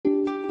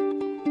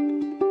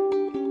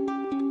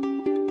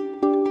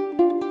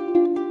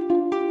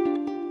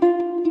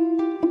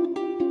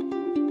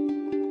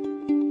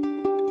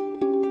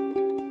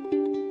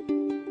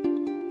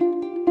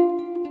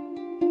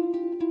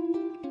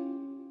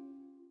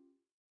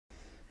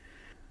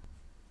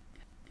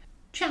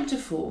Chapter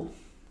 4.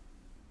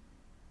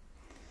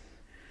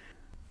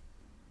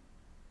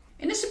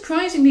 In a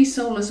surprisingly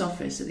soulless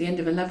office at the end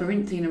of a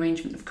labyrinthine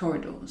arrangement of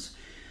corridors,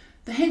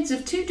 the heads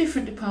of two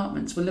different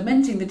departments were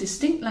lamenting the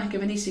distinct lack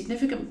of any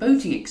significant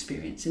boating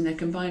experience in their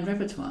combined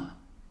repertoire.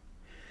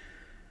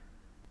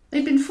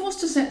 They'd been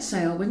forced to set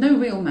sail with no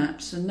real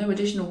maps and no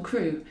additional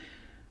crew,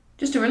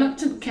 just a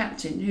reluctant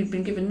captain who'd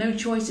been given no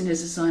choice in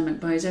his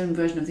assignment by his own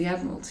version of the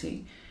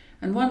Admiralty,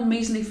 and one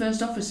measly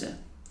first officer,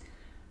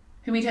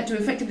 whom he'd had to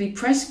effectively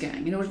press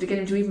gang in order to get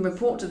him to even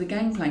report to the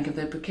gangplank of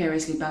their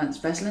precariously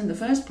balanced vessel in the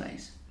first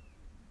place.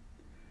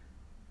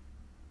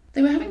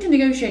 They were having to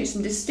negotiate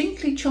some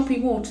distinctly choppy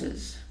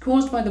waters,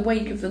 caused by the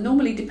wake of the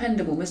normally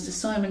dependable Mr.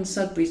 Simon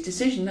Sudbury's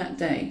decision that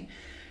day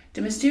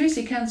to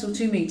mysteriously cancel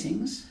 2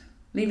 meetings,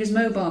 leave his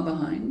mobile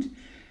behind,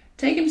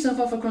 take himself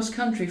off across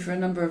country for a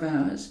number of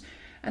hours,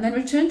 and then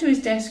return to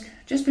his desk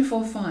just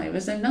before 5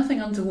 as though nothing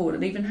untoward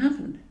had even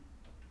happened.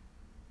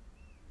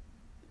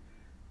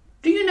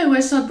 "Do you know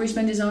where Sudbury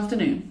spent his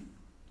afternoon?"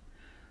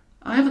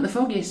 "I haven't the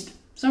foggiest.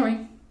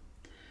 Sorry."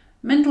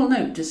 Mental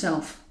note to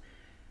self.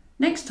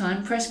 Next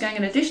time, press gang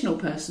an additional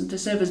person to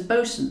serve as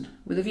bosun,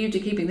 with a view to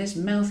keeping this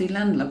mouthy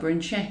landlubber in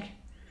check.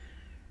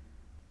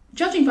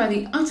 Judging by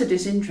the utter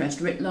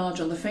disinterest writ large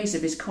on the face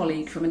of his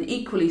colleague from an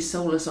equally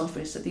soulless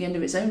office at the end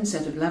of its own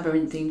set of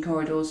labyrinthine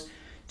corridors,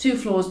 2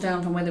 floors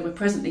down from where they were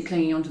presently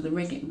clinging onto the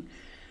rigging,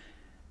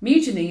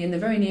 mutiny in the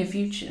very near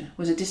future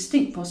was a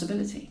distinct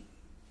possibility.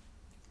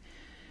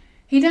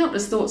 He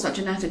doubtless thought such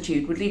an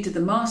attitude would lead to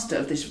the master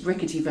of this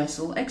rickety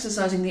vessel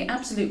exercising the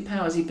absolute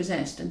powers he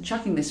possessed and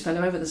chucking this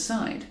fellow over the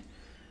side.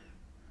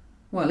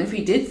 Well, if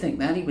he did think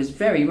that, he was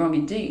very wrong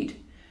indeed.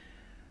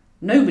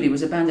 Nobody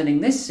was abandoning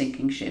this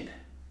sinking ship.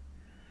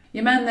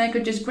 Your man there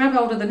could just grab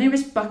hold of the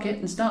nearest bucket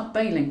and start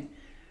bailing,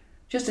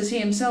 just as he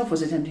himself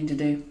was attempting to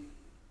do.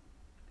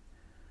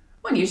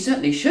 Well, you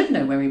certainly should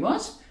know where he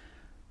was.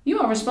 You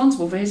are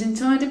responsible for his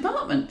entire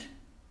department.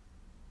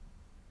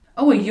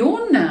 Oh, a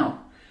yawn now!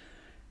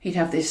 He'd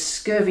have this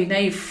scurvy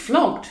knave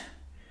flogged.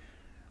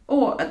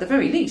 Or, at the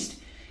very least,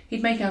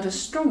 he'd make out a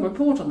strong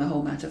report on the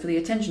whole matter for the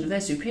attention of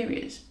their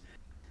superiors.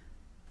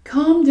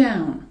 Calm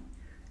down.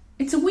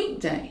 It's a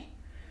weekday.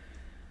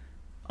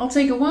 I'll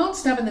take a wild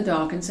stab in the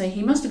dark and say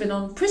he must have been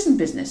on prison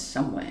business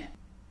somewhere.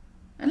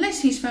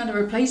 Unless he's found a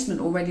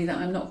replacement already that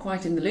I'm not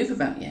quite in the loop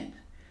about yet.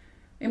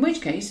 In which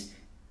case,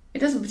 it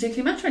doesn't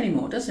particularly matter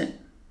anymore, does it?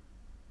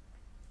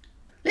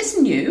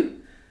 Listen,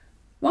 you.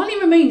 While he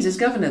remains as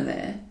governor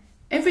there,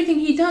 everything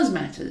he does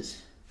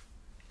matters.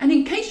 And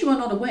in case you are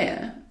not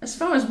aware, as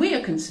far as we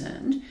are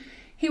concerned,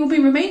 he will be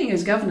remaining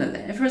as governor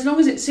there for as long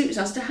as it suits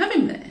us to have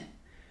him there.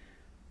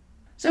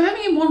 So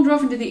having him wander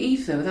off into the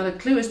ether without a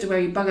clue as to where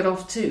he buggered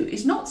off to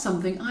is not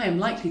something I am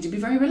likely to be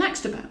very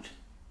relaxed about.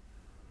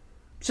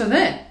 So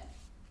there.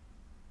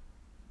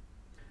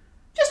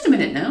 Just a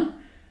minute now.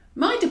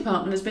 My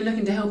department has been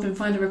looking to help him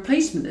find a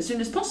replacement as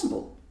soon as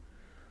possible.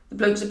 The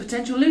bloke's a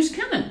potential loose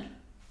cannon.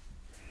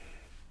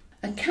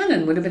 A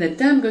cannon would have been a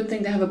damn good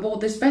thing to have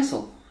aboard this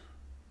vessel.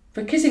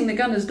 For kissing the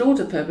gunner's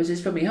daughter purposes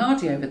for me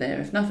hearty over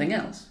there, if nothing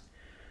else.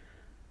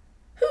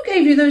 Who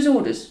gave you those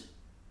orders?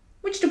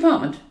 Which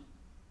department?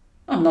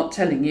 I'm not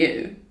telling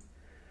you.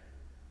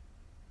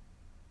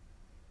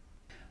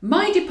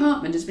 My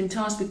department has been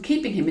tasked with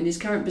keeping him in his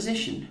current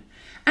position.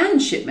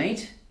 And,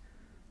 shipmate,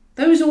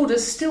 those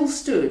orders still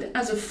stood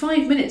as of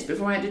 5 minutes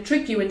before I had to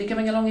trick you into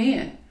coming along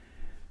here.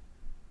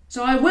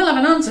 So I will have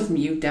an answer from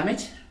you, damn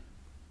it.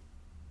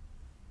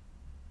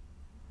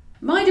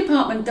 My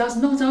department does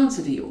not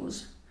answer to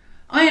yours.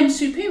 I am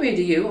superior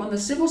to you on the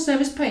civil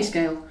service pay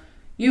scale.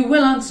 You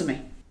will answer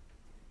me.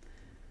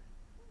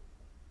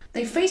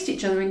 They faced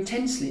each other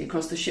intensely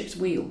across the ship's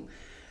wheel,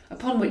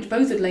 upon which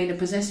both had lain a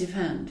possessive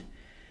hand,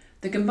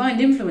 the combined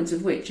influence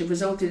of which had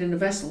resulted in a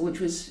vessel which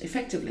was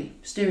effectively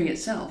steering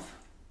itself.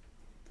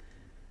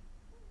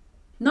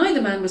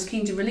 Neither man was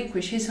keen to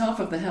relinquish his half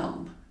of the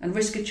helm and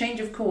risk a change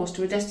of course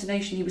to a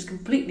destination he was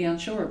completely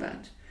unsure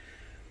about.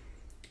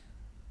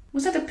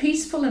 Was that a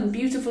peaceful and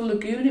beautiful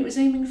lagoon it was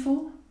aiming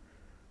for?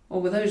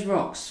 Or were those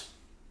rocks?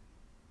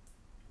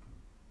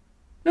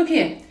 Look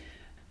here,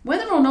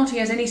 whether or not he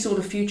has any sort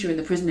of future in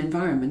the prison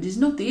environment is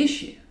not the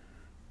issue.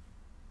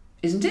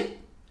 Isn't it?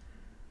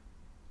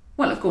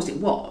 Well, of course it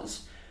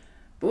was.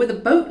 But with a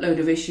boatload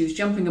of issues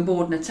jumping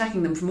aboard and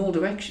attacking them from all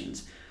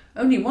directions,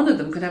 only one of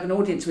them could have an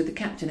audience with the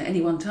captain at any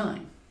one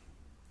time.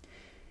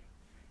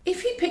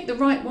 If he picked the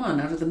right one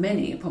out of the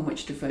many upon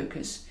which to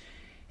focus,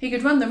 he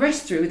could run the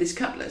rest through with his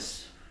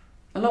cutlass,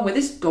 along with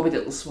this gobby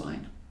little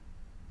swine.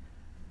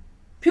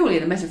 Purely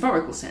in a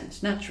metaphorical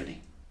sense,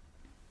 naturally.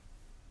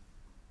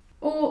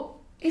 Or,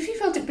 if he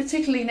felt it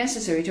particularly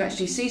necessary to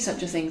actually see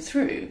such a thing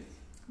through,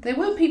 there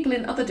were people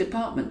in other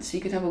departments he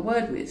could have a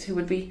word with who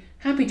would be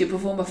happy to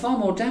perform a far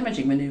more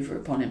damaging manoeuvre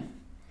upon him.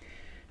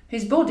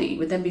 His body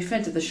would then be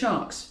fed to the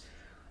sharks,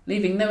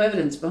 leaving no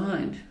evidence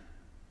behind.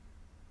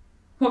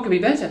 What could be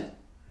better?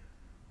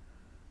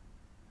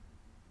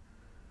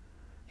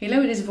 He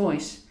lowered his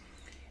voice.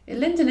 It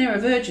lent an air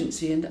of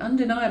urgency and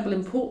undeniable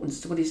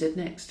importance to what he said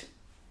next.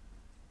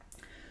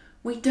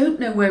 We don't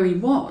know where he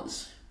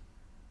was.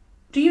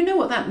 Do you know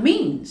what that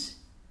means?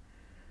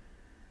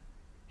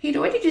 He'd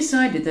already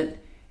decided that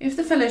if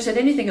the fellow said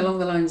anything along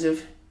the lines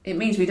of, "It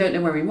means we don't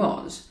know where he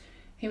was,"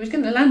 he was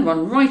going to land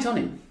one right on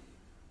him.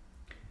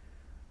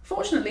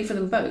 Fortunately for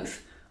them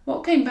both,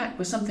 what came back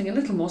was something a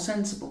little more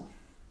sensible.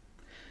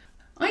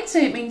 I'd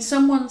say it means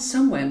someone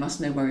somewhere must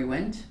know where he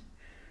went.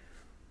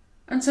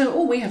 And so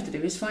all we have to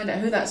do is find out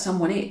who that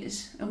someone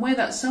is and where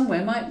that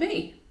somewhere might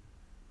be.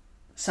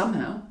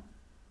 Somehow.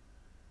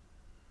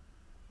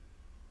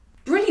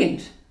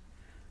 Brilliant!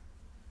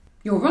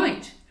 You're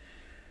right.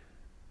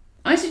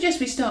 I suggest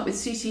we start with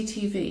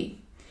CCTV.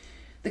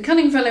 The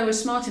cunning fellow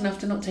was smart enough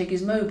to not take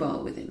his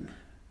mobile with him,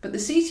 but the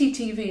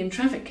CCTV and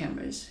traffic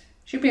cameras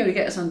should be able to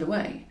get us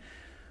underway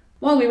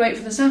while we wait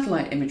for the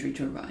satellite imagery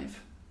to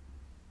arrive.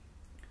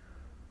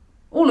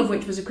 All of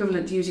which was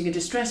equivalent to using a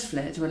distress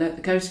flare to alert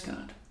the Coast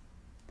Guard.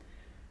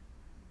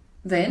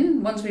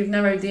 Then, once we've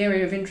narrowed the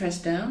area of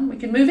interest down, we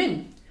can move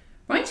in.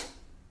 Right?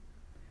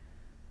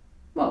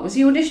 What, was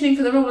he auditioning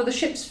for the role of the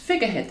ship's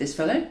figurehead, this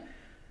fellow?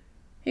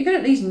 He could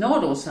at least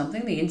nod or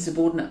something, the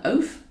insubordinate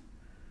oaf.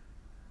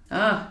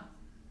 Ah,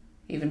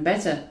 even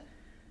better.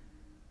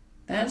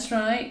 That's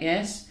right,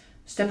 yes.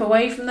 Step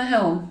away from the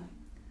helm.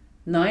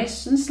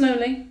 Nice and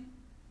slowly.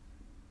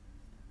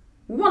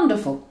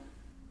 Wonderful.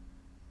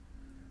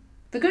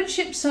 The good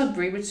ship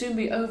Sudbury would soon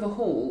be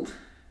overhauled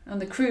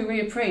and the crew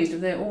reappraised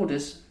of their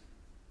orders.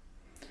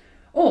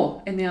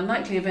 Or, in the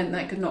unlikely event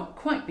that could not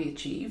quite be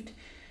achieved,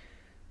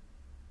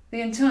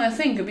 the entire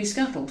thing could be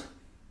scuttled.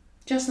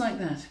 Just like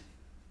that.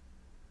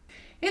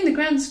 In the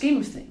grand scheme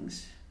of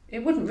things,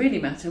 it wouldn't really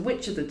matter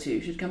which of the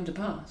two should come to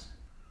pass.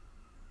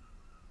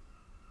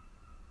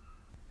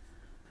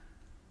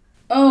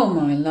 Oh,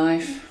 my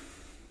life.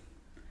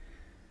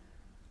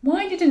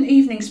 Why did an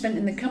evening spent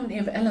in the company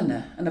of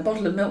Eleanor and a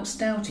bottle of milk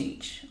stout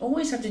each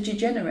always have to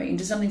degenerate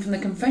into something from the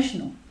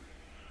confessional?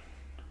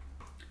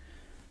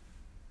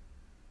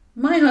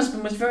 My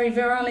husband was very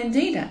virile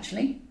indeed,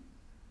 actually.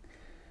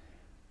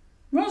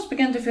 Ros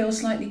began to feel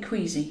slightly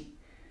queasy.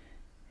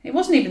 It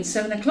wasn't even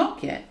 7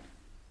 o'clock yet.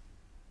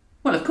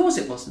 Well, of course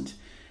it wasn't.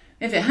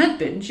 If it had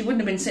been, she wouldn't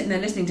have been sitting there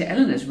listening to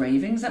Eleanor's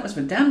ravings, that was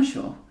for damn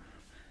sure.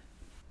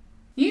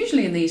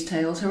 Usually in these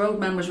tales, her old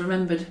man was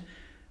remembered,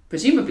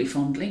 presumably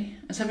fondly,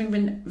 as having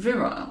been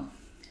virile,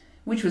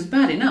 which was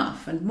bad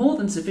enough and more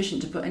than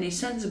sufficient to put any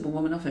sensible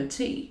woman off her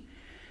tea.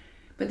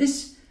 But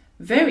this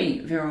very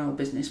virile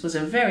business was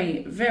a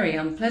very, very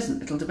unpleasant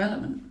little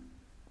development.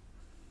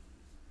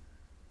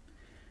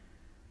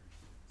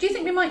 Do you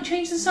think we might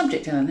change the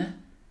subject, Eleanor?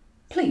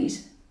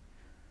 Please?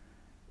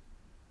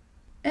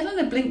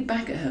 Eleanor blinked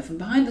back at her from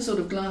behind the sort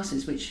of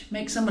glasses which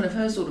make someone of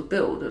her sort of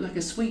build look like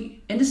a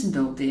sweet, innocent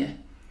old dear,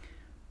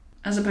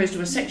 as opposed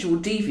to a sexual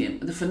deviant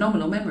with a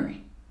phenomenal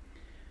memory.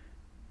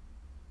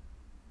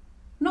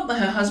 Not that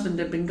her husband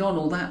had been gone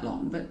all that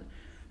long, but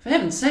for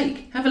heaven's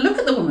sake, have a look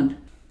at the woman.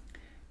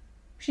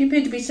 She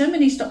appeared to be so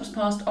many stops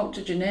past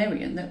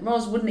octogenarian that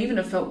Ros wouldn't even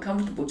have felt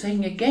comfortable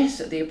taking a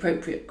guess at the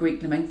appropriate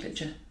Greek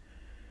nomenclature.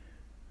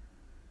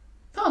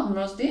 Pardon,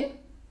 Ros, dear?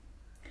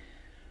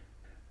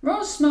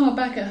 Ros smiled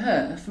back at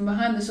her from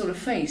behind the sort of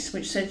face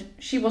which said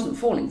she wasn't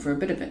falling for a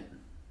bit of it.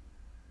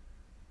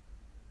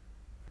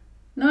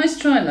 Nice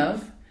try,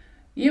 love.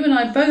 You and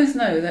I both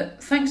know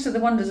that, thanks to the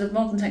wonders of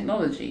modern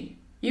technology,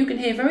 you can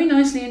hear very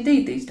nicely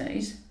indeed these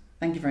days.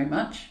 Thank you very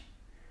much.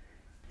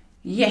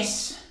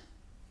 Yes.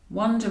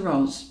 One to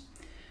Ros,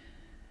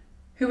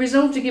 who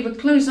resolved to keep a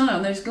close eye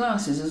on those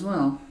glasses as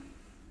well.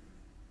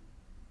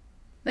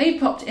 They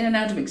popped in and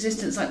out of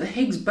existence like the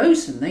Higgs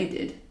boson, they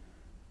did.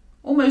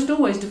 Almost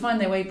always to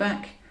find their way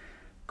back,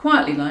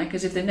 quietly like,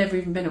 as if they'd never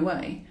even been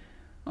away,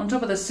 on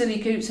top of the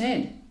silly coot's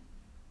head.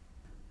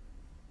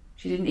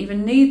 She didn't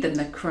even need them,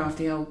 the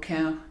crafty old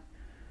cow.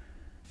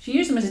 She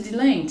used them as a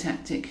delaying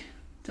tactic,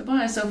 to buy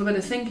herself a bit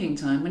of thinking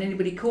time when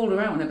anybody called her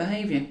out on her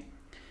behaviour.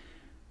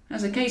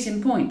 As a case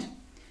in point,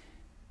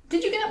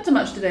 did you get up to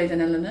much today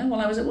then, Eleanor,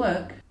 while I was at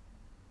work?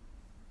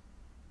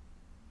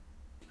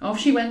 Off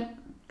she went,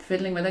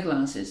 fiddling with her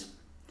glasses.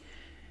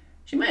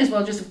 She might as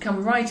well just have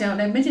come right out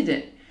and admitted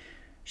it.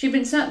 She'd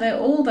been sat there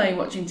all day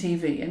watching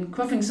TV and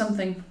quaffing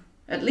something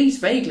at least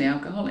vaguely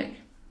alcoholic.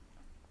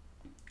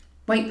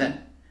 Wait though.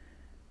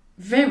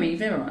 Very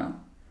virile.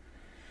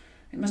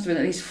 It must have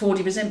been at least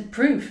 40%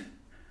 proof.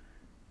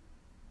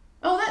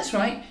 Oh, that's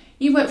right.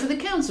 You work for the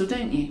council,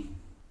 don't you?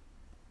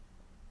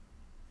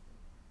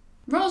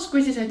 Ros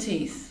gritted her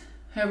teeth.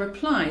 Her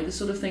reply, the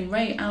sort of thing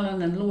Ray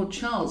Allen and Lord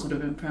Charles would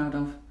have been proud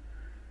of.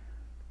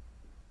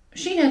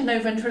 She had no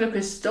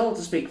ventriloquist doll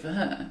to speak for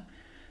her,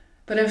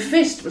 but her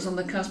fist was on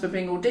the cusp of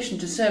being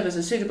auditioned to serve as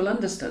a suitable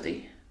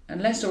understudy,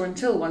 unless or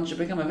until one should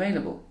become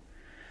available.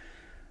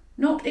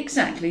 Not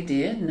exactly,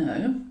 dear,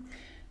 no.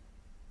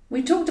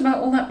 We talked about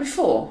all that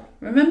before,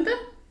 remember?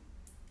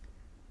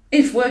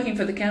 If working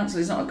for the council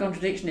is not a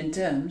contradiction in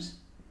terms.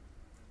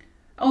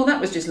 Oh, that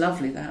was just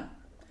lovely, that.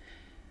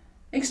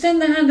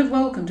 Extend the hand of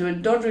welcome to a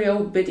doddery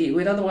old biddy who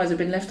would otherwise have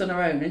been left on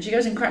her own, and she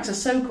goes and cracks a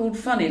so-called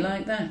funny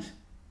like that.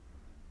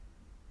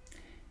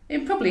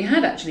 It probably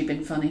had actually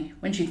been funny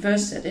when she'd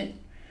first said it.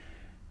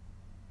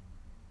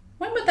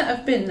 When would that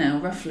have been now,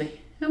 roughly?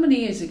 How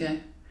many years ago?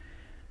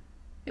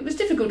 It was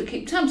difficult to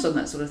keep tabs on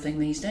that sort of thing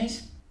these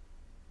days.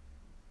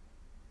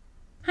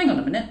 Hang on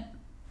a minute.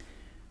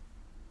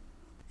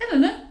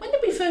 Eleanor, when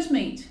did we first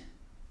meet?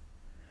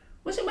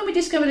 Was it when we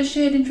discovered a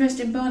shared interest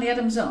in Barney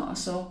Adams'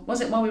 arse, or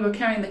was it while we were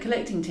carrying the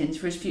collecting tins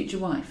for his future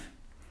wife?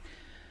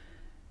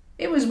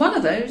 It was one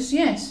of those,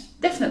 yes,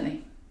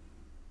 definitely.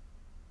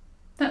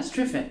 That's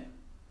terrific.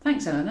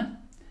 Thanks, Eleanor.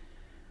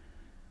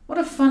 What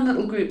a fun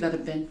little group that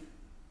had been.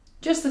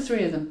 Just the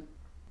three of them.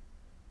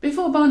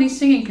 Before Barney's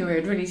singing career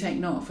had really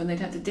taken off and they'd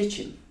had to ditch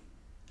him,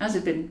 as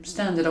had been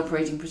standard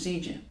operating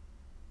procedure.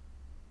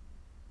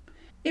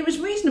 It was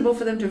reasonable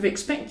for them to have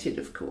expected,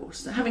 of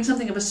course, that having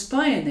something of a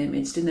spy in their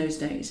midst in those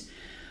days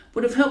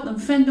would have helped them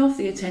fend off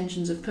the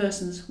attentions of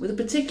persons with a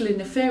particularly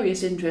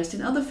nefarious interest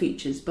in other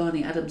features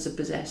Barney Adams had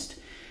possessed,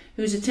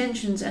 whose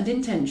attentions and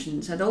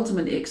intentions had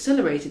ultimately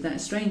accelerated that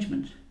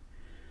estrangement.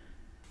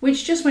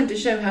 Which just went to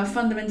show how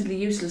fundamentally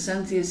useless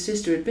Anthea's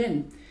sister had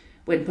been,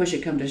 when push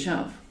had come to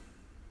shove.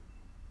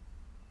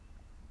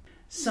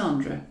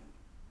 Sandra.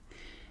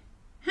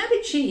 How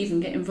did she even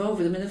get involved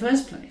with them in the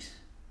first place?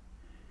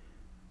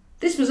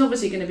 This was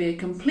obviously going to be a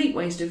complete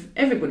waste of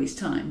everybody's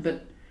time,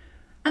 but...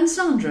 And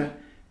Sandra,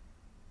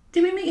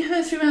 did we meet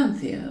her through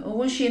Anthea, or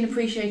was she an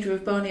appreciator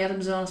of Barney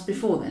Adams' arse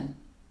before then?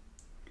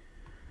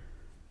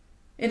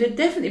 It had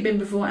definitely been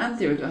before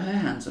Anthea got her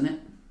hands on it,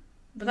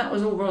 but that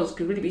was all Ros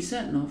could really be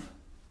certain of.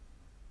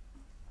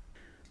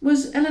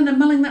 Was Eleanor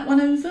mulling that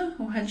one over,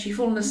 or had she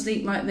fallen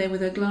asleep right there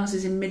with her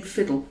glasses in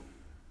mid-fiddle?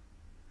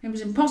 It was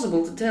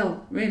impossible to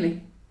tell,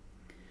 really.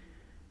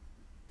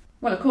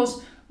 Well, of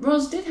course,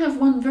 Ros did have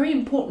one very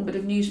important bit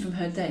of news from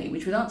her day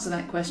which would answer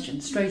that question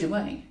straight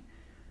away.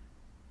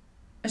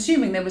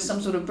 Assuming there was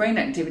some sort of brain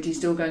activity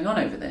still going on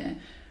over there,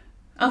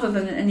 other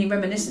than any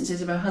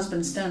reminiscences of her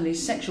husband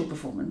Stanley's sexual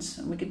performance,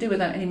 and we could do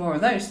without any more of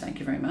those, thank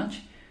you very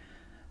much,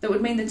 that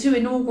would mean the two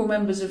inaugural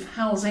members of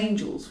Hal's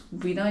Angels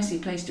would be nicely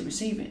placed to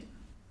receive it.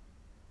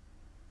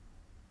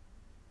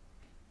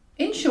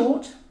 In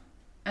short,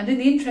 and in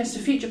the interest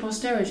of future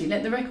posterity,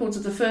 let the records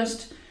of the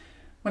first,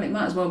 well, it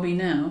might as well be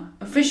now,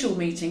 official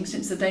meeting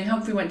since the day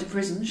Humphrey went to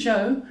prison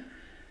show.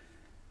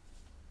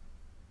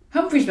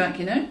 Humphrey's back,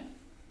 you know.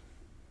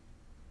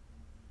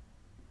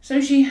 So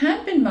she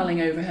had been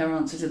mulling over her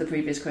answer to the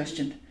previous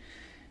question.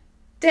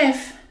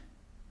 Deaf?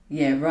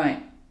 Yeah,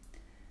 right.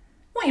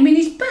 What, you mean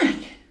he's back?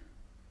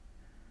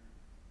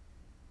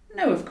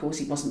 No, of course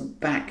he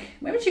wasn't back.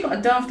 Where had she got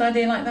a daft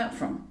idea like that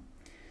from?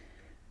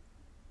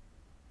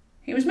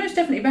 He was most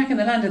definitely back in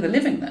the land of the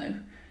living, though.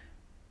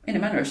 In a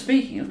manner of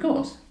speaking, of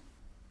course.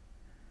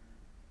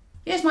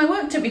 Yes, my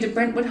work took me to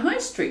Brentwood High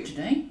Street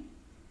today.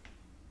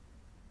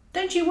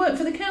 Don't you work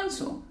for the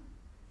council?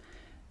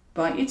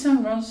 Bite your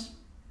tongue, Ros.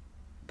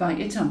 Bite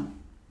your tongue.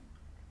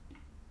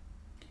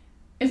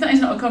 If that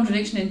is not a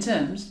contradiction in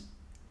terms.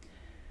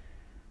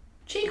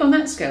 Cheek on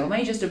that scale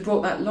may just have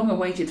brought that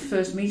long-awaited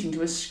first meeting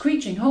to a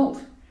screeching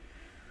halt.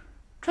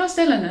 Trust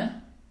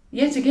Eleanor,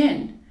 yet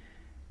again,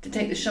 to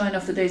take the shine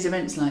off the day's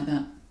events like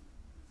that.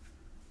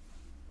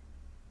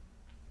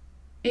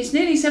 It's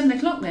nearly 7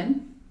 o'clock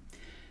then.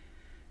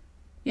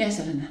 Yes,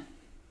 Eleanor,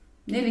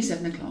 nearly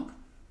 7 o'clock.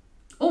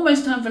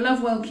 Almost time for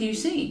Lovewell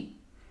QC.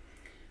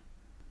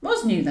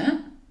 Ros knew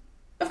that.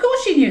 Of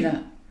course she knew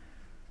that.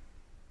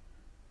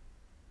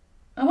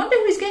 I wonder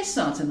who his guests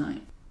are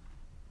tonight.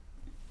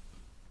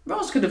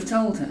 Ros could have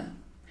told her,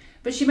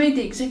 but she made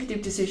the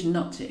executive decision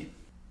not to.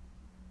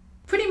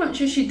 Pretty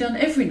much as she'd done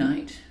every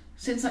night,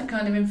 since that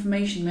kind of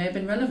information may have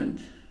been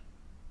relevant.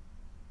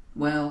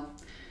 Well,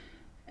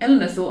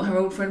 Eleanor thought her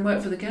old friend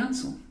worked for the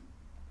council.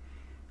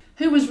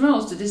 Who was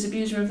Ros to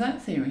disabuse her of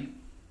that theory?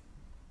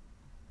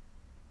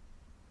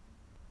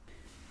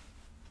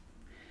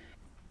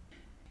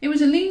 It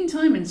was a lean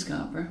time in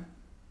Scarborough,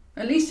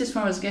 at least as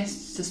far as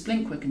guests to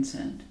Splink were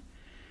concerned.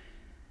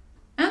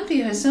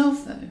 Anthea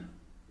herself, though,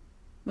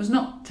 was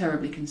not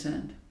terribly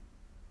concerned.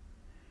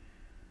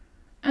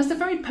 As the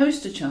very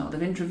poster child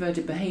of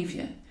introverted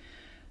behaviour,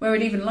 were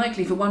it even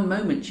likely for one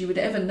moment she would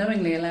ever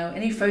knowingly allow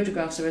any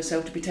photographs of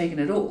herself to be taken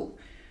at all,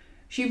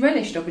 she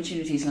relished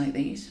opportunities like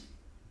these.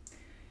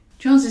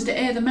 Chances to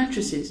air the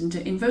mattresses and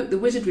to invoke the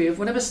wizardry of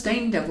whatever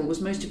stain devil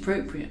was most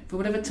appropriate for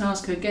whatever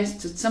task her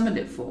guests had summoned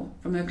it for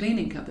from her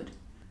cleaning cupboard.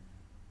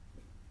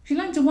 She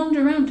liked to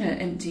wander around her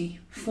empty,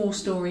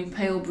 4-storey,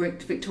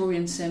 pale-bricked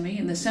Victorian semi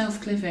in the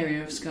South Cliff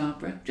area of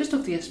Scarborough, just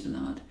off the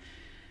Esplanade,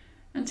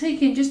 and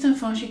take in just how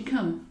far she'd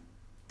come.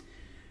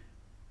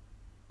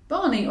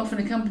 Barney often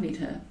accompanied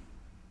her,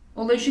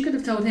 although she could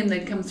have told him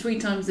they'd come 3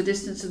 times the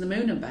distance to the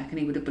moon and back and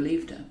he would have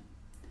believed her.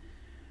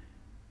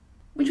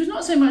 Which was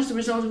not so much the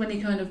result of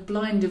any kind of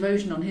blind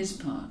devotion on his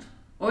part,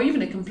 or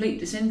even a complete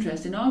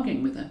disinterest in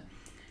arguing with her.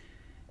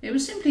 It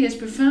was simply his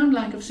profound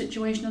lack of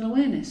situational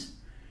awareness.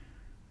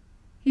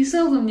 He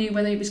seldom knew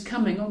whether he was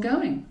coming or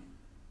going.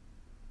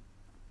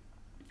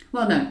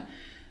 Well, no.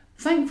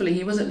 Thankfully,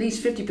 he was at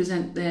least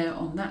 50% there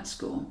on that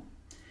score.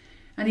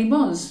 And he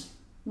was,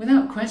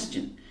 without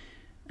question,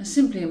 A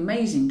simply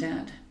amazing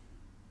dad.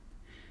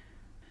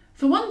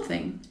 For one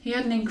thing, he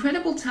had an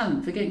incredible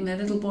talent for getting their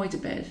little boy to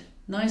bed,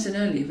 nice and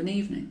early of an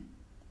evening.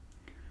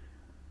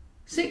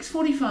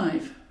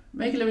 6:45,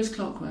 regular as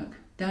clockwork,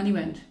 down he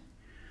went,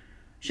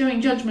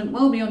 showing judgment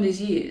well beyond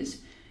his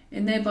years,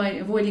 in thereby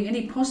avoiding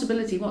any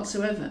possibility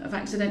whatsoever of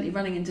accidentally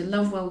running into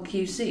Lovewell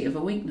QC of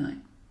a weeknight.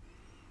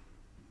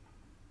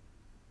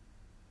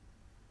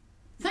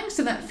 Thanks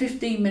to that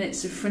 15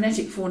 minutes of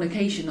frenetic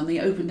fornication on the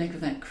open deck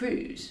of that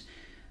cruise,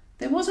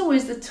 there was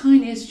always the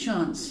tiniest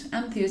chance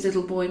Anthea's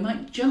little boy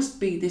might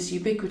just be this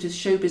ubiquitous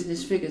show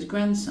business figure's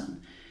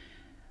grandson,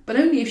 but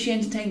only if she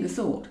entertained the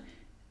thought,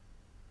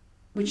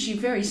 which she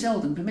very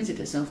seldom permitted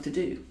herself to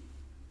do.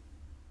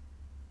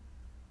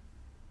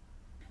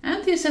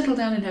 Anthea settled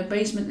down in her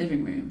basement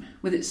living room,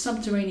 with its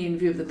subterranean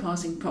view of the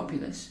passing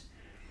populace,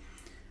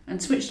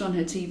 and switched on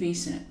her TV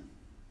set.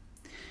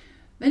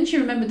 Then she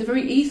remembered the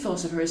very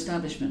ethos of her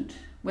establishment,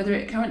 whether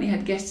it currently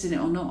had guests in it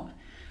or not,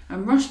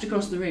 and rushed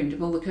across the room to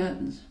pull the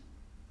curtains.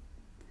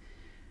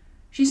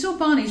 She saw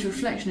Barney's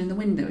reflection in the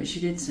window as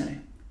she did so.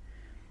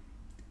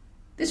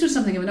 This was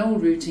something of an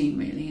old routine,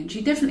 really, and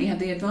she definitely had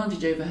the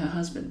advantage over her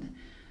husband,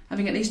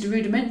 having at least a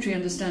rudimentary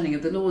understanding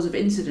of the laws of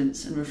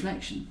incidence and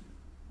reflection.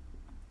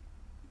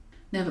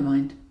 Never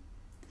mind.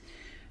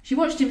 She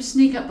watched him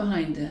sneak up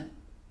behind her,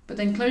 but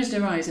then closed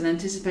her eyes in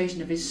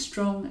anticipation of his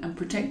strong and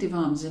protective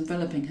arms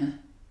enveloping her.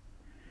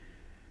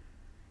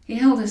 He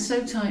held her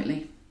so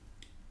tightly,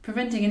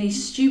 preventing any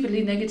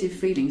stupidly negative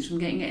feelings from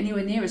getting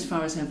anywhere near as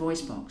far as her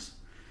voice box.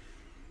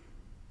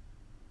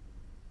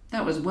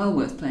 That was well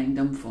worth playing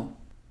dumb for.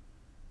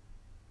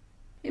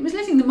 It was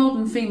letting the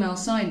modern female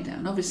side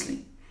down,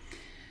 obviously.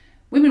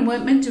 Women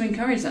weren't meant to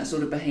encourage that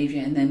sort of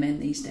behaviour in their men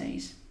these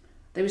days.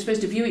 They were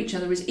supposed to view each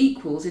other as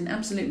equals in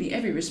absolutely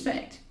every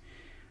respect.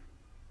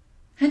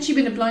 Had she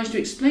been obliged to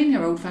explain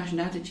her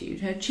old-fashioned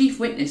attitude, her chief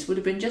witness would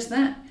have been just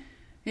that.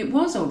 It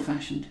was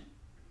old-fashioned.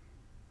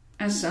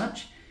 As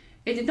such,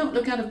 it did not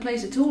look out of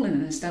place at all in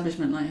an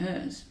establishment like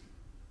hers.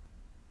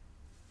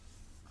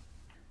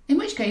 In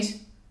which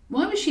case,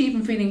 why was she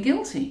even feeling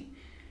guilty?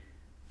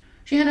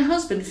 She had a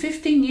husband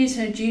 15 years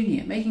her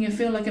junior, making her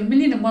feel like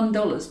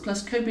 $1,001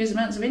 plus copious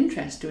amounts of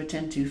interest to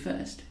attend to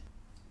first.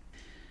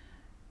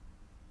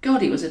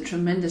 God, he was a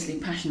tremendously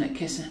passionate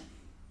kisser.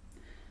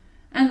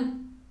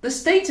 And the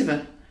state of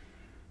her.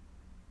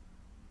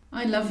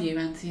 I love you,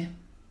 Anthea.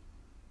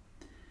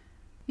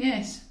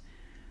 Yes,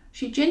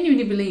 she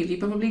genuinely believed he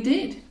probably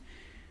did.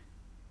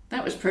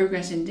 That was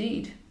progress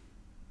indeed.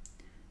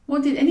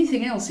 What did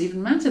anything else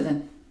even matter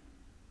then?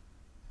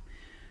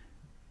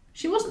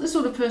 She wasn't the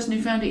sort of person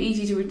who found it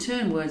easy to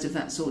return words of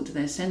that sort to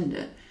their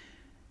sender,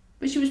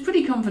 but she was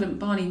pretty confident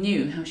Barney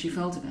knew how she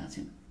felt about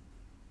him.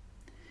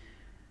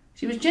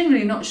 She was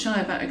generally not shy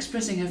about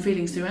expressing her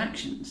feelings through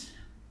actions.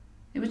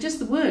 It was just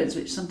the words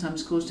which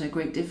sometimes caused her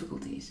great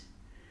difficulties.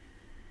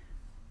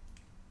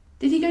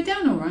 Did he go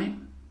down all right?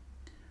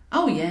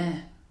 Oh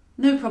yeah,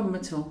 no problem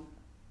at all.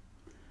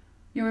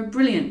 You're a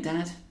brilliant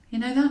dad, you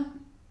know that?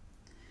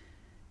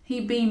 He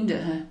beamed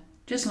at her,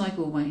 just like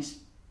always.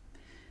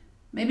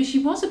 Maybe she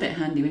was a bit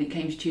handy when it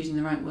came to choosing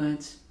the right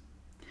words.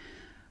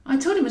 I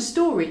told him a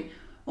story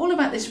all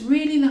about this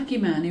really lucky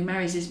man who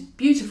marries this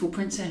beautiful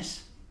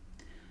princess.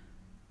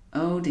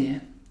 Oh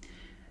dear.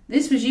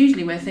 This was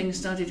usually where things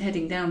started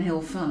heading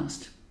downhill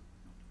fast.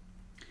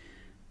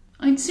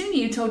 I'd sooner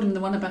you told him the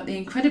one about the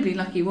incredibly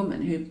lucky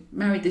woman who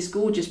married this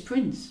gorgeous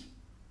prince.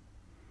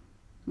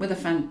 With a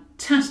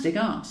fantastic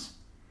arse.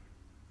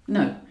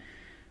 No.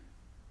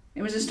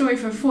 It was a story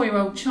for a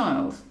 4-year-old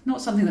child,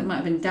 not something that might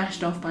have been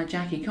dashed off by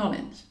Jackie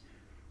Collins.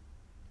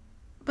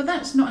 But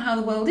that's not how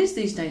the world is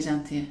these days,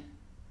 Anthea.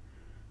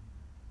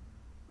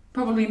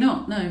 Probably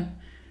not, no.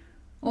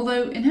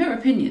 Although, in her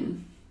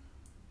opinion,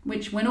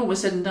 which when all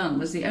was said and done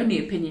was the only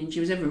opinion she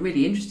was ever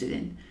really interested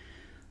in,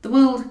 the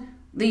world,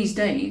 these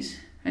days,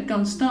 had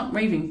gone stark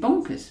raving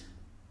bonkers.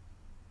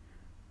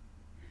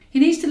 He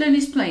needs to learn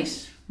his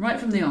place, right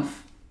from the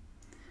off.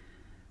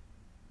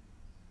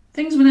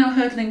 Things were now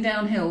hurtling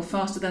downhill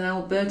faster than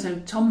Alberto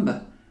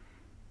Tomba.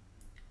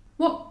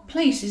 What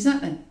place is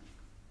that then?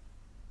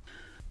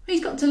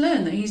 He's got to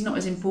learn that he's not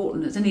as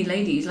important as any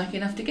lady he's lucky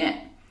enough to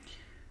get.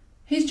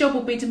 His job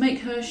will be to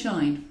make her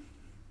shine.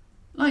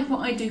 Like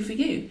what I do for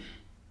you.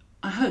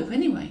 I hope,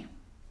 anyway.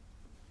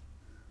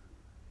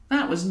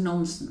 That was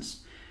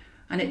nonsense,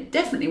 and it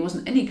definitely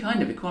wasn't any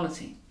kind of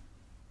equality.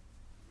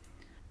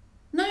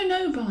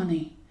 No,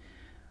 Barney.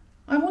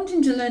 I want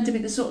him to learn to be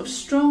the sort of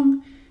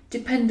strong,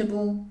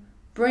 dependable,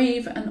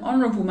 brave and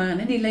honourable man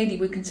any lady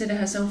would consider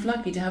herself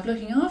lucky to have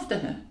looking after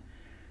her.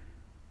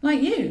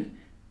 Like you.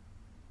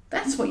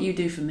 That's what you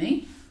do for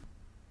me.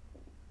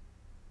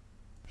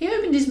 He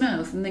opened his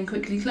mouth and then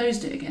quickly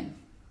closed it again.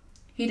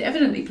 He'd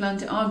evidently planned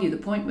to argue the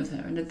point with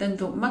her and had then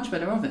thought much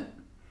better of it.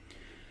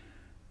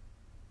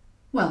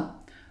 Well,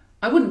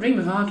 I wouldn't dream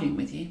of arguing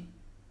with you.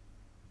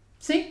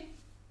 See?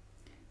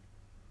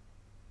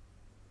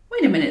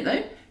 Wait a minute,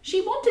 though.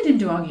 She wanted him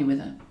to argue with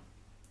her.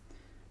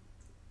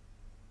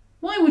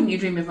 Why wouldn't you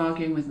dream of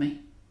arguing with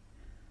me?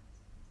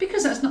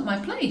 Because that's not my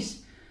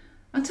place.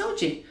 I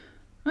told you,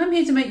 I'm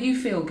here to make you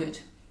feel good.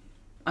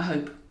 I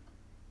hope.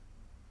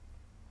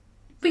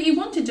 But you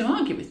wanted to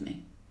argue with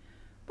me.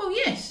 Well,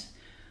 yes,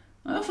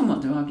 I often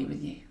want to argue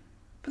with you,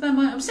 but that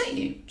might upset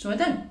you, so I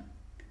don't.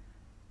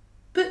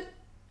 But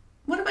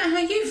what about how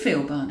you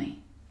feel, Barney?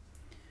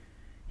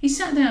 He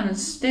sat down and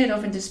stared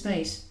off into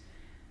space.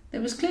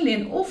 There was clearly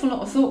an awful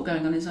lot of thought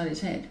going on inside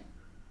his head.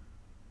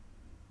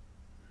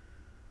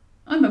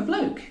 I'm a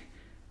bloke.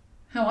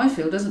 How I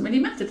feel doesn't really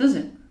matter, does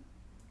it?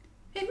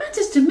 It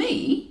matters to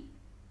me.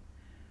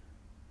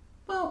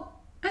 Well,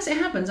 as it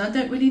happens, I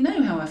don't really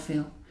know how I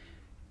feel,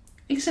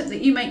 except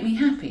that you make me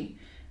happy,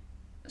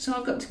 so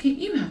I've got to keep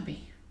you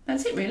happy.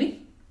 That's it,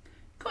 really.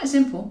 Quite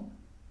simple.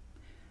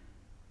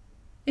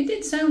 It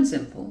did sound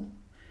simple.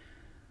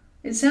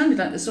 It sounded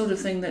like the sort of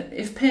thing that,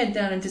 if pared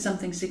down into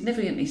something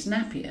significantly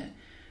snappier,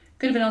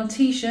 could have been on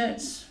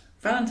T-shirts,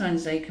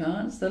 Valentine's Day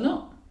cards, the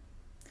lot.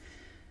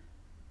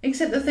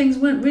 Except that things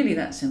weren't really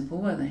that simple,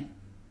 were they?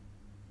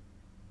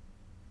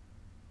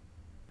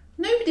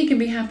 Nobody can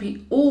be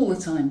happy all the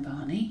time,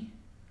 Barney.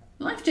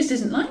 Life just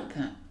isn't like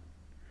that.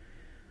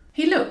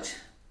 He looked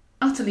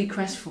utterly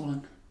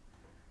crestfallen.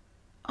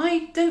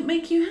 I don't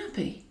make you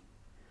happy?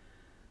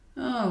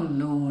 Oh,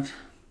 Lord.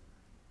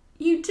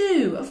 You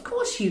do, of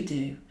course you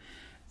do.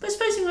 But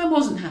supposing I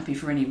wasn't happy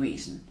for any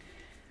reason,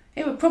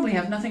 it would probably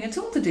have nothing at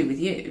all to do with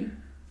you.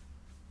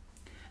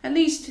 At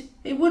least,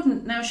 it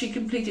wouldn't now she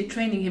completed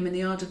training him in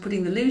the art of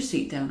putting the loo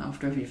seat down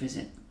after every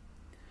visit.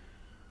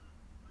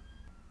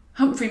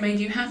 Humphrey made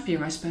you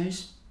happier, I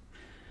suppose.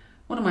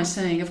 What am I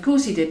saying? Of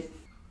course he did.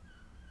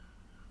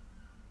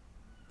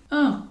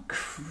 Oh,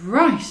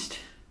 Christ!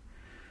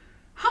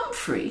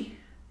 Humphrey?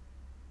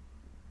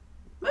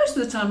 Most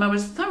of the time I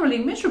was thoroughly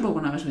miserable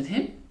when I was with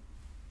him.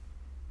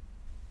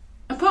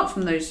 Apart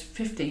from those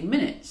 15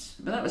 minutes,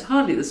 but that was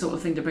hardly the sort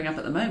of thing to bring up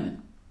at the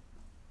moment.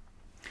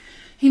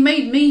 He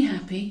made me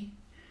happy.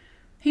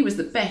 He was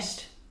the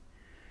best.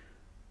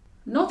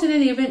 Not in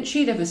any event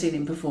she'd ever seen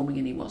him performing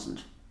in, he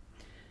wasn't.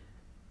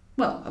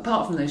 Well,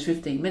 apart from those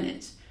 15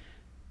 minutes.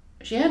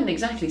 She hadn't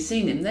exactly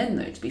seen him then,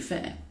 though, to be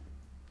fair.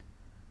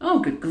 Oh,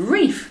 good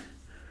grief!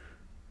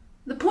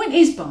 The point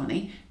is,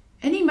 Barney,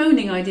 any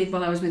moaning I did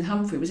while I was with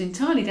Humphrey was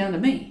entirely down to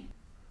me.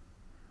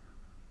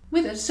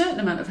 With a certain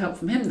amount of help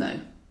from him,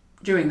 though,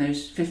 during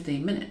those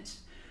 15 minutes.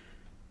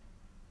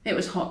 It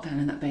was hot down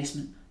in that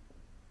basement.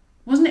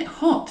 Wasn't it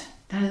hot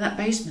down in that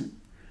basement?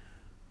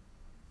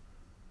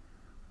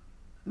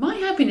 My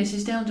happiness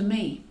is down to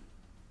me.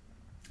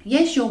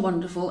 Yes, you're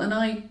wonderful, and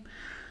I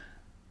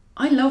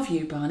love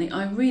you, Barney,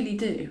 I really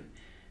do.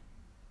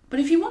 But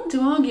if you want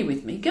to argue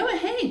with me, go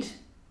ahead.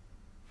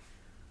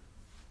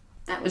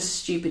 That was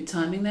stupid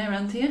timing there,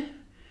 Anthea.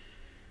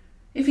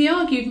 If he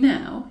argued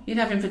now, you'd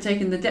have him for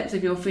taking the depth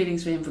of your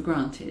feelings for him for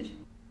granted.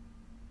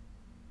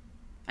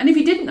 And if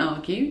he didn't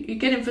argue, you'd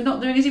get him for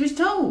not doing as he was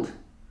told.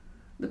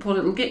 The poor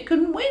little git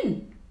couldn't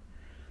win.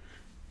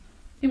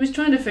 He was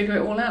trying to figure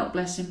it all out,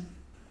 bless him.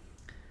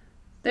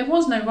 There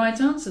was no right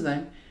answer,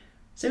 though,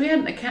 so he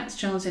hadn't a cat's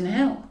chance in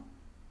hell.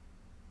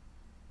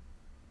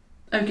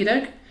 Okie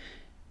doke.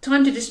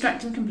 Time to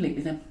distract him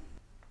completely, then.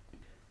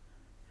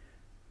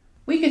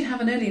 We could have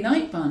an early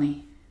night,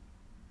 Barney.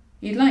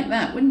 You'd like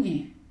that, wouldn't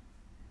you?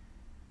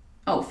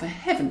 Oh, for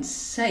heaven's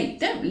sake,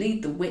 don't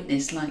lead the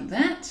witness like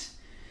that.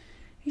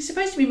 He's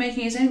supposed to be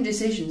making his own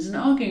decisions and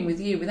arguing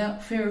with you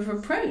without fear of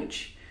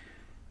reproach,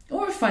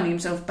 or of finding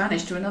himself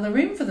banished to another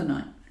room for the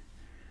night.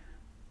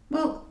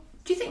 Well,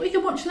 do you think we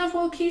could watch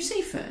Lovewell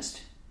QC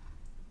first?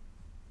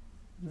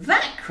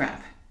 That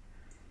crap!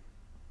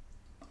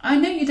 I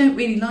know you don't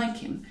really like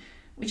him,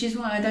 which is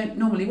why I don't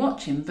normally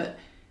watch him, but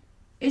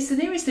it's the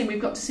nearest thing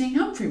we've got to seeing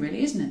Humphrey,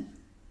 really, isn't it?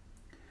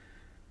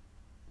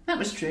 That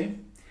was true.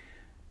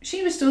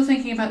 She was still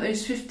thinking about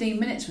those 15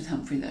 minutes with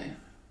Humphrey, though,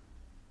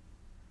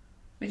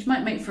 which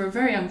might make for a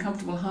very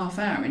uncomfortable half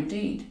hour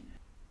indeed.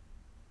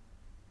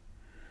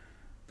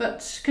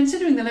 But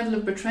considering the level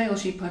of betrayal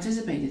she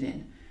participated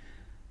in,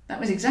 that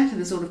was exactly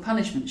the sort of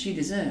punishment she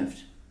deserved.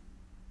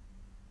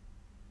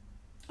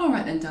 All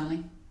right then,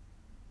 darling.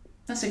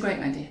 That's a great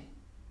idea.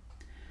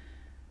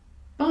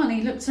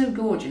 Barney looked so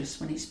gorgeous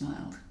when he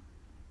smiled.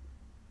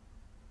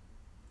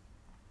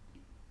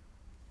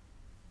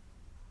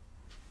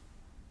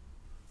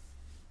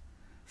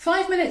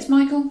 "5 minutes,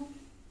 Michael."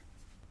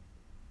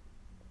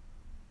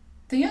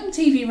 The young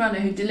TV runner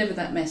who delivered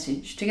that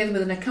message, together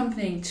with an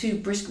accompanying 2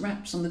 brisk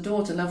raps on the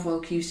door to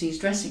Lovewell QC's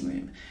dressing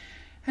room,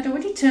 had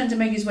already turned to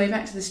make his way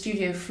back to the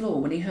studio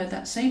floor when he heard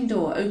that same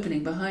door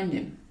opening behind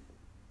him.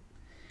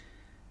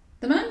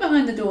 The man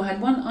behind the door had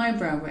one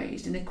eyebrow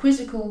raised in a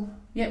quizzical,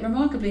 yet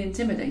remarkably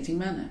intimidating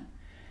manner.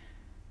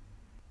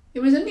 It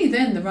was only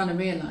then the runner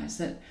realised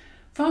that,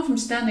 far from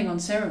standing on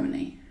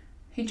ceremony,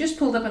 he'd just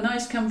pulled up a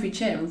nice comfy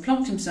chair and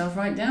plonked himself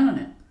right down on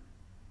it.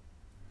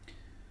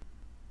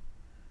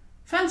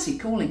 Fancy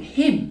calling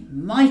him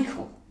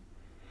Michael!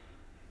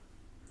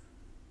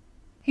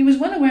 He was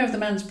well aware of the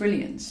man's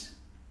brilliance,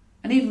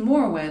 and even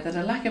more aware that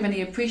a lack of any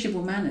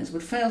appreciable manners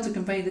would fail to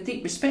convey the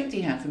deep respect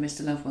he had for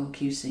Mr. Lovewell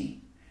QC.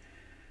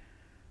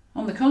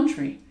 On the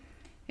contrary,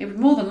 It would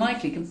more than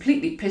likely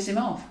completely piss him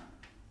off.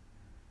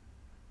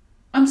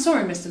 I'm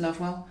sorry, Mr.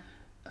 Lovewell.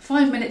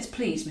 5 minutes,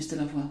 please, Mr.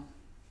 Lovewell.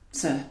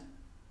 Sir.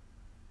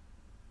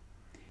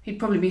 He'd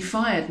probably be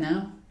fired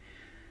now.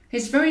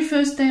 His very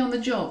first day on the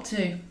job,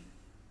 too.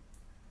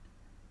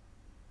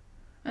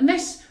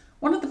 Unless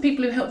one of the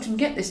people who helped him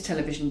get this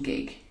television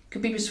gig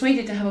could be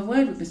persuaded to have a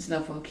word with Mr.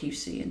 Lovewell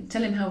QC and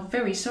tell him how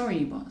very sorry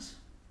he was.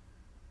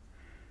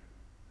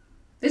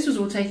 This was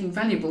all taking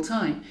valuable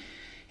time.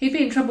 He'd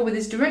be in trouble with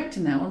his director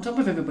now, on top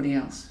of everybody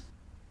else.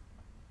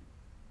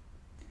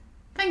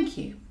 Thank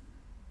you.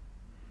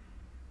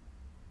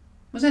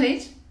 Was that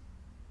it?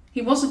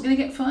 He wasn't going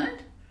to get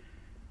fired?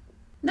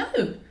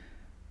 No.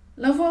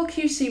 Lovewell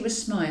QC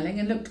was smiling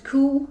and looked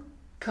cool,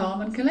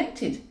 calm and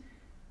collected,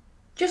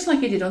 just like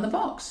he did on the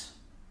box.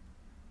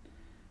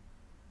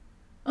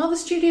 Are the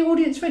studio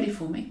audience ready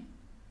for me?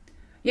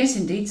 Yes,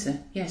 indeed, sir,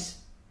 yes.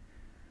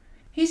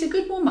 He's a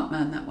good warm-up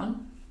man, that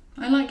one.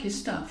 I like his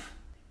stuff.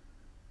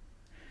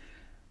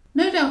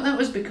 No doubt that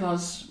was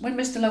because when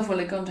Mr. Lovewell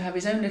had gone to have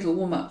his own little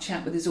warm-up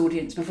chat with his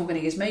audience before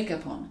getting his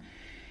makeup on,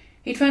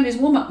 he'd found his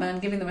warm-up man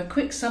giving them a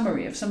quick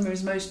summary of some of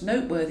his most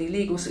noteworthy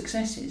legal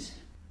successes.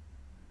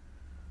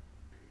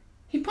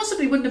 He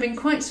possibly wouldn't have been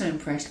quite so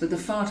impressed with the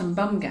fart and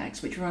bum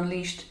gags which were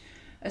unleashed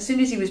as soon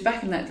as he was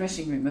back in that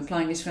dressing room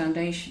applying his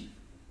foundation.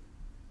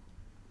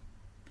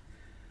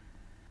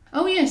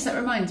 Oh yes, that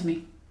reminds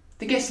me.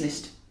 The guest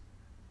list.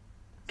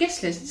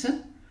 Guest list,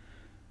 sir?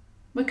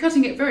 We're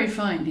cutting it very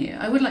fine here.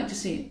 I would like to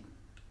see it.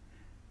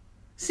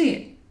 See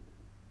it?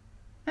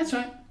 That's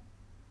right.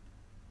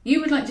 You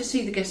would like to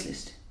see the guest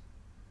list?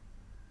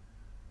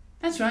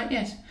 That's right,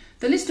 yes.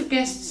 The list of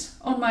guests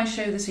on my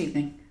show this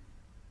evening,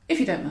 if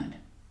you don't mind.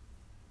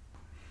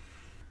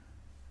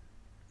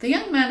 The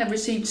young man had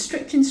received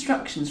strict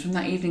instructions from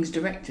that evening's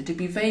director to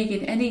be vague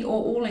in any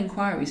or all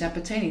inquiries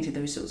appertaining to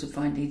those sorts of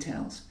fine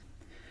details.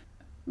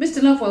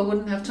 Mr. Lovewell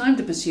wouldn't have time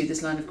to pursue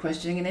this line of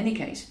questioning in any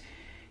case.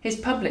 His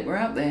public were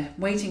out there,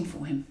 waiting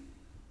for him.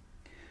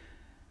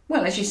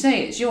 Well, as you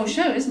say, it's your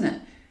show, isn't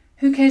it?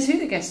 Who cares who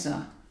the guests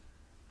are?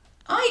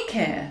 I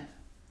care.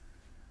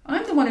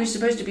 I'm the one who's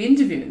supposed to be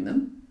interviewing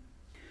them.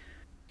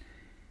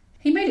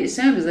 He made it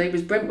sound as though he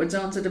was Brentwood's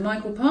answer to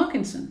Michael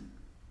Parkinson.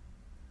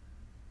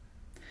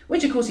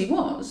 Which, of course, he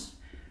was,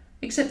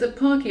 except that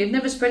Parky had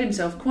never spread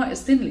himself quite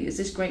as thinly as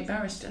this great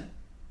barrister.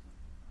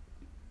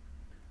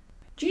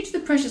 Due to the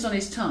pressures on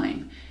his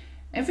time,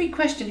 every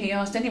question he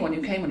asked anyone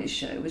who came on his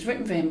show was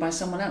written for him by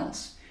someone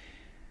else.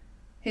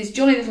 His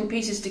jolly little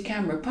pieces to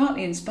camera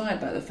partly inspired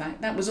by the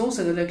fact that was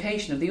also the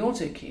location of the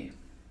auto cue.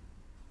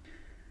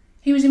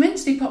 He was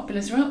immensely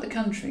popular throughout the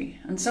country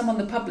and someone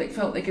the public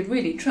felt they could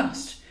really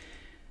trust,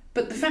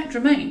 but the fact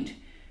remained,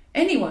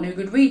 anyone who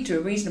could read to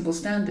a reasonable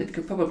standard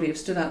could probably have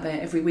stood out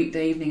there every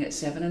weekday evening at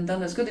 7 and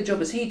done as good a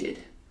job as he did,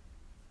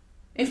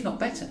 if not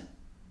better.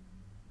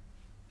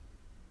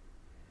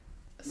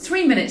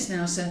 3 minutes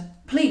now, sir,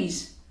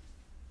 please.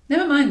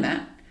 Never mind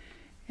that.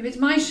 If it's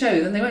my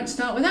show, then they won't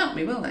start without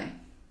me, will they?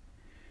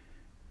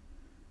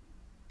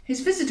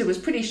 His visitor was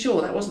pretty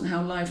sure that wasn't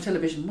how live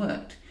television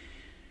worked.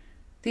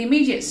 The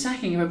immediate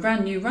sacking of a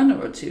brand new runner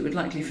or two would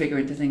likely figure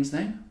into things,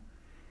 though.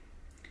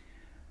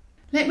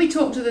 Let me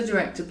talk to the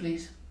director,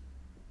 please.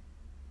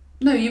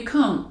 No, you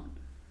can't.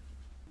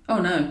 Oh,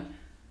 no.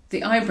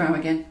 The eyebrow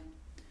again.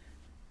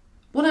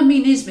 What I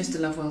mean is, Mr.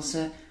 Lovewell,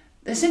 sir,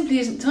 there simply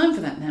isn't time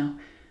for that now.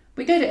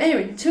 We go to air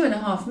in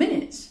 2.5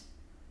 minutes.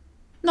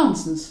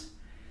 Nonsense.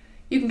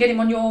 You can get him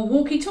on your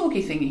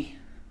walkie-talkie thingy.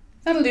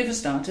 That'll do for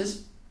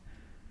starters.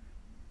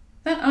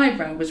 That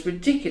eyebrow was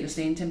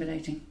ridiculously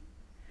intimidating.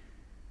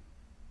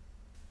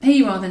 Here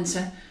you are then,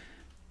 sir.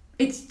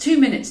 It's 2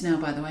 minutes now,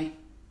 by the way.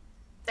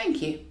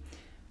 Thank you.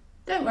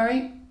 Don't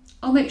worry.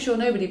 I'll make sure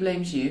nobody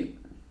blames you.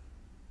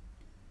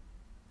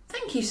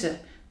 Thank you, sir.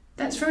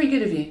 That's very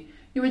good of you.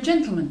 You're a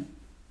gentleman.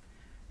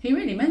 He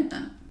really meant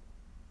that.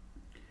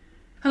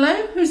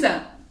 Hello? Who's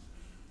that?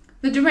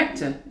 The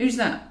director. Who's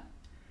that?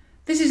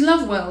 This is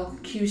Lovewell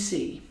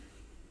QC.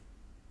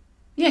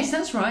 Yes,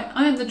 that's right.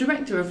 I am the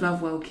director of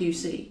Lovewell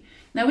QC.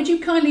 Now, would you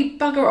kindly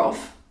bugger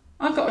off?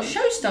 I've got a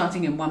show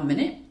starting in 1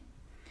 minute.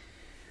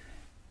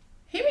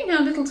 Hearing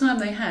how little time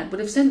they had would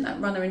have sent that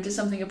runner into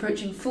something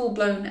approaching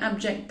full-blown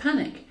abject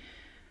panic,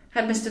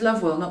 had Mr.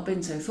 Lovewell not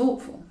been so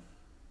thoughtful.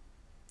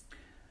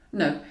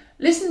 No,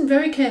 listen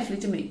very carefully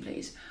to me,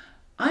 please.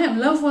 I am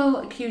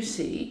Lovewell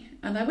QC,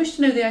 and I wish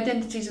to know the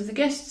identities of the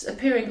guests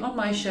appearing on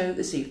my show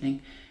this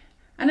evening.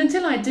 And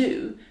until I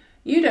do,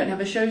 you don't have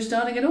a show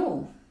starting at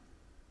all.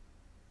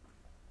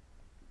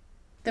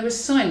 There was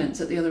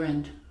silence at the other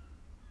end.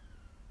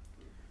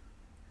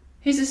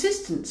 His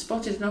assistant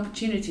spotted an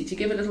opportunity to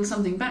give a little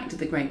something back to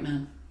the great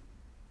man.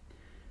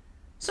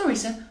 Sorry,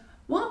 sir.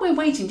 While we're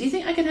waiting, do you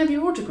think I can have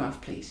your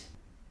autograph, please?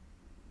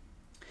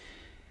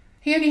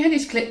 He only had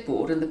his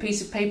clipboard and the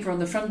piece of paper on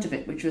the front of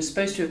it, which was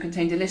supposed to have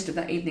contained a list of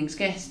that evening's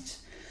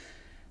guests.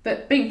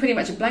 But being pretty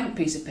much a blank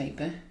piece of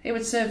paper, it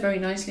would serve very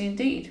nicely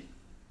indeed.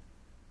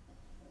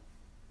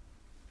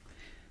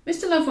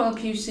 Mr. Lovewell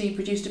QC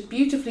produced a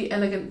beautifully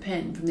elegant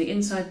pen from the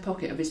inside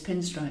pocket of his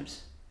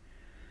pinstripes.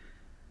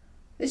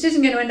 This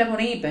isn't going to end up on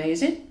eBay,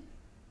 is it?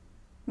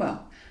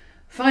 Well,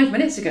 5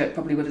 minutes ago it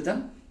probably would have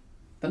done,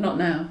 but not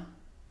now.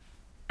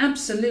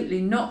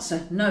 Absolutely not,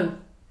 sir, no.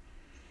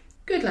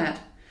 Good lad.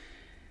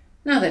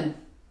 Now then,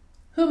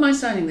 who am I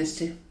signing this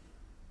to?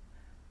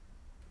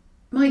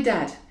 My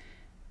dad.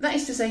 That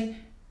is to say,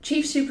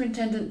 Chief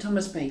Superintendent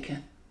Thomas Baker.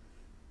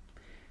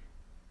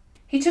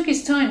 He took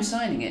his time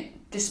signing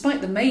it, despite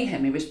the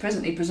mayhem he was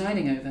presently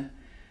presiding over.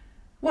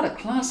 What a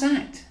class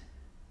act.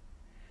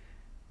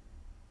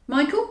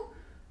 Michael?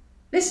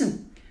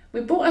 Listen, we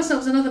bought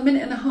ourselves another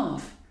minute and a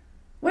half.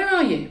 Where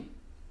are you?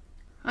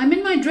 I'm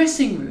in my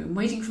dressing room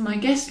waiting for my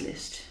guest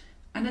list,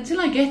 and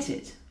until I get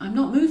it, I'm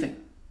not moving.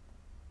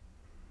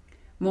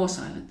 More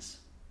silence.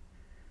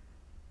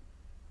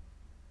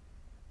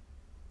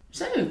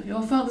 So,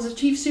 your father's a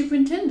chief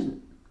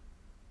superintendent?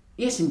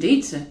 Yes,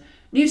 indeed, sir.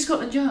 New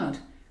Scotland Yard.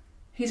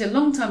 He's a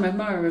long-time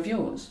admirer of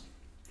yours.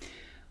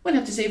 We'll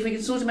have to see if we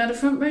can sort him out a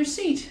front row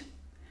seat.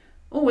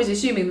 Always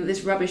assuming that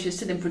this rubbish is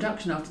still in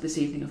production after this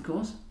evening, of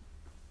course.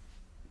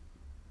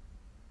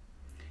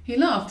 He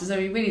laughed as though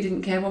he really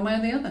didn't care one way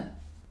or the other.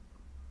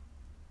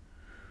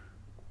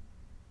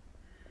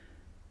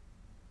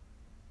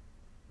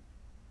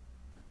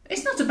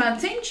 It's not a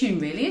bad theme tune,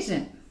 really, is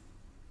it?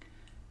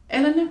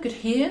 Eleanor could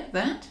hear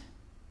that?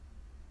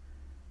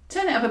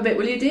 Turn it up a bit,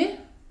 will you, dear?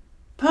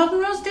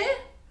 Pardon, Ros, dear?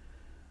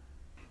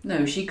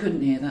 No, she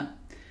couldn't hear that.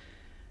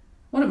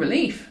 What a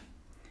relief.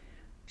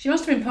 She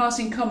must have been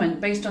passing comment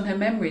based on her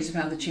memories of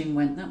how the tune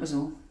went, that was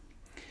all.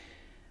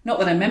 Not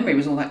that her memory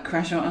was all that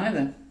crash out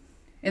either.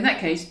 In that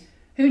case,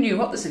 who knew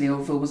what the silly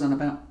old fool was on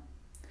about?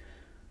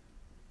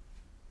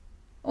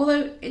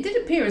 Although it did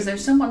appear as though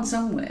someone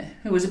somewhere,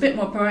 who was a bit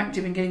more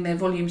proactive in getting their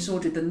volume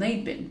sorted than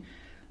they'd been,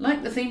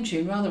 liked the theme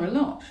tune rather a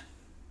lot.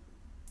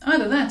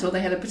 Either that, or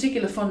they had a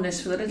particular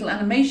fondness for the little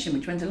animation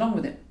which went along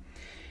with it,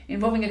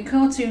 involving a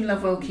cartoon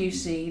Lovewell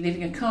QC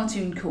leaving a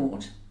cartoon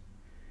court,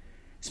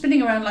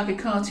 spinning around like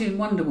a cartoon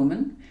Wonder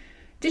Woman,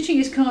 ditching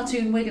his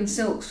cartoon wig and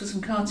silks for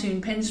some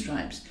cartoon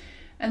pinstripes,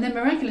 and then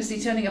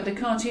miraculously turning up at a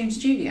cartoon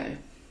studio.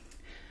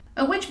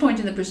 At which point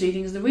in the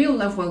proceedings the real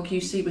Lovewell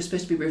QC was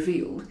supposed to be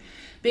revealed,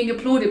 being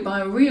applauded by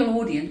a real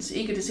audience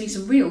eager to see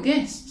some real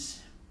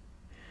guests.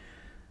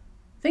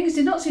 Things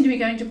did not seem to be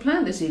going to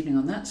plan this evening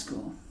on that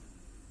score.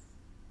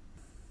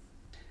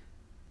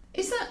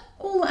 Is that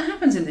all that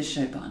happens in this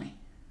show, Barney?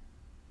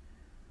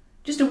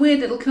 Just a weird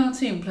little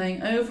cartoon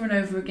playing over and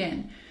over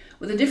again,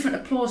 with a different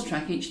applause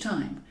track each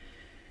time,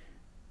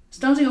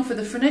 starting off with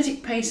the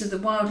frenetic pace of the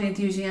wildly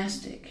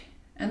enthusiastic,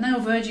 and now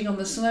verging on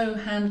the slow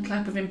hand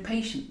clap of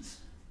impatience.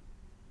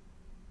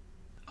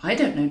 I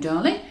don't know,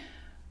 darling.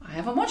 I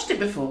haven't watched it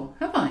before,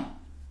 have I?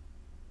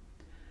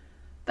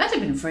 That had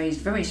been phrased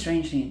very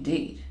strangely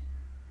indeed,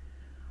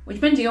 which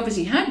meant he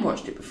obviously had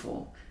watched it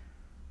before,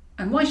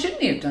 and why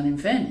shouldn't he have done, in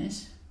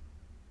fairness?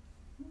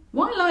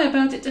 Why lie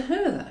about it to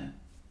her, though?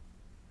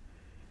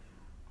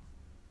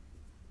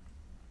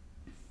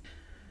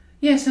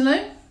 Yes,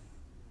 hello?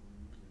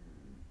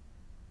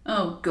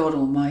 Oh, God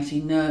almighty,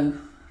 no.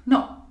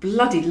 Not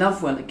bloody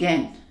Lovewell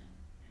again.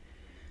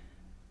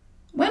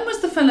 When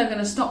was the fellow going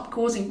to stop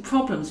causing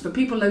problems for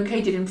people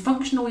located in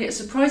functional yet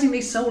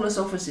surprisingly soulless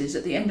offices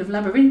at the end of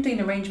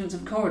labyrinthine arrangements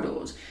of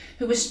corridors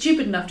who were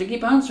stupid enough to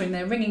keep answering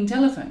their ringing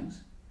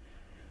telephones?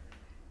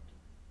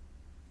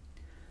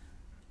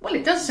 Well,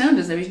 it does sound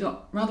as though he's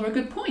got rather a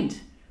good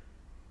point,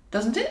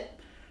 doesn't it?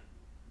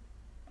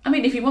 I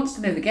mean, if he wants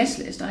to know the guest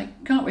list, I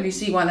can't really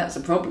see why that's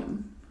a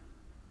problem.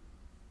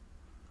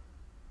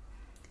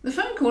 The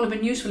phone call had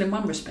been useful in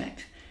one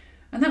respect,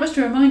 and that was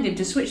to remind him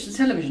to switch the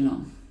television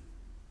on.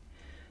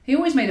 He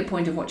always made a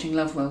point of watching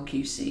Lovewell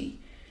QC.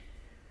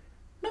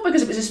 Not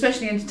because it was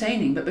especially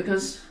entertaining, but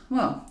because,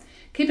 well,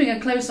 keeping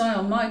a close eye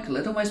on Michael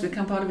had almost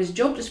become part of his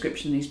job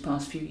description these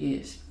past few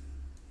years.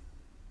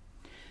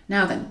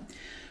 Now then,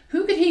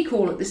 who could he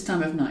call at this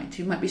time of night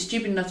who might be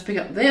stupid enough to pick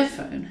up their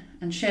phone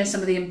and share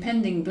some of the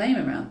impending blame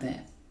around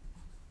there?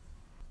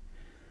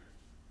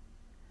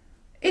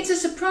 It's a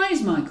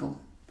surprise, Michael.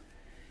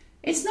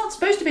 It's not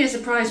supposed to be a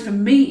surprise for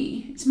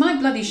me. It's my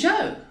bloody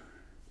show.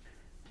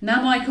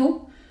 Now,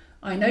 Michael,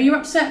 I know you're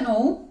upset and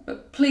all,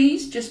 but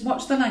please just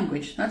watch the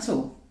language, that's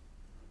all.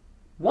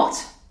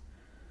 What?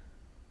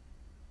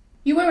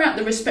 You were at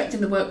the Respect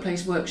in the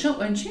Workplace workshop,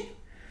 weren't you?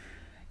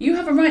 You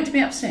have a right to be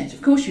upset,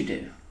 of course you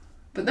do.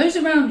 But those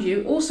around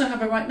you also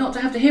have a right not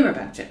to have to hear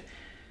about it.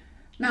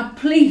 Now,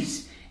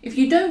 please, if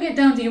you don't get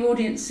down to your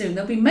audience soon,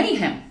 there'll be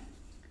mayhem.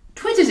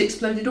 Twitter's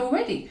exploded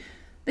already.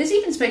 There's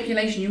even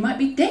speculation you might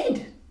be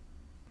dead.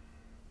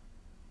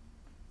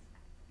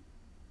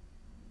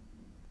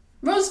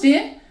 Ros,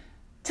 dear,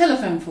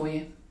 telephone for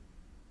you.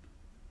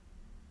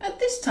 At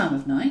this time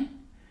of night?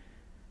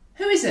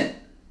 Who is it?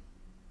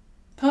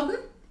 Pardon?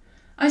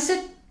 I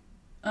said...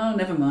 Oh,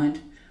 never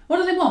mind. What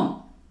do they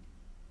want?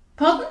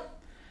 Pardon?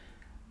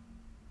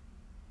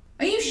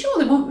 Are you sure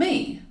they want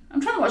me?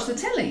 I'm trying to watch the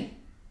telly.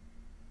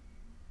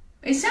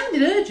 It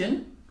sounded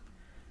urgent.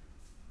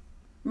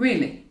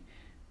 Really?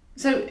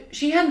 So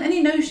she hadn't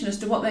any notion as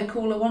to what their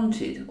caller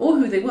wanted, or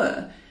who they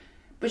were,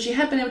 but she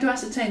had been able to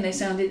ascertain they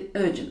sounded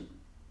urgent.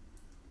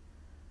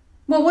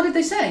 Well, what did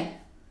they say?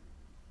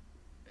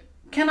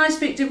 Can I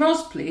speak to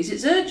Ros, please?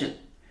 It's urgent.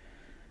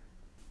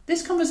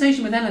 This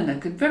conversation with Eleanor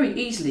could very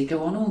easily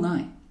go on all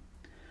night.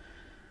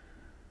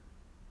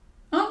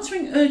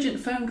 Answering urgent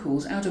phone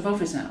calls out of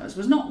office hours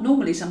was not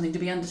normally something to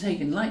be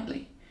undertaken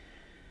lightly.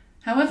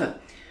 However,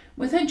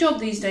 with her job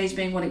these days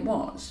being what it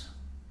was,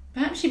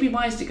 perhaps she'd be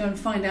wise to go and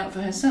find out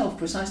for herself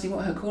precisely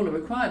what her caller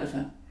required of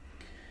her.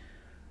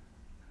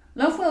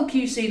 Lovewell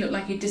QC looked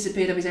like he'd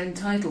disappeared off his own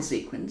title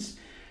sequence,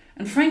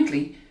 and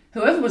frankly,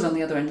 whoever was on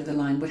the other end of the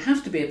line would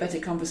have to be a better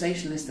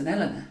conversationalist than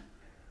Eleanor.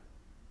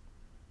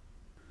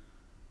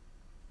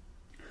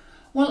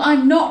 Well,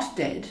 I'm not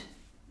dead,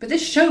 but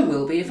this show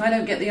will be if I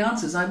don't get the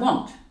answers I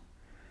want.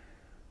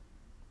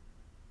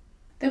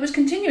 There was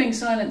continuing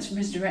silence from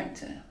his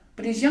director,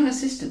 but his young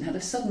assistant had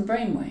a sudden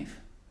brainwave.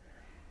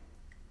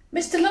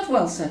 Mr.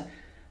 Lovewell, sir,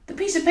 the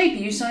piece of paper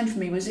you signed for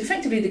me was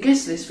effectively the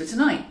guest list for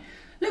tonight.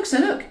 Look, sir,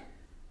 look.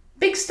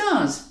 Big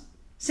stars.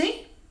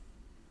 See?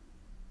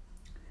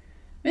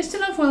 Mr.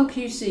 Lovewell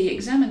QC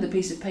examined the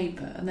piece of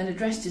paper and then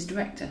addressed his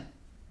director.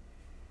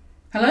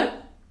 Hello?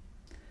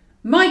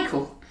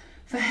 Michael,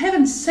 for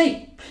heaven's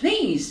sake,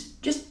 please,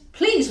 just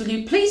please, will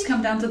you please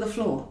come down to the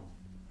floor?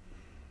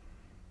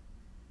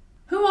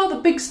 Who are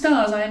the big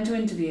stars I am to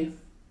interview?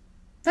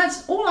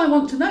 That's all I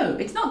want to know.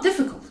 It's not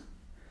difficult.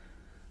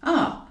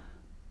 Ah,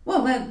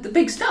 well, they're the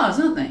big stars,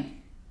 aren't they?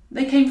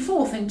 They came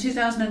fourth in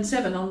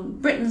 2007 on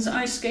Britain's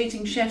Ice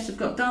Skating Chefs Have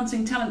Got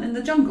Dancing Talent in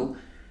the Jungle.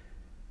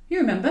 You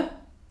remember?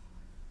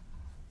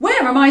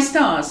 Where are my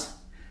stars?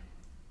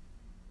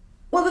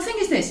 Well, the thing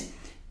is this.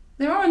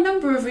 There are a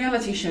number of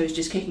reality shows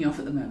just kicking off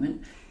at the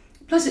moment.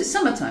 Plus it's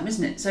summertime,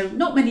 isn't it? So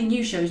not many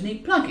new shows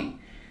need plugging.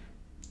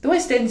 The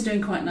West End's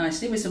doing quite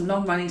nicely with some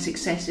long-running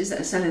successes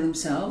that are selling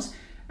themselves,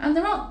 and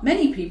there aren't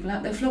many people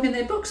out there flogging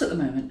their books at the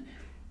moment.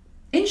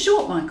 In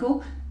short,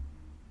 Michael,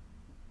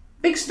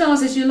 big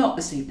stars is your lot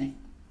this evening.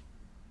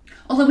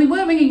 Although we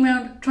were ringing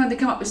round trying to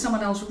come up with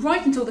someone else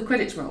right until the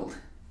credits rolled.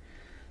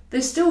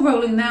 They're still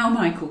rolling now,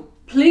 Michael.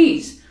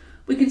 Please.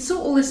 We can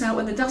sort all this out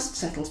when the dust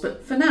settles,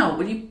 but for now,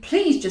 will you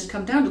please just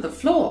come down to the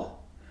floor?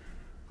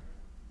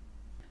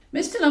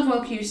 Mr.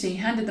 Lovewell QC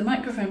handed the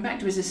microphone back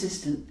to his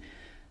assistant,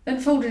 then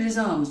folded his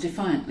arms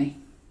defiantly.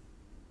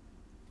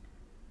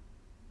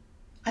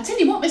 I tell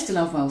you what, Mr.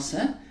 Lovewell,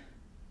 sir.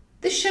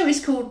 This show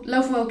is called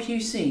Lovewell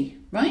QC,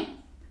 right?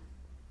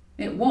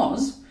 It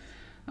was.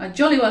 I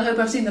jolly well hope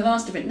I've seen the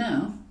last of it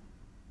now.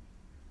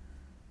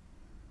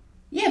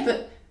 Yeah,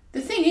 but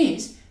the thing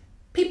is,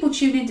 people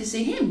tune in to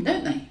see him,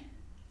 don't they?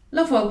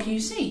 Lovewell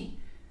QC.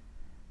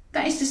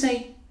 That is to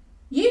say,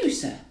 you,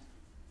 sir.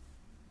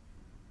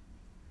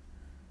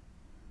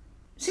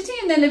 Sitting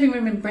in their living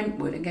room in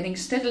Brentwood and getting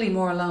steadily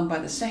more alarmed by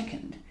the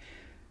second,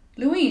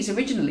 Louise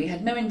originally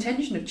had no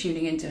intention of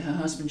tuning into her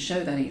husband's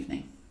show that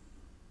evening.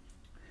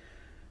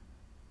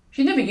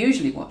 She never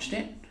usually watched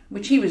it,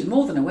 which he was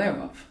more than aware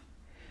of.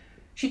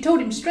 She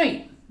told him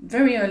straight,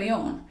 very early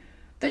on,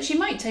 that she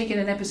might take in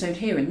an episode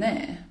here and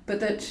there, but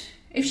that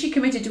if she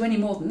committed to any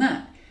more than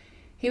that,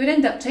 he would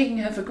end up taking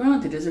her for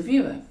granted as a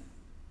viewer.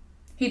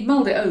 He'd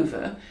mulled it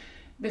over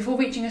before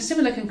reaching a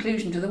similar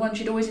conclusion to the one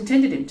she'd always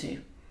intended him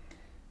to.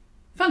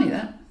 Funny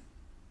that.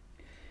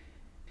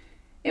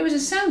 It was a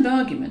sound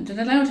argument and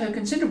allowed her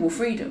considerable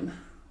freedom,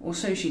 or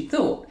so she'd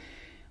thought,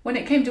 when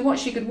it came to what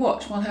she could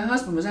watch while her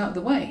husband was out of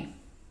the way.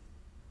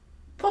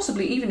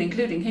 Possibly even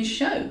including his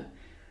show,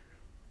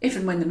 if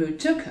and when the mood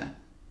took her.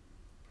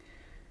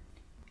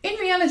 In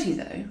reality,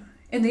 though,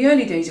 in the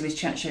early days of his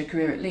chat show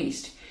career at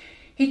least,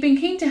 he'd been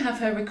keen to have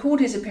her record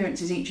his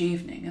appearances each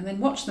evening and then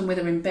watch them with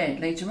her in bed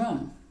later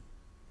on.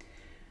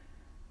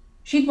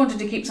 She'd wanted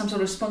to keep some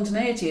sort of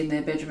spontaneity in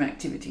their bedroom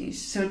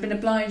activities, so had been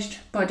obliged,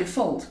 by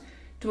default,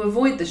 to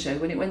avoid the show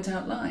when it went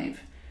out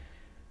live.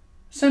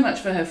 So much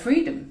for her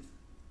freedom.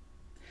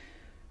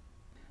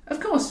 Of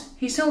course,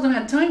 he seldom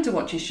had time to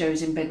watch his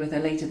shows in bed with her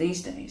later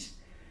these days,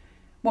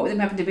 what with him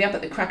having to be up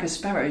at the Cracker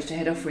Sparrows to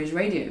head off for his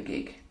radio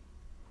gig.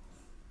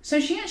 So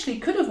she actually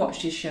could have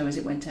watched his show as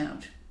it went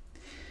out.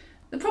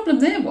 The problem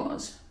there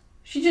was,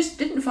 she just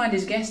didn't find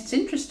his guests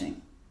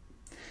interesting.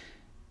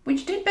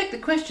 Which did beg the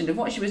question of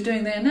what she was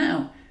doing there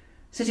now,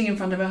 sitting in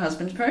front of her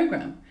husband's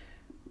programme.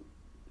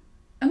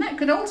 And that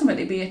could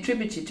ultimately be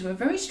attributed to a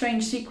very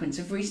strange sequence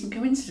of recent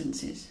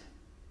coincidences.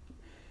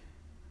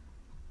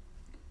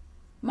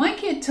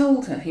 Mikey had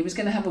told her he was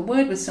going to have a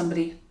word with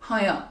somebody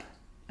high up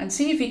and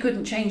see if he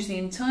couldn't change the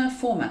entire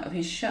format of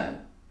his show.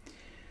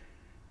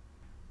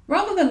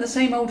 Rather than the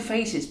same old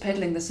faces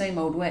peddling the same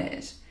old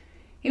wares,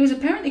 he was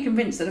apparently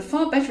convinced that a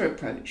far better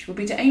approach would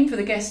be to aim for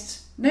the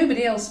guests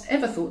nobody else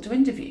ever thought to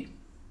interview.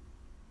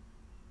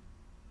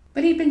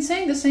 But he'd been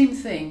saying the same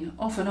thing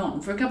off and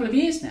on for a couple of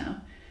years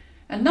now,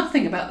 and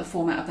nothing about the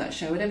format of that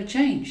show had ever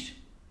changed.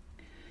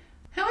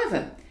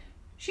 However,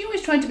 she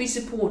always tried to be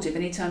supportive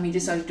any time he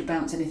decided to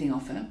bounce anything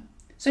off her,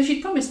 so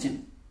she'd promised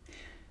him.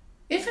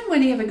 If and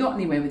when he ever got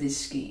anywhere with his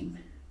scheme,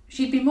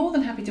 she'd be more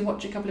than happy to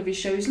watch a couple of his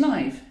shows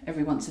live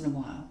every once in a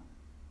while.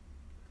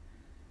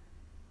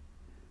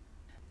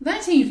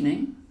 That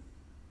evening,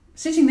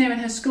 sitting there in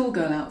her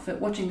schoolgirl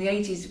outfit, watching the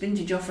 80s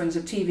vintage offerings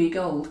of TV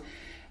Gold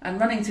and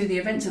running through the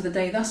events of the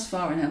day thus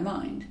far in her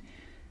mind,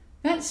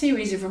 that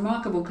series of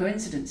remarkable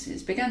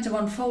coincidences began to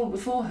unfold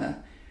before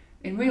her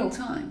in real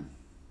time.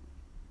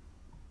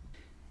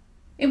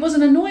 It was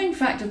an annoying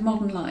fact of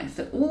modern life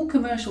that all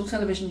commercial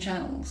television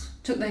channels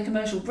took their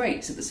commercial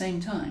breaks at the same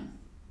time.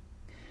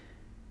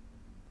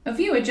 A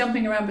viewer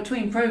jumping around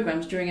between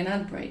programmes during an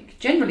ad break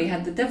generally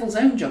had the devil's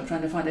own job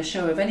trying to find a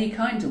show of any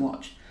kind to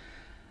watch,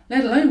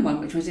 let alone one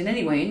which was in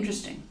any way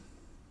interesting.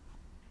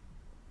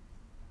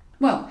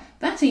 Well,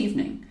 that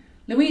evening,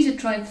 Louise had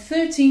tried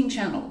 13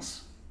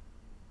 channels,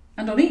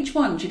 and on each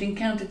one she'd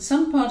encountered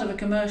some part of a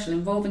commercial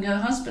involving her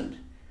husband.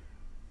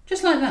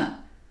 Just like that,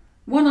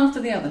 one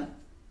after the other.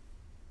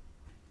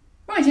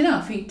 Right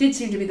enough, he did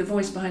seem to be the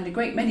voice behind a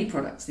great many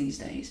products these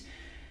days,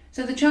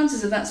 so the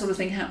chances of that sort of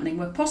thing happening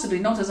were possibly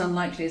not as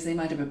unlikely as they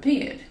might have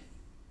appeared.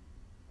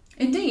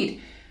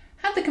 Indeed,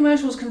 had the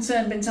commercials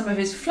concerned been some of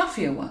his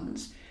fluffier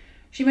ones,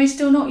 she may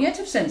still not yet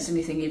have sensed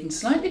anything even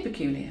slightly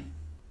peculiar.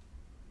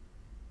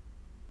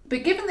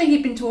 But given that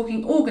he'd been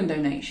talking organ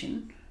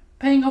donation,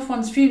 paying off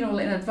one's funeral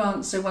in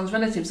advance so one's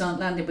relatives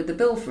aren't landed with the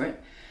bill for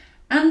it,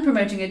 and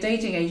promoting a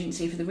dating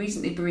agency for the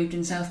recently bereaved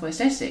in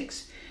southwest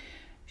Essex,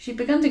 she'd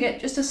begun to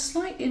get just a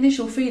slight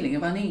initial feeling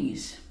of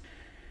unease.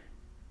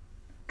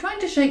 Trying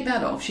to shake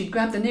that off, she'd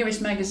grabbed the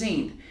nearest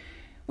magazine,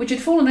 which had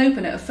fallen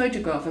open at a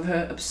photograph of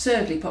her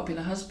absurdly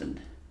popular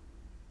husband.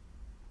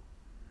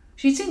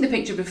 She'd seen the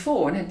picture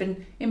before and had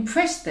been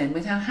impressed then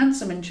with how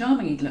handsome and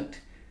charming he'd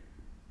looked.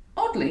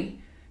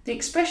 Oddly, the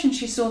expression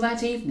she saw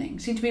that evening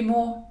seemed to be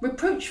more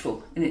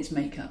reproachful in its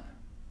makeup.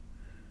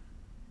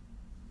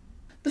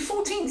 The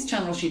 14th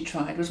channel she'd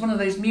tried was one of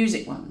those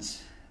music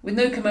ones, with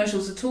no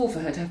commercials at all for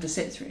her to have to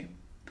sit through.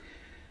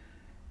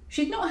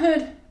 She'd not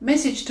heard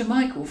Message to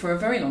Michael for a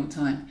very long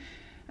time,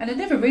 and had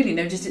never really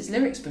noticed its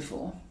lyrics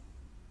before.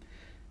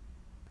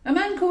 A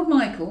man called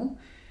Michael,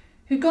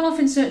 who'd gone off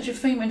in search of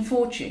fame and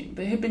fortune,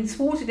 but who'd been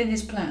thwarted in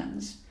his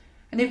plans,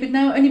 and who could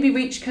now only be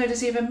reached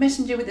courtesy of a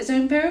messenger with his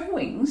own pair of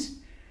wings?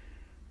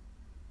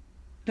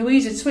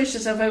 Louise had switched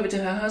herself over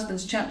to her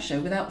husband's chat show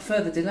without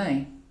further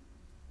delay.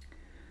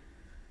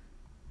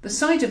 The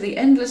sight of the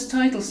endless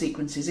title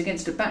sequences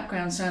against a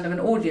background sound of an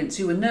audience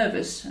who were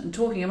nervous and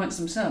talking amongst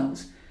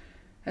themselves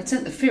had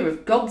sent the fear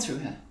of God through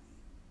her.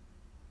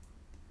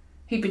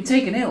 He'd been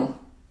taken ill.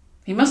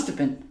 He must have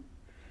been.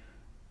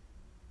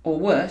 Or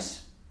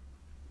worse.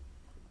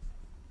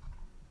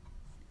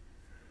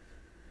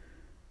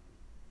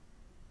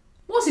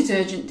 Was it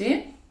urgent,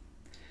 dear?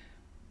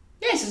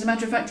 Yes, as a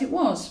matter of fact, it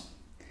was.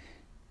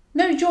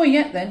 No joy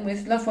yet, then,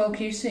 with Lovewell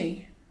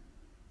QC.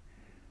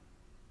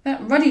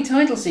 That ruddy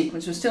title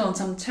sequence was still on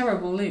some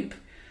terrible loop.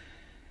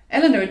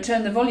 Eleanor had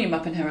turned the volume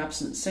up in her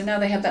absence, so now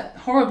they had that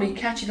horribly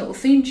catchy little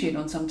theme tune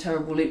on some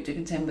terrible loop to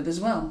contend with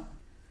as well.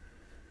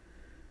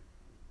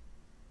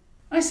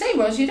 I say,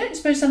 Ros, you don't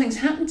suppose something's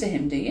happened to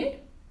him, do you?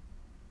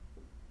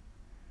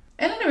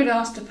 Eleanor had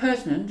asked a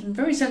pertinent and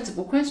very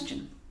sensible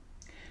question.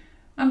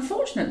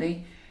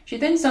 Unfortunately, she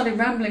then started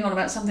rambling on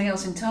about something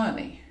else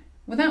entirely,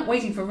 without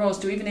waiting for Ros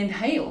to even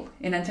inhale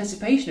in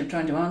anticipation of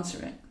trying to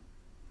answer it.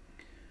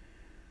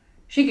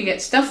 She could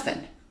get stuffed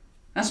then.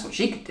 That's what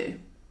she could do.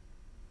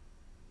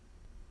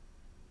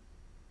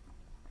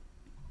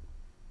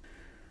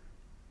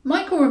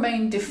 Michael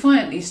remained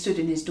defiantly stood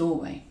in his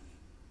doorway.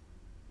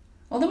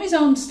 Although his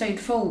arms stayed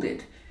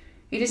folded,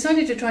 he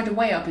decided to try to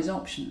weigh up his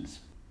options.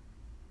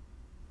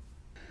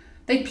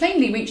 They'd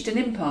plainly reached an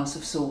impasse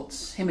of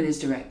sorts, him and his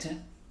director.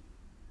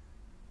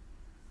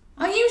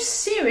 Are you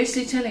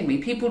seriously telling me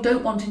people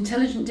don't want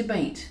intelligent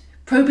debate,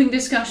 probing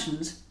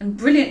discussions, and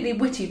brilliantly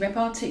witty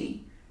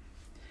repartee?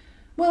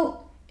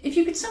 Well, if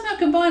you could somehow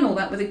combine all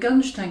that with a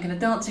gunge tank and a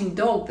dancing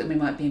dog, then we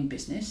might be in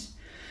business.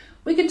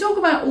 We can talk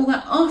about all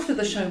that after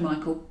the show,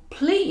 Michael,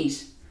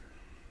 please.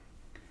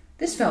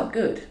 This felt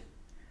good.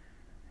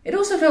 It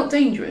also felt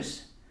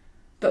dangerous,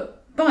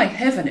 but by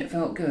heaven it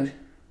felt good.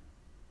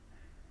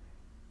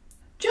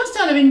 Just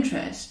out of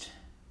interest,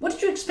 what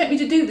did you expect me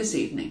to do this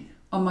evening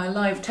on my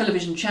live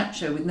television chat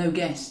show with no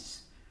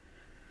guests?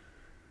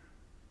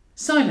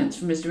 Silence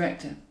from his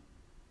director.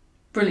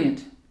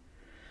 Brilliant.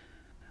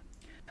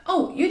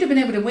 Oh, you'd have been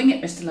able to wing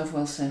it, Mr.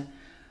 Lovewell, sir.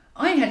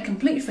 I had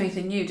complete faith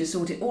in you to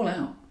sort it all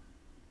out.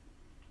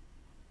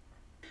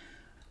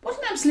 What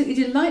an absolutely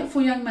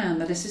delightful young man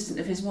that assistant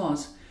of his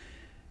was.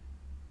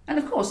 And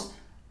of course,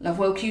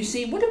 Lovewell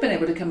QC would have been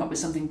able to come up with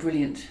something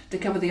brilliant to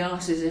cover the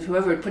arses of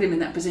whoever had put him in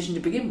that position to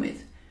begin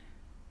with.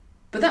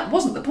 But that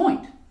wasn't the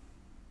point.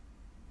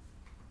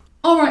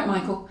 All right,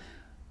 Michael,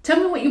 tell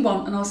me what you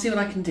want and I'll see what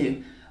I can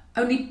do.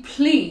 Only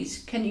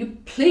please, can you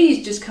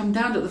please just come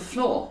down to the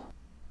floor?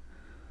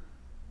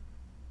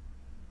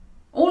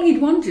 All he'd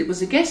wanted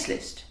was a guest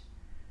list.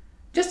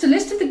 Just a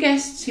list of the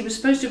guests he was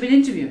supposed to have been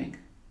interviewing.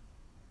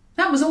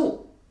 That was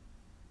all.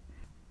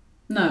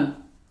 No,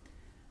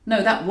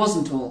 that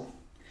wasn't all.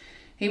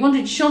 He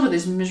wanted shot of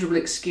this miserable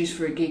excuse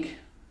for a gig.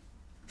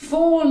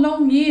 4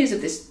 long years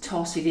of this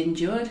toss he'd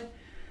endured.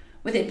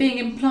 with it being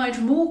implied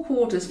from all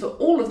quarters for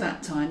all of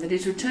that time that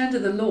his return to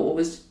the law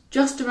was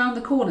just around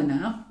the corner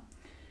now.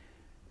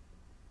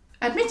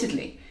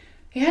 Admittedly,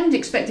 he hadn't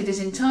expected his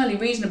entirely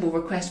reasonable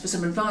request for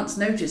some advance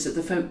notice of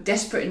the folk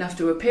desperate enough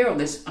to appear on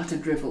this utter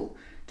drivel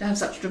to have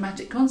such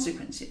dramatic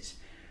consequences.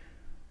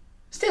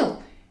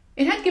 Still,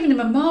 it had given him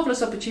a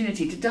marvellous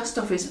opportunity to dust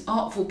off his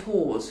artful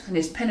pause and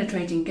his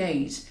penetrating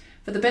gaze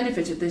for the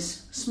benefit of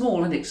this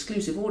small and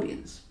exclusive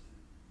audience.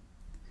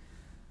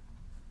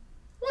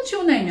 "What's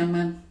your name, young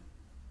man?"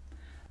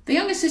 The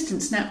young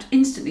assistant snapped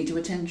instantly to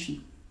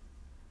attention.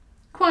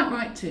 "Quite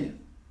right, too."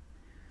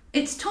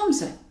 "It's Tom,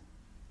 sir."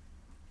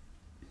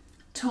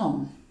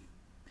 Tom.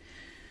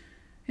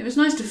 It was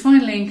nice to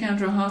finally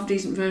encounter a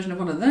half-decent version of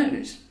one of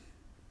those.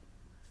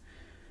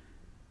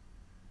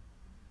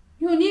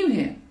 "You're new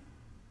here?"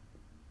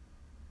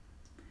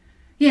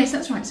 "Yes,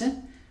 that's right,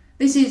 sir.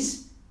 This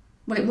is,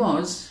 well, it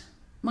was,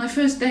 my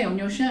first day on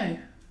your show."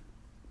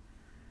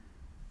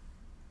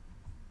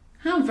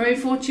 How very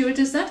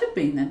fortuitous that had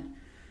been, then.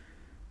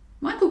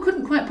 Michael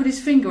couldn't quite put his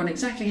finger on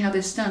exactly how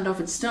this standoff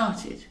had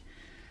started,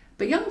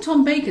 but young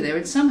Tom Baker there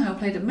had somehow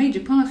played a major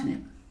part in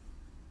it.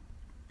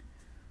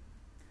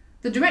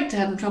 The director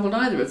hadn't troubled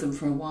either of them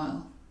for a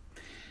while.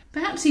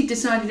 Perhaps he'd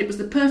decided it was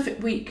the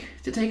perfect week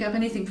to take up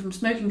anything from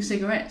smoking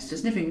cigarettes to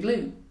sniffing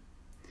glue.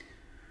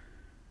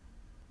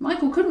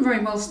 Michael couldn't very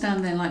well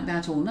stand there like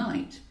that all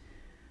night.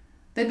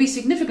 There'd be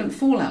significant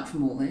fallout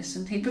from all this,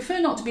 and he'd prefer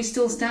not to be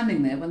still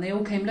standing there when they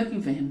all came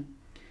looking for him.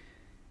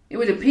 It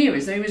would appear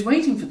as though he was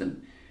waiting for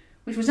them,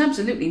 which was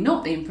absolutely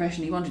not the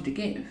impression he wanted to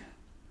give.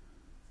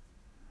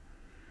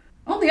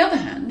 On the other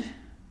hand,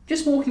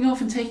 just walking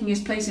off and taking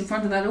his place in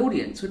front of that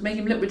audience would make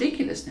him look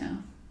ridiculous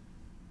now.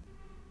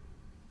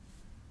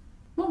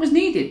 What was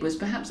needed was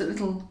perhaps a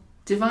little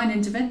divine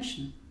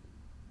intervention.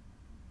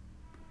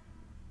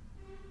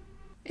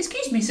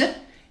 "Excuse me, sir,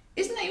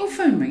 isn't that your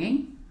phone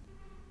ringing?"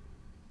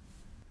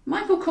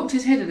 Michael cocked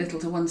his head a little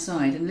to one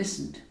side and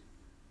listened.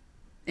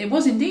 It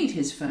was indeed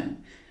his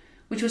phone,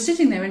 which was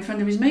sitting there in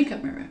front of his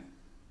makeup mirror.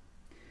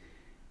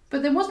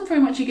 But there wasn't very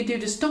much he could do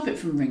to stop it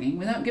from ringing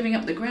without giving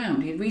up the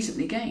ground he had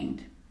recently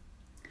gained.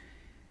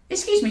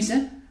 "Excuse me,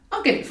 sir,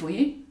 I'll get it for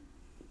you."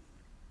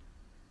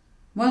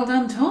 Well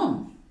done,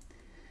 Tom.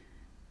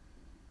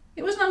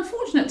 It was an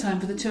unfortunate time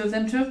for the two of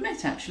them to have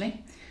met,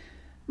 actually.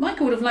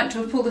 Michael would have liked to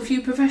have pulled a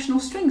few professional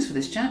strings for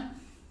this chap.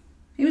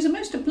 He was a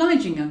most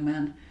obliging young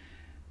man,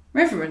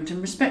 reverent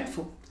and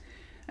respectful,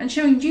 and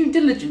showing due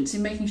diligence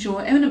in making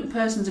sure eminent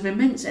persons of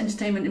immense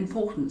entertainment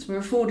importance were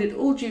afforded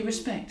all due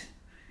respect.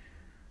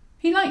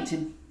 He liked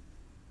him.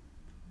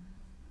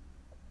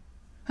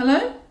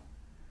 "Hello?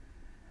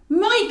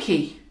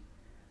 Mikey!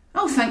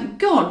 Oh, thank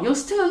God, you're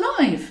still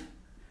alive!"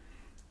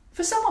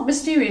 For somewhat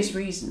mysterious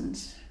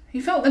reasons,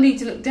 he felt the need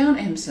to look down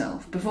at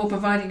himself before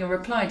providing a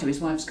reply to his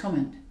wife's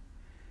comment.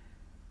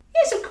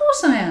 "Yes, of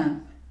course I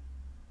am.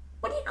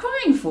 What are you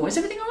crying for? Is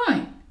everything all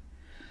right?"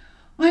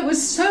 "I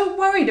was so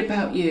worried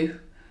about you.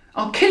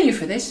 I'll kill you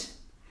for this."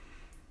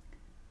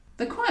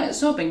 The quiet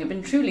sobbing had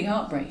been truly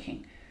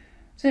heartbreaking,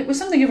 so it was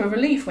something of a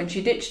relief when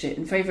she ditched it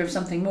in favour of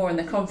something more in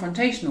the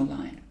confrontational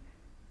line.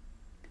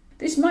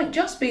 This might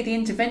just be the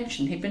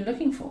intervention he'd been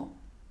looking for.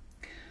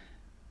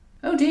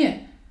 Oh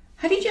dear,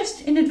 had he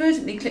just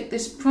inadvertently clicked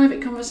this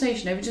private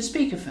conversation over to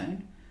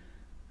speakerphone?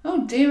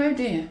 Oh dear, oh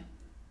dear.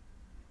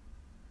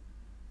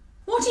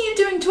 "What are you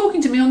doing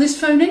talking to me on this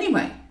phone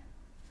anyway?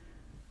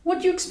 What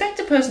do you expect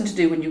a person to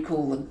do when you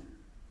call them?"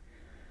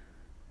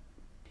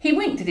 He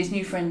winked at his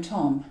new friend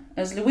Tom,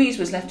 as Louise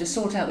was left to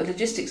sort out the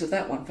logistics of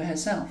that one for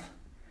herself.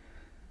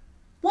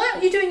 "Why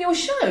aren't you doing your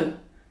show?"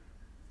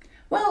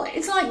 "Well,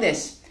 it's like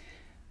this.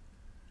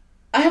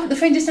 I haven't the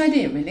faintest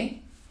idea,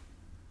 really."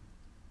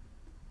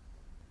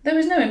 There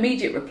was no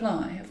immediate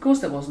reply. Of course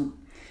there wasn't.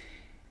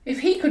 If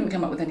he couldn't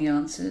come up with any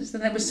answers,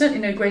 then there was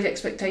certainly no great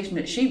expectation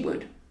that she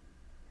would.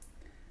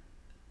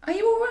 "Are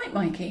you all right,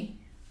 Mikey?"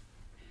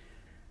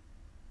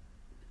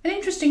 An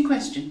interesting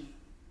question.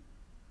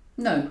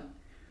 No,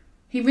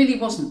 he really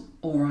wasn't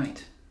all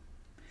right.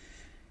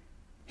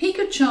 He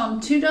could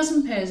charm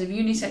 24 pairs of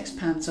unisex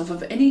pants off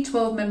of any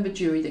 12-member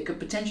jury that could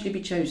potentially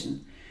be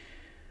chosen,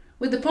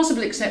 with the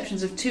possible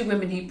exceptions of 2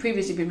 women he'd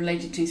previously been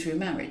related to through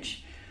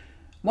marriage,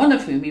 one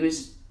of whom he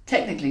was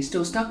technically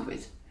still stuck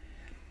with.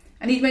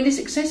 And he'd made a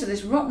success of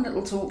this rotten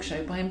little talk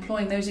show by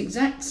employing those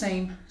exact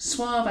same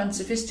suave and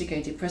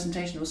sophisticated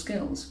presentational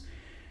skills.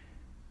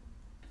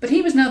 But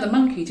he was now the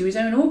monkey to his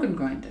own organ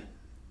grinder.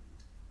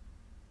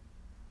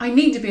 "I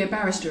need to be a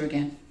barrister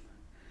again.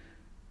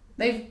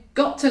 They've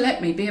got to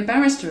let me be a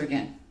barrister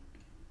again."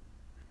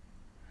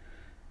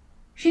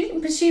 She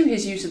didn't pursue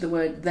his use of the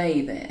word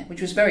 "they" there,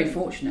 which was very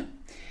fortunate.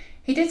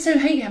 He did so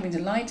hate having to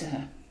lie to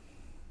her.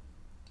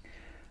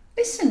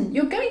 "Listen,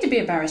 you're going to be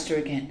a barrister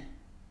again.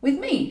 With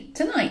me,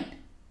 tonight.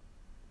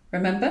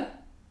 Remember?"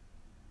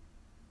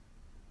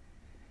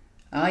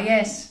 "Ah,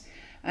 yes.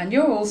 And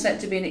you're all set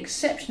to be an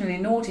exceptionally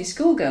naughty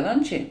schoolgirl,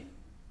 aren't you?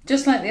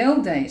 Just like the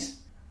old days."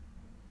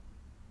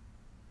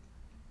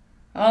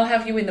 "I'll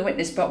have you in the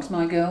witness box,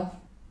 my girl.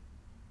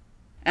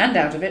 And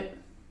out of it."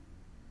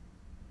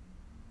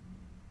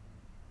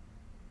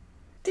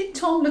 Did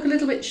Tom look a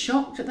little bit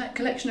shocked at that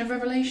collection of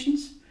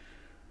revelations?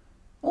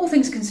 All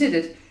things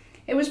considered,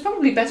 it was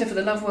probably better for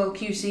the Lovewell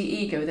QC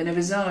ego than a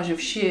visage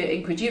of sheer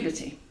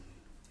incredulity.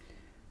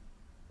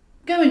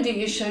 Go and do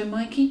your show,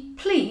 Mikey,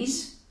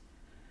 please.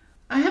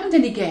 I haven't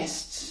any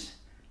guests,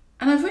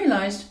 and I've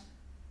realised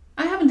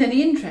I haven't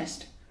any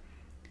interest.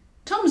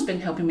 Tom's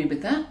been helping me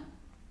with that.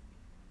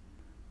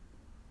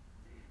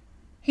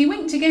 He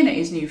winked again at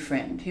his new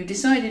friend, who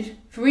decided,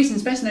 for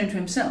reasons best known to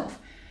himself,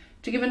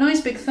 to give a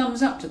nice big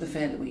thumbs up to the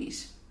fair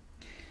Louise.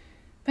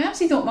 Perhaps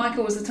he thought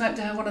Michael was the type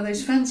to have one of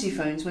those fancy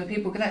phones where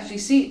people could actually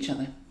see each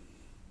other.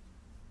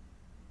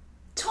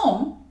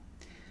 Tom?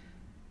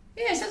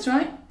 Yes, that's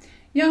right.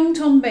 Young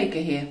Tom Baker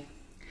here.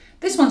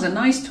 This one's a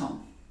nice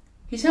Tom.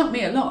 He's helped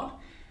me a lot.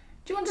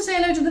 Do you want to say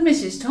hello to the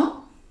missus,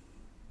 Tom?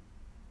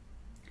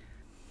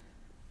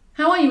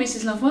 How are you,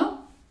 Mrs.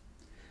 Lovewell?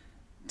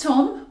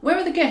 Tom, where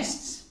are the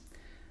guests?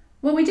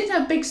 Well, we did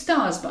have big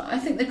stars, but I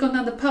think they've gone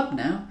down the pub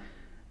now.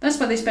 That's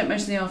where they spent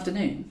most of the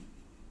afternoon.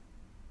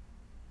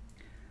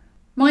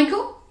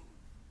 Michael?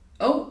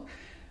 Oh,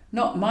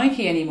 not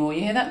Mikey anymore,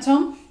 you hear that,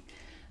 Tom?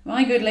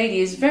 My good lady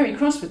is very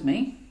cross with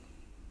me.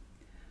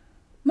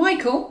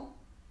 Michael,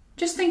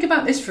 just think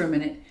about this for a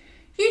minute.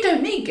 You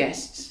don't need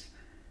guests.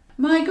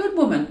 My good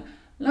woman,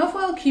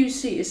 Lovewell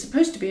QC is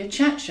supposed to be a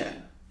chat show,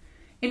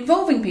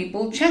 involving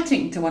people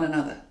chatting to one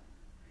another.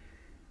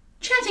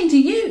 Chatting to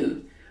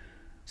you?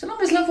 So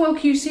long as Lovewell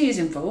QC is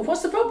involved,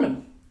 what's the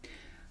problem?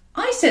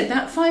 I said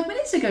that 5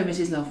 minutes ago,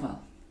 Mrs.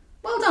 Lovewell.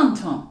 Well done,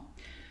 Tom.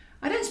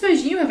 I don't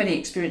suppose you have any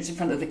experience in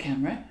front of the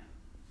camera?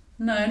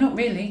 No, not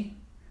really.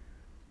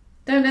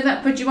 Don't let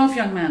that put you off,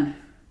 young man.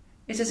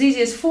 It's as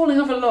easy as falling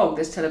off a log,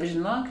 this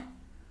television lark.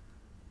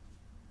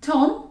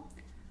 Tom,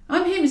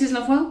 I'm here, Mrs.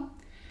 Lovewell.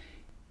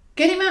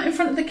 Get him out in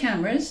front of the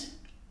cameras,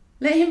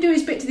 let him do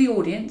his bit to the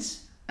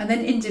audience, and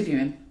then interview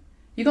him.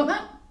 You got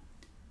that?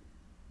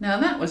 Now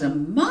that was a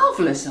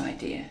marvellous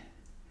idea.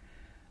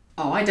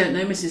 Oh, I don't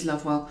know, Mrs.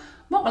 Lovewell.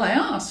 What will I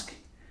ask?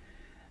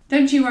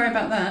 Don't you worry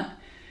about that.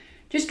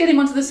 Just get him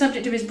onto the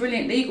subject of his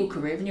brilliant legal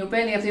career and you'll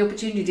barely have the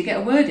opportunity to get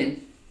a word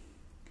in.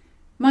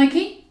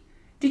 Mikey,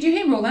 did you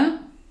hear all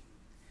that?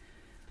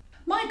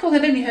 Michael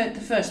had only heard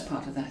the first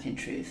part of that, in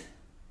truth.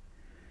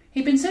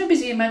 He'd been so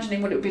busy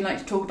imagining what it would be like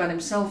to talk about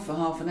himself for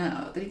half an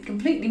hour that he'd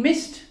completely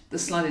missed the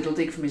sly little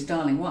dig from his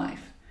darling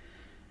wife.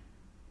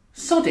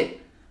 Sod it.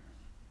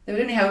 They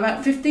would only have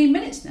about 15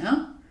 minutes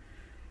now.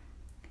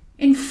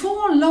 In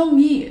 4 long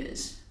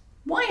years,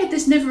 why had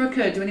this never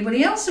occurred to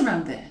anybody else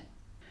around there?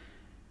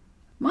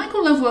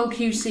 Michael Lovewell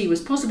QC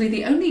was possibly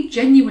the only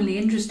genuinely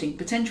interesting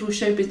potential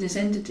show business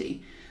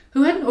entity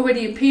who hadn't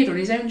already appeared on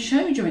his own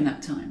show during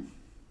that time.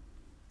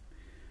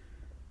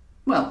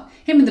 Well,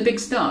 him and the big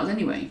stars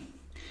anyway.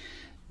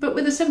 But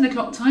with a 7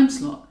 o'clock time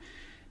slot,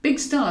 big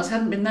stars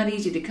hadn't been that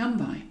easy to come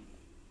by.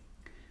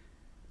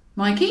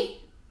 Mikey?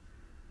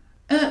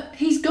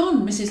 He's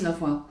gone, Mrs.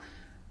 Lovewell.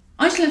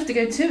 I shall have to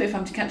go too if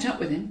I'm to catch up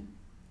with him.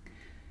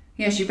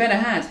 Yes, you better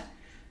had.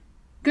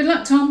 Good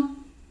luck,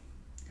 Tom.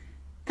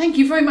 Thank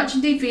you very much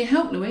indeed for your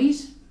help,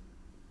 Louise.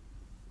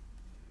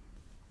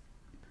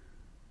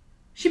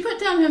 She put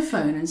down her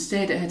phone and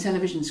stared at her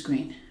television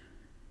screen.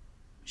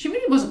 She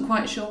really wasn't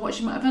quite sure what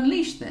she might have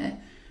unleashed there,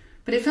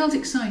 but it felt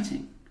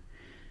exciting.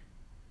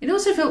 It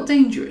also felt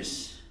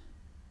dangerous,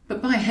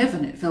 but by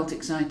heaven it felt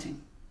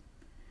exciting.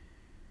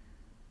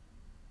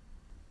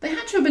 There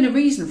had to have been a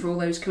reason for all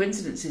those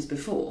coincidences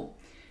before,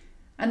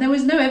 and there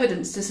was no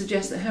evidence to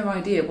suggest that her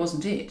idea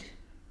wasn't it.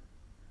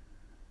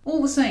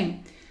 All the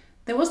same,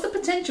 there was the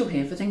potential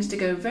here for things to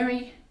go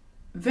very,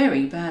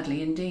 very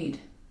badly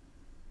indeed.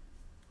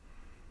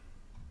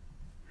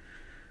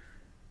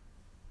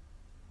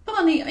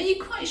 Barney, are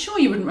you quite sure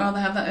you wouldn't rather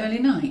have that early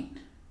night?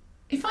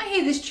 If I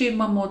hear this tune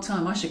one more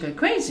time, I should go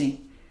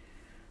crazy.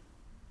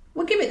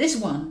 Well, give it this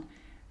one,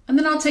 and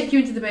then I'll take you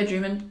into the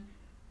bedroom and...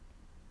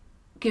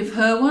 Give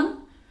her one?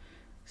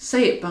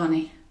 Say it,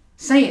 Barney.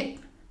 Say it.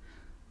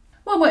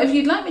 Well, whatever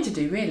you'd like me to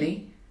do,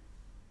 really.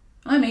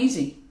 I'm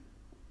easy.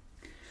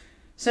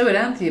 So would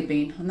Anthea have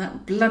been on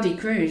that bloody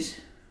cruise.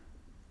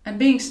 And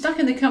being stuck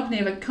in the company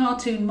of a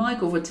cartoon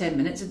Michael for 10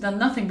 minutes had done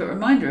nothing but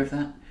remind her of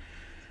that.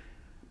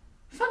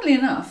 Funnily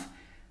enough,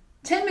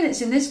 10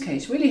 minutes in this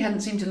case really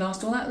hadn't seemed to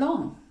last all that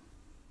long.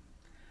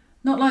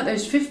 Not like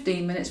those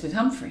 15 minutes with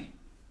Humphrey.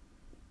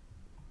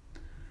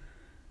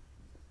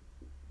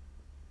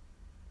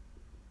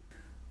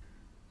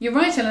 You're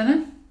right,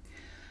 Eleanor.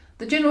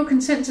 The general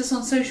consensus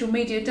on social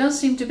media does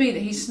seem to be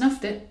that he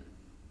snuffed it.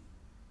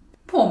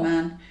 Poor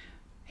man.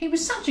 He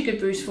was such a good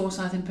Bruce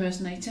Forsyth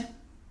impersonator.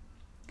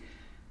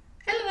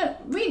 Eleanor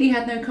really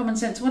had no common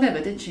sense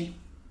whatever, did she?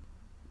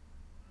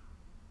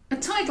 A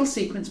title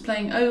sequence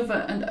playing over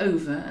and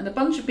over and a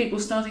bunch of people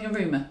starting a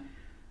rumour.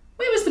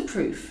 Where was the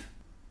proof?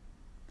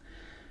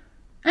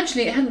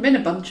 Actually, it hadn't been a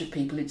bunch of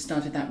people who'd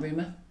started that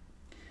rumour.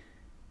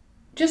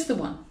 Just the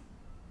one.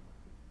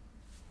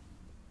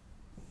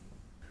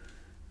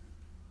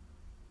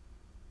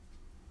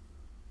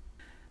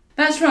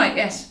 That's right,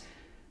 yes.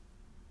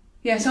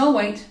 Yes, I'll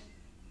wait.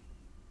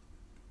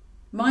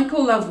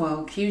 Michael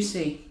Lovewell,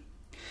 QC.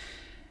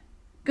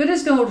 Good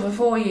as gold for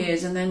 4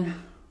 years and then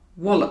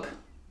wallop.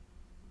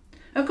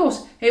 Of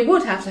course, it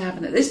would have to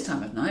happen at this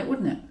time of night,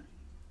 wouldn't it?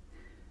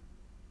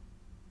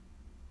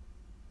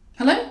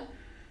 Hello?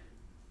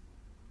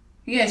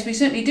 Yes, we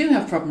certainly do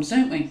have problems,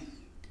 don't we?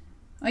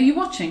 Are you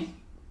watching?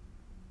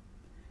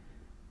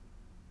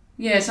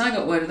 Yes, I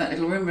got word of that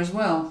little rumour as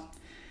well.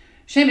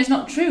 Shame it's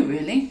not true,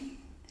 really.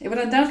 It would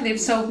undoubtedly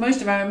have solved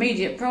most of our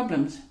immediate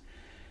problems.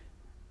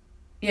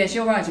 Yes,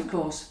 you're right, of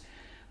course.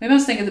 We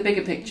must think of the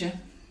bigger picture.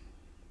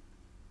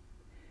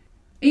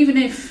 Even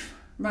if,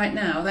 right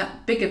now,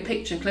 that bigger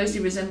picture closely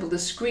resembled a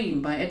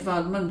scream by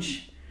Edvard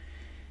Munch,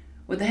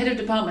 with the head of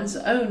department's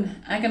own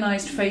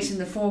agonised face in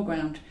the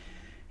foreground,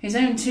 his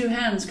own 2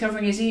 hands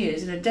covering his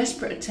ears in a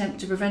desperate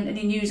attempt to prevent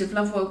any news of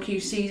Lovewell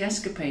QC's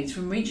escapades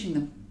from reaching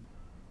them.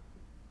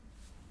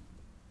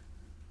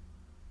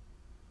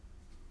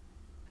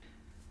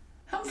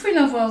 Humphrey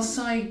Lovewell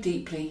sighed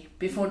deeply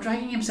before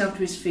dragging himself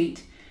to his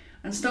feet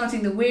and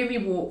starting the weary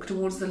walk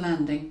towards the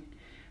landing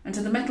and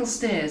to the metal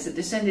stairs that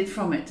descended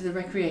from it to the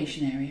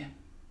recreation area.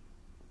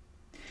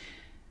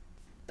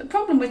 The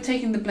problem with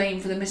taking the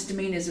blame for the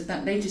misdemeanours of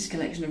that latest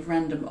collection of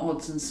random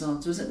odds and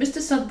sods was that Mr.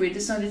 Sudbury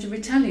decided to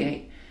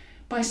retaliate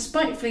by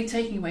spitefully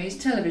taking away his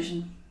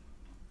television.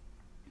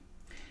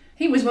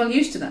 He was well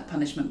used to that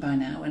punishment by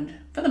now, and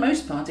for the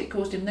most part it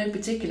caused him no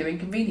particular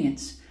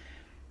inconvenience,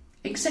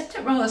 except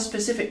at rather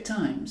specific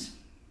times.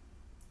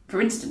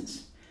 For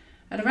instance,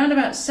 at around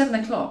about 7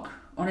 o'clock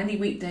on any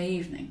weekday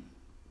evening.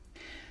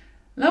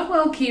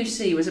 Lovewell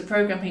QC was a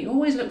programme he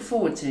always looked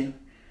forward to,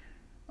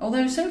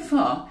 although so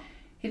far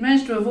he'd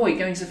managed to avoid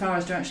going so far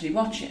as to actually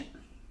watch it.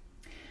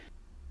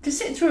 To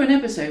sit through an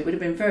episode would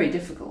have been very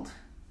difficult.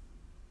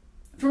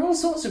 For all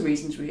sorts of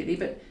reasons really,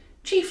 but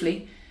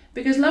chiefly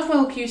because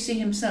Lovewell QC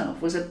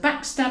himself was a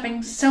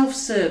backstabbing,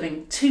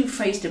 self-serving,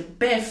 two-faced and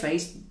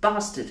barefaced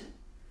bastard.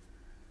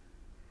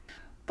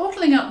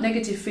 Bottling up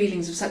negative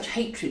feelings of such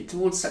hatred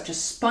towards such a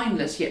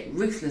spineless yet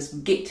ruthless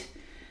git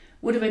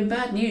would have been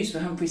bad news for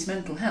Humphrey's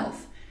mental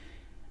health,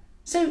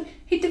 so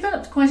he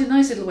developed quite a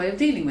nice little way of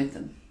dealing with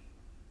them.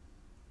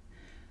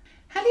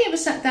 Had he ever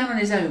sat down on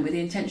his own with the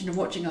intention of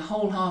watching a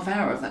whole half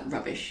hour of that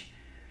rubbish,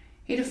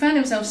 he'd have found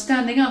himself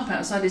standing up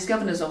outside his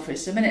governor's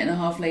office a minute and a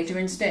half later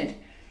instead,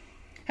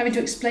 having to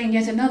explain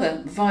yet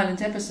another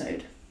violent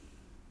episode.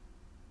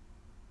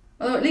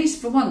 Although at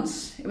least for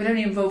once it would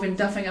only involve him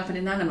duffing up an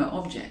inanimate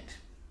object.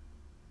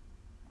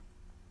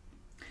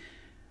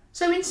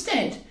 So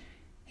instead,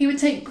 he would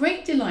take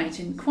great delight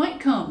in quite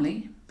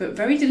calmly, but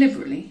very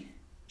deliberately,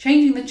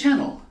 changing the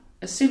channel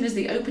as soon as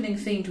the opening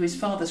theme to his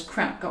father's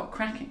crap got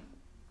cracking.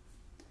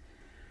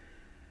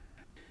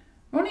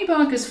 Ronnie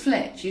Barker's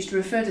Fletch used to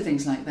refer to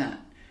things like that,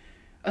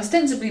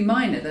 ostensibly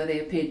minor though they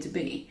appeared to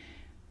be,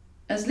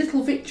 as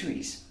little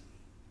victories.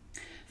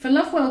 For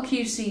Lovewell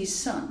QC's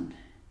son,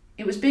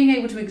 it was being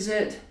able to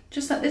exert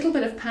just that little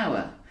bit of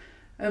power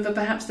over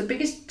perhaps the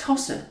biggest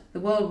tosser the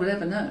world would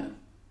ever know.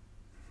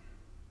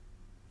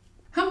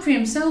 Humphrey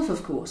himself,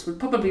 of course, would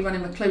probably run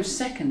him a close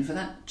second for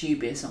that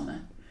dubious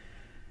honour.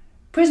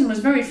 Prison was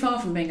very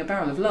far from being a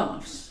barrel of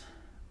laughs,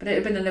 but it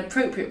had been an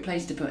appropriate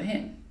place to put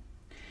him.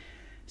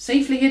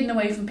 Safely hidden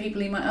away from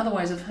people he might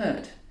otherwise have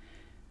hurt,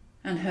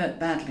 and hurt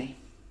badly.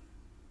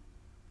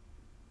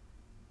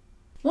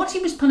 What he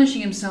was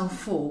punishing himself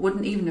for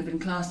wouldn't even have been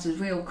classed as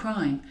real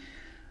crime,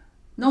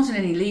 not in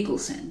any legal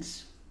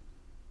sense,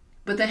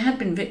 but there had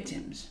been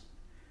victims.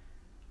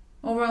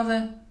 Or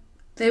rather,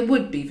 there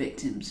would be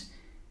victims,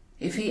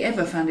 if he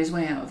ever found his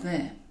way out of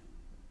there.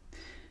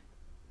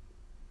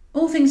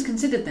 All things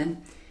considered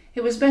then,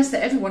 it was best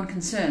that everyone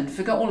concerned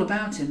forgot all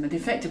about him and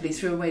effectively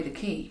threw away the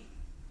key.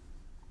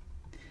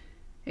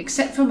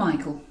 Except for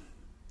Michael,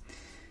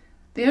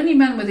 the only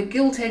man with a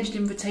gilt-edged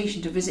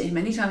invitation to visit him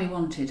any time he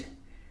wanted,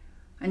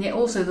 and yet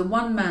also the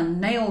one man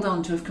nailed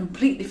on to have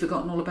completely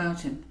forgotten all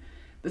about him,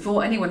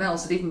 before anyone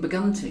else had even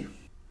begun to.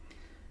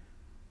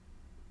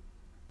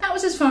 That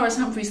was as far as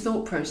Humphrey's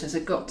thought process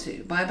had got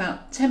to by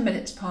about 10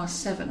 minutes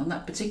past 7 on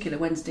that particular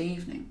Wednesday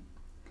evening.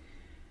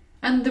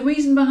 And the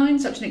reason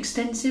behind such an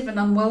extensive and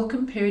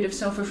unwelcome period of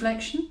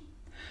self-reflection?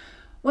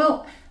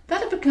 Well,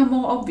 that had become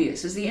more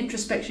obvious as the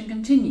introspection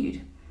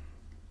continued.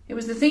 It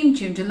was the theme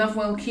tune to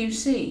Lovewell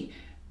QC,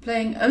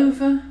 playing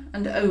over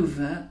and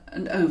over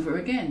and over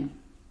again.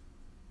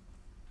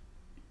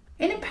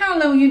 In a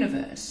parallel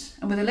universe,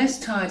 and with a less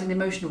tired and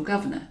emotional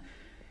governor,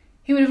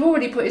 he would have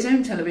already put his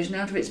own television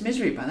out of its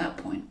misery by that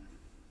point.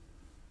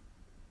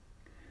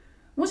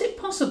 Was it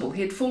possible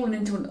he had fallen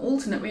into an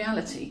alternate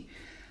reality,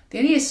 the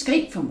only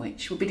escape from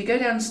which would be to go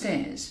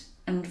downstairs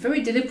and,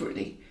 very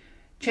deliberately,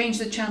 change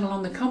the channel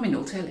on the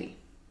communal telly?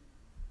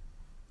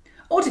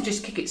 Or to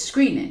just kick its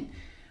screen in,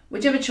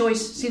 whichever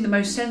choice seemed the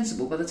most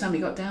sensible by the time he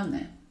got down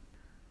there.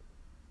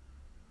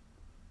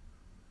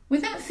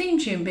 With that theme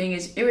tune being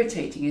as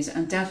irritating as it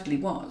undoubtedly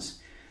was,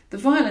 the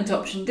violent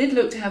option did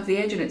look to have the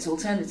edge on its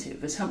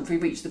alternative as Humphrey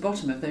reached the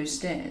bottom of those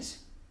stairs.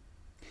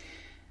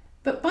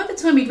 But by the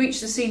time he'd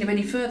reached the scene of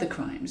any further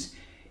crimes,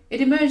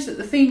 it emerged that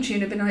the theme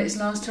tune had been on its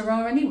last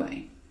hurrah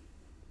anyway.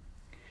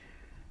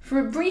 For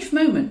a brief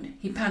moment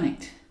he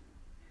panicked.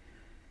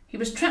 He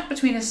was trapped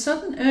between a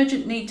sudden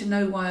urgent need to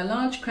know why a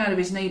large crowd of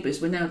his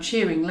neighbours were now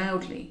cheering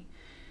loudly,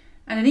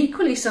 and an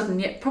equally sudden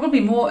yet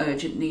probably more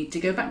urgent need to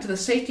go back to the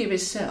safety of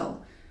his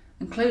cell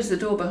and close the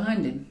door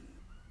behind him.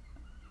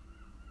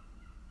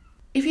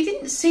 If he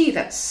didn't see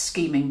that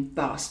scheming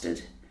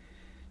bastard,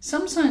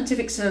 some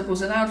scientific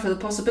circles allowed for the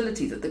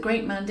possibility that the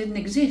great man didn't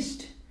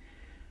exist.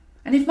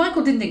 And if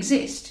Michael didn't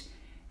exist,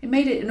 it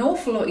made it an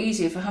awful lot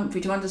easier for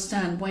Humphrey to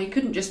understand why he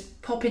couldn't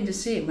just pop in to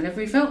see him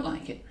whenever he felt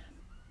like it.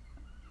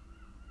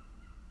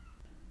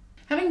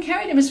 Having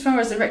carried him as far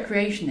as the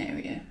recreation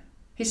area,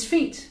 his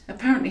feet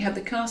apparently had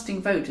the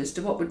casting vote as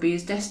to what would be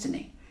his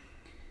destiny.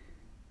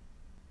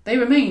 They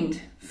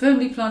remained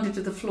firmly planted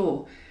to the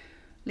floor,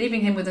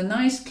 leaving him with a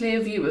nice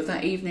clear view of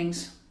that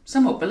evening's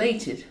somewhat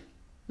belated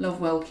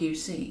Lovewell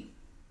QC.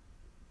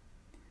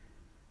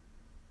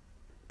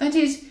 That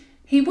is,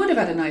 he would have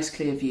had a nice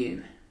clear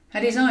view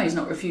had his eyes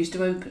not refused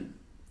to open.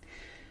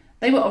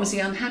 They were obviously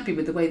unhappy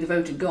with the way the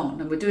vote had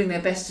gone and were doing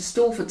their best to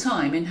stall for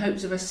time in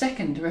hopes of a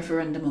second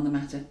referendum on the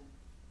matter.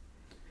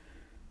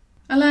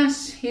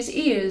 Alas, his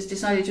ears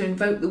decided to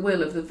invoke the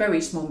will of the very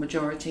small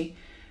majority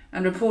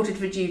and reported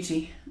for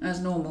duty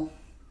as normal.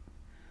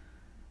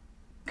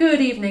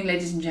 Good evening,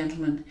 ladies and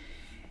gentlemen.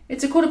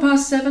 It's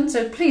 7:15,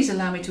 so please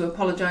allow me to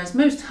apologise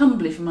most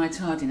humbly for my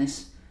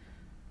tardiness.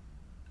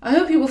 I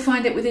hope you will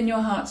find it within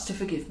your hearts to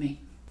forgive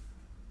me.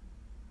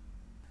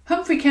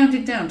 Humphrey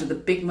counted down to the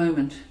big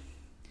moment.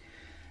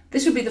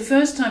 This would be the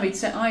first time he'd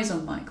set eyes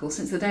on Michael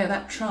since the day of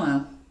that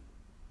trial.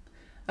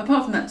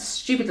 Apart from that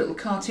stupid little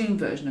cartoon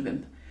version of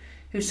him,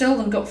 who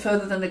seldom got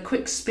further than a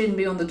quick spin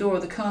beyond the door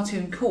of the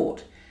cartoon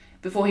court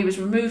before he was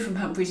removed from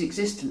Humphrey's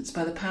existence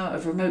by the power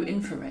of remote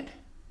infrared.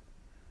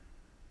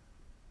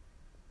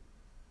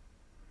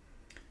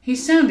 He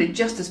sounded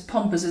just as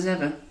pompous as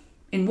ever,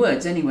 in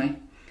words anyway.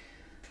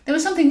 There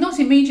was something not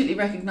immediately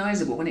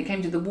recognisable when it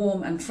came to the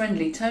warm and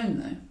friendly tone,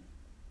 though.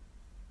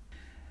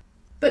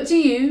 But to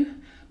you,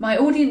 my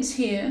audience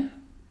here,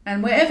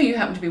 and wherever you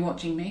happen to be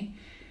watching me,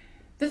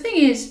 the thing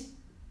is,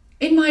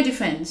 in my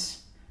defence,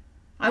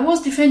 I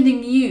was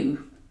defending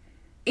you,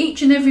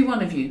 each and every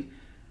one of you,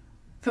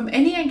 from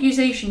any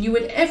accusation you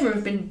would ever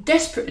have been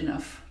desperate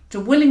enough to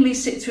willingly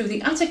sit through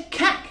the utter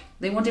cack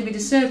they wanted me to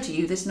serve to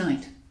you this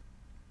night.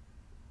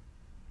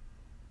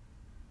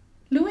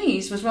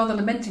 Louise was rather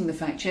lamenting the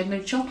fact she had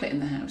no chocolate in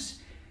the house,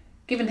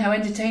 given how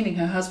entertaining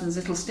her husband's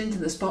little stint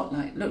in the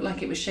spotlight looked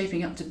like it was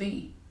shaping up to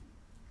be.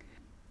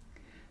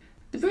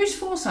 The Bruce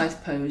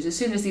Forsyth pose, as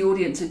soon as the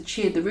audience had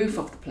cheered the roof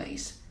off the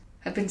place,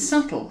 had been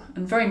subtle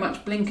and very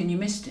much blink and you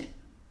missed it.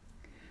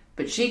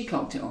 But she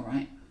clocked it all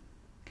right.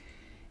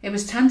 It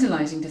was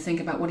tantalising to think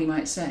about what he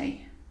might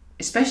say,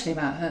 especially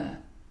about her.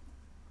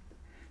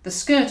 The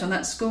skirt on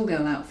that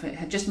schoolgirl outfit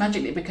had just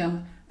magically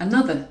become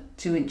another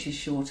 2 inches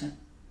shorter.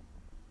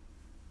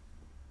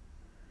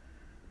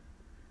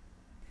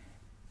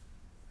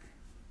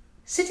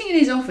 Sitting in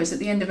his office at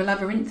the end of a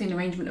labyrinthine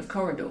arrangement of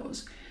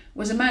corridors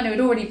was a man who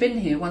had already been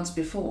here once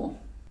before.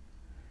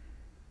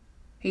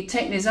 He'd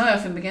taken his eye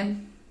off him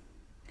again.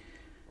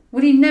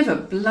 Would he never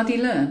bloody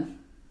learn?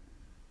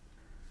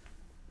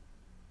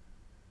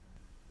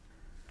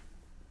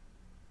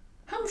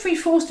 Humphrey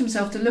forced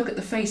himself to look at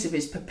the face of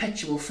his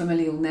perpetual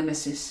familial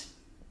nemesis.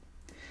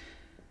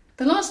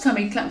 The last time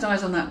he clapped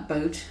eyes on that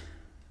boat,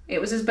 it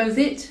was as both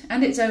it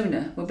and its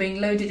owner were being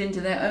loaded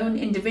into their own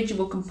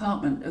individual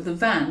compartment of the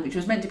van which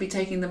was meant to be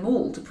taking them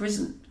all to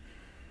prison.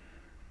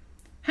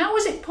 How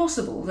was it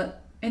possible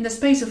that, in the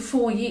space of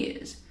 4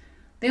 years,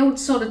 the old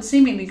sod had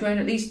seemingly grown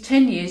at least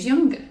 10 years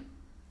younger?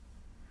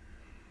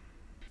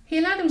 He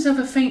allowed himself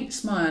a faint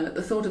smile at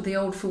the thought of the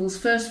old fool's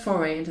first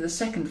foray into the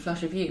second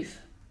flush of youth.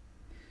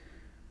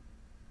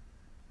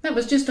 That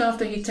was just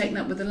after he'd taken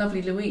up with the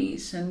lovely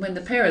Louise, and when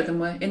the pair of them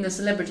were in the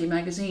celebrity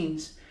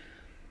magazines.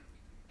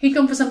 He'd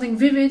gone for something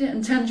vivid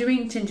and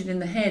tangerine-tinted in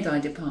the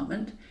hair-dye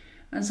department,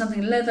 and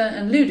something leather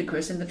and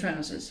ludicrous in the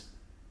trousers.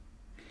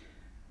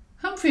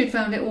 Humphrey had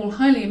found it all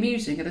highly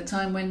amusing at a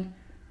time when,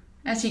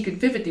 as he could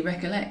vividly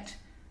recollect,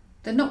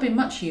 there'd not been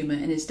much humour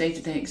in his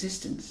day-to-day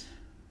existence.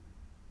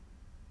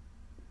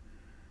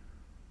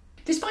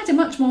 Despite a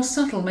much more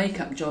subtle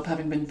make-up job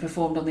having been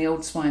performed on the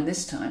old swine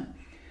this time,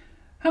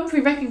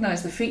 Humphrey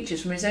recognised the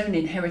features from his own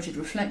inherited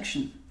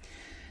reflection,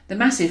 the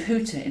massive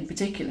hooter in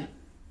particular.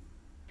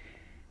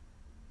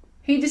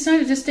 He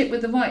decided to stick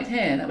with the white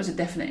hair. That was a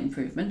definite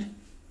improvement.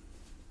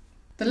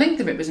 The length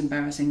of it was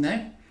embarrassing,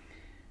 though.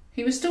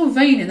 He was still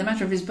vain in the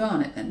matter of his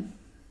barnet, then.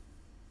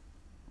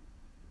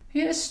 He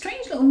had a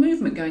strange little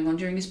movement going on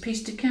during his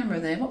piece to camera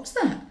there. What was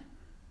that?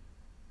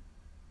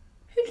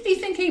 Who did he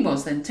think he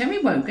was, then? Terry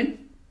Wogan?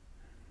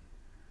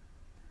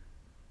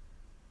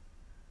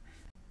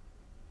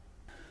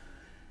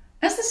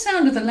 As the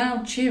sound of the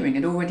loud cheering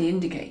had already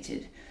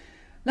indicated,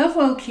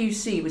 Lovewell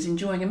QC was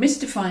enjoying a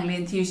mystifyingly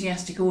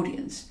enthusiastic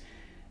audience,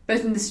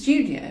 both in the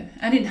studio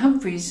and in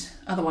Humphrey's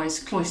otherwise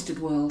cloistered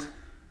world.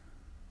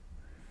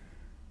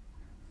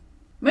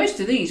 Most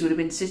of these would have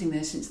been sitting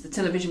there since the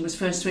television was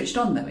first switched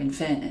on, though, in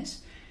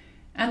fairness,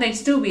 and they'd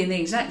still be in the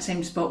exact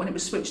same spot when it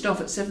was switched off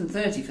at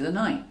 7:30 for the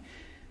night.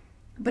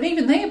 But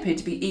even they appeared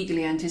to be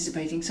eagerly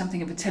anticipating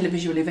something of a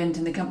televisual event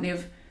in the company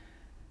of...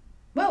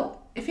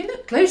 Well, if you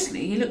look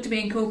closely, he looked to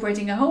be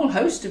incorporating a whole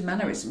host of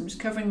mannerisms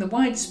covering the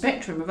wide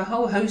spectrum of a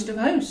whole host of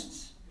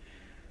hosts.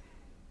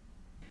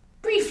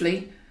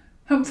 Briefly,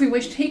 Humphrey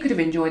wished he could have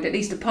enjoyed at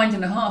least a pint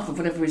and a half of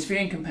whatever his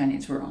viewing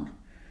companions were on.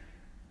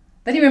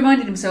 Then he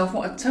reminded himself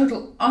what a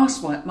total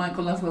arsewipe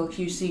Michael Lovewell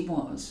QC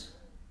was,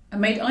 and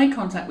made eye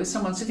contact with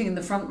someone sitting in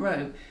the front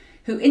row,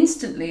 who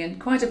instantly and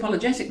quite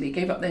apologetically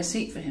gave up their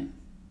seat for him.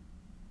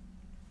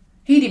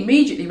 He'd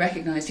immediately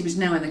recognised he was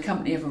now in the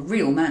company of a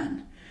real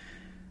man,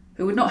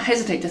 who would not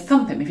hesitate to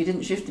thump him if he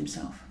didn't shift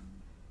himself.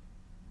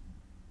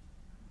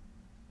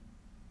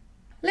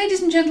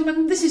 Ladies and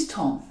gentlemen, this is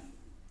Tom.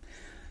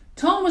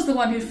 Tom was the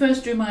one who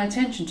first drew my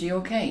attention to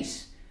your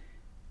case.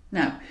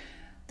 Now,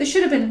 there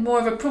should have been more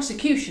of a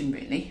prosecution,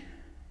 really,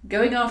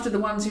 going after the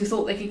ones who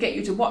thought they could get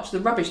you to watch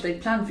the rubbish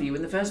they'd planned for you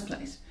in the first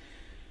place.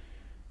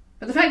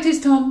 But the fact is,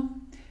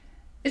 Tom,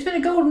 it's been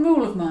a golden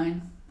rule of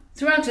mine,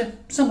 throughout a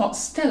somewhat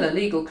stellar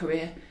legal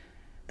career,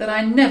 that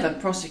I never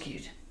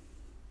prosecute.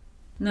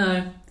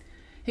 No,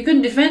 he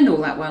couldn't defend all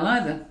that well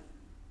either.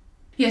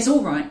 Yes,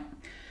 all right.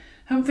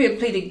 Humphrey had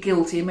pleaded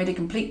guilty and made a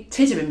complete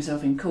tit of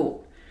himself in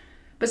court.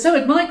 But so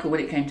had Michael when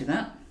it came to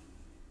that.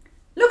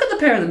 Look at the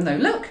pair of them,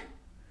 though, look!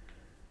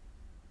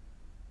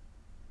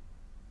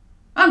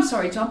 I'm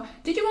sorry, Tom,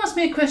 did you ask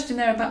me a question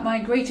there about my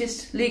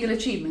greatest legal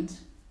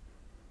achievements?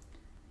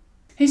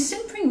 His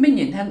simpering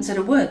minion hadn't said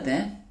a word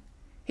there.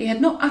 He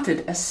had not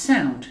uttered a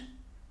sound.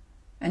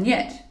 And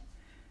yet...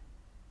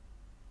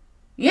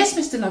 Yes,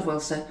 Mr. Lovewell,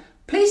 sir,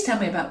 please tell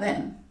me about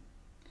them.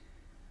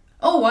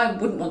 Oh, I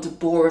wouldn't want to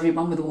bore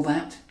everyone with all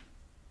that.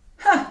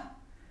 Ha!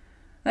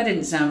 That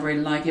didn't sound very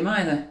like him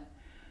either.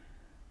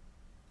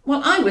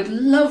 Well, I would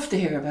love to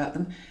hear about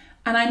them,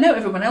 and I know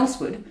everyone else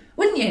would,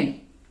 wouldn't you?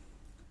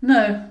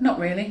 No, not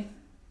really.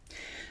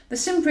 The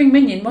simpering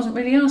minion wasn't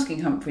really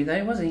asking Humphrey,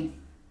 though, was he?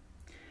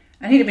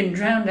 And he'd have been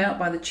drowned out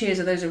by the cheers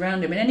of those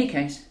around him in any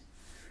case.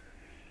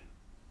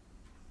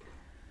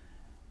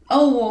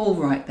 Oh, all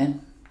right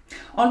then.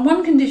 On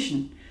one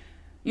condition.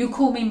 You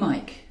call me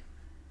Mike.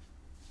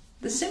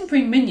 The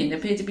simpering minion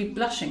appeared to be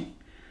blushing.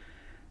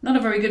 Not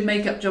a very good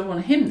make-up job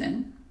on him,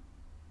 then.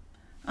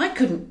 I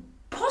couldn't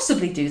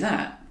possibly do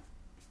that.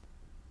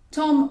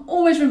 Tom,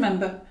 always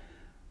remember,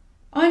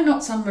 I'm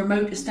not some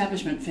remote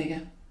establishment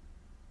figure.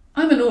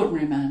 I'm an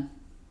ordinary man.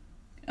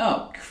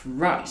 Oh,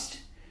 Christ.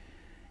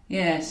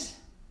 Yes,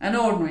 an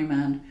ordinary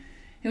man,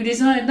 who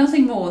desired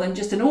nothing more than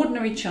just an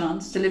ordinary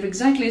chance to live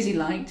exactly as he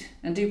liked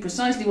and do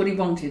precisely what he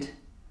wanted,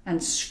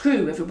 and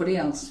screw everybody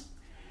else.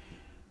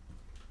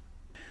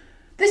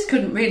 This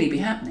couldn't really be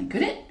happening,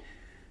 could it?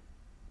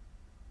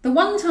 The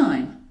one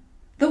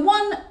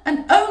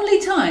and only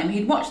time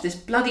he'd watched this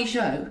bloody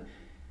show,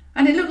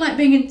 and it looked like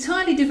being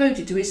entirely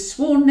devoted to his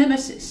sworn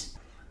nemesis,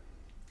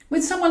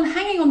 with someone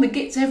hanging on the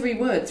git's every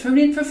word thrown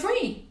in for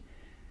free.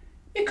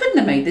 You couldn't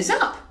have made this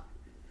up.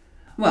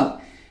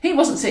 Well, he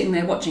wasn't sitting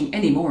there watching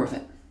any more of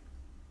it.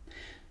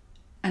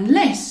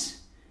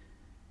 Unless,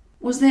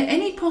 was there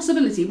any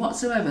possibility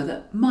whatsoever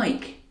that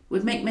Mike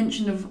would make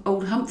mention of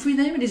old Humphrey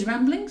there in his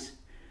ramblings?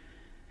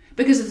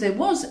 Because if there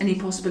was any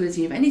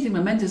possibility of anything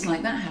momentous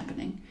like that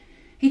happening,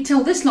 he'd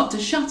tell this lot to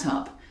shut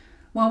up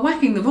while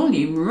whacking the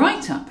volume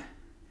right up.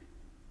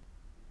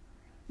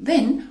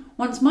 Then,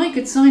 once Mike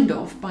had signed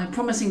off by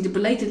promising to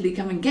belatedly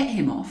come and get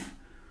him off,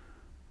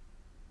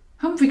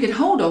 Humphrey could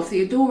hold off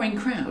the adoring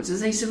crowds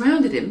as they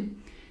surrounded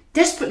him,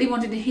 desperately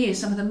wanting to hear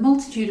some of the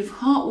multitude of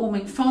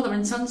heartwarming father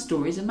and son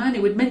stories a man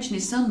who would mention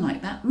his son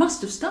like that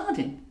must have starred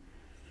in.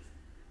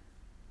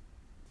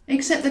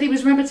 Except that he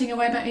was rabbiting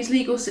away about his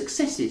legal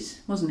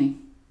successes, wasn't he?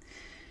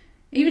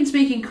 Even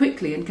speaking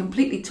quickly and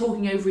completely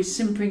talking over his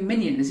simpering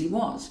minion as he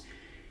was,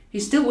 he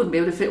still wouldn't be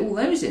able to fit all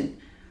those in,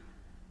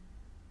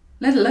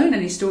 let alone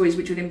any stories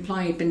which would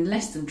imply he'd been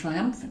less than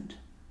triumphant.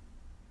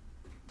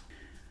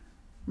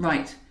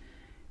 Right,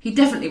 he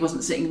definitely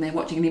wasn't sitting there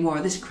watching any more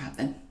of this crap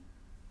then.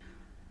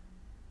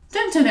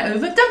 Don't turn it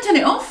over, don't turn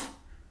it off!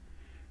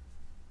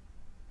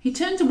 He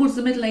turned towards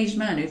the middle-aged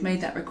man who'd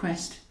made that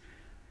request.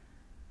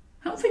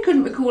 Humphrey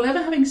couldn't recall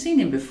ever having seen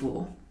him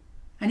before,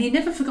 and he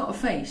never forgot a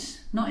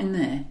face, not in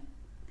there.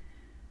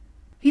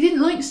 He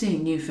didn't like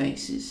seeing new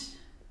faces,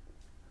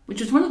 which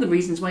was one of the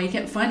reasons why he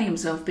kept finding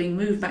himself being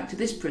moved back to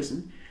this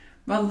prison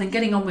rather than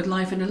getting on with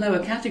life in a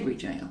lower category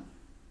jail.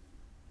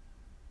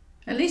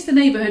 At least the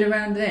neighbourhood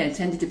around there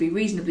tended to be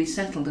reasonably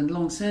settled and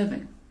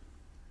long-serving.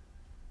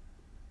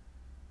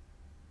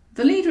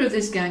 The leader of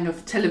this gang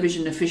of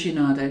television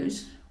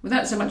aficionados,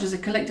 without so much as a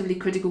collectively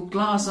critical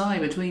glass eye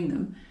between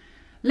them,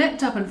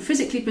 leapt up and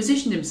physically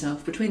positioned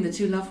himself between the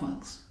two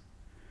Lovewells.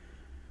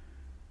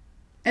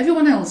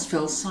 Everyone else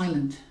fell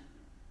silent,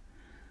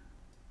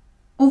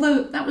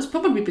 although that was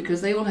probably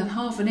because they all had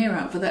half an ear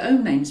out for their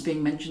own names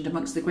being mentioned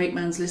amongst the great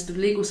man's list of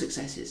legal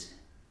successes.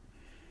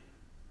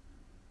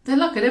 Their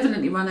luck had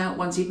evidently run out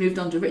once he'd moved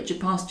on to richer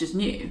pastures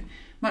new,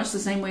 much the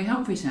same way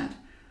Humphrey's had.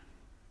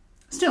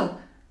 Still,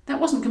 that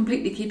wasn't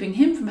completely keeping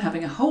him from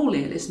having a whole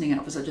ear listening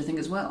out for such a thing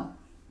as well.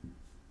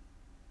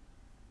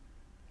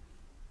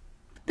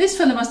 This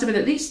fellow must have been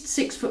at least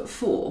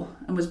 6'4"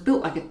 and was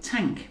built like a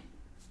tank.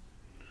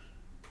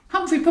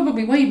 Humphrey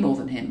probably weighed more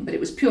than him, but it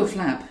was pure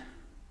flab.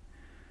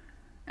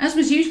 As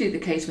was usually the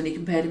case when he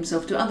compared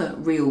himself to other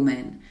real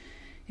men,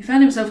 he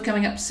found himself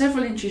coming up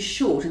several inches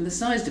short in the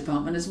size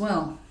department as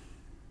well.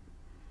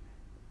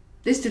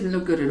 This didn't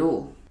look good at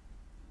all.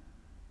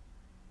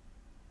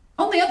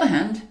 On the other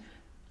hand,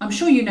 I'm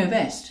sure you know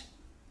best.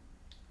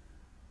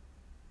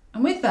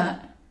 And with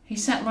that, he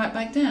sat right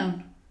back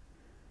down.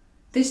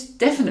 This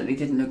definitely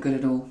didn't look good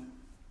at all.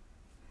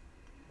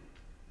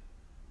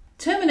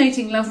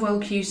 Terminating Lovewell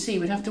QC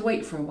would have to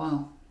wait for a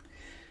while.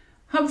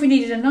 Humphrey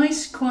needed a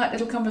nice, quiet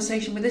little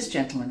conversation with this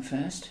gentleman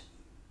first.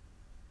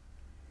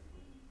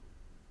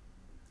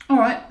 All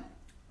right,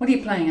 what are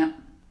you playing at?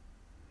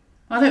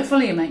 I don't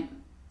follow you, mate.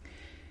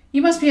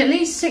 You must be at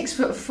least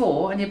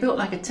 6'4" and you're built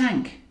like a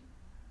tank.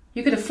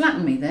 You could have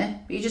flattened me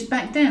there, but you just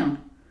backed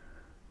down.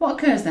 What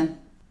occurs then?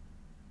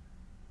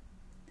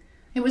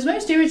 It was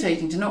most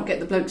irritating to not get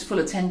the bloke's full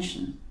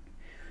attention.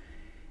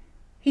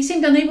 He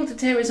seemed unable to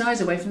tear his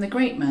eyes away from the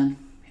great man,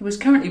 who was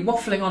currently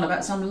waffling on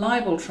about some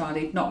libel trial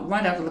he'd knocked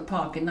right out of the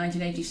park in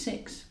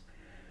 1986.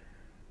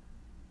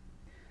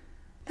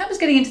 That was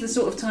getting into the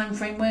sort of time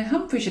frame where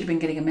Humphrey should have been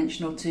getting a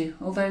mention or two,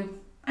 although,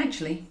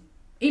 actually,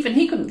 even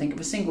he couldn't think of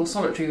a single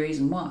solitary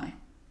reason why.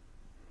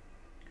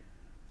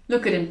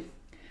 Look at him.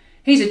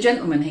 He's a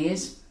gentleman, he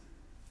is.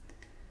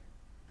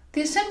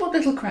 The assembled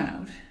little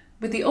crowd,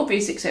 with the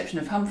obvious exception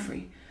of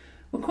Humphrey,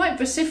 were quite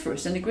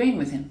vociferous in agreeing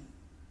with him.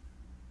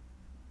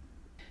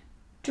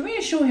 To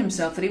reassure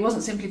himself that he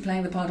wasn't simply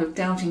playing the part of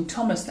Doubting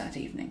Thomas that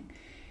evening,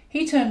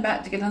 he turned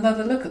back to get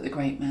another look at the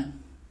great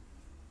man.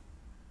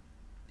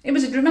 It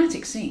was a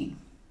dramatic scene,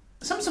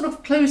 some sort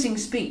of closing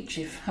speech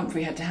if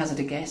Humphrey had to hazard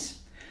a guess,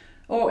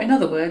 or, in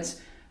other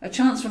words, a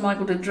chance for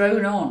Michael to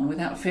drone on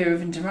without fear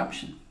of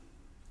interruption.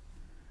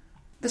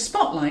 The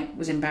spotlight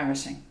was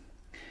embarrassing.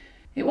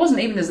 It wasn't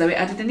even as though it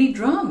added any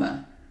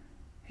drama.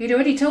 He'd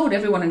already told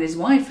everyone and his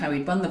wife how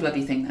he'd won the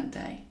bloody thing that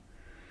day.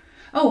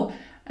 Oh,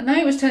 and now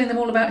he was telling them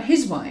all about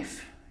his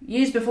wife,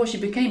 years before she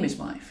became his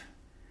wife,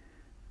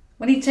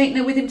 when he'd taken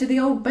her with him to the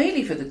Old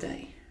Bailey for the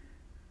day.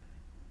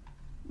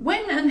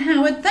 When and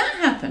how had that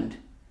happened?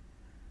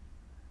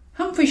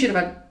 Humphrey should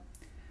have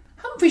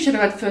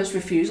had first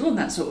refusal on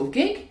that sort of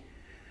gig,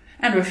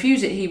 and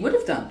refuse it he would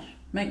have done,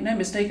 make no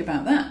mistake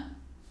about that.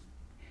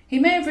 He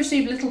may have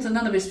received little to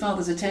none of his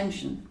father's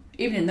attention,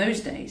 even in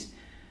those days,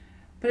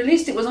 but at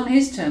least it was on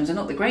his terms and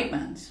not the great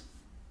man's.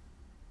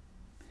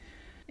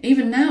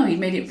 Even now he'd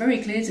made it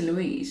very clear to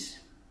Louise,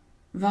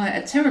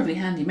 via a terribly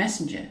handy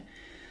messenger,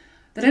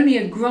 that only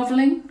a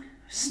grovelling,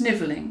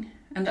 snivelling,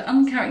 and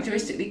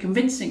uncharacteristically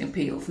convincing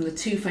appeal from the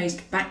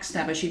two-faced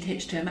backstabber she'd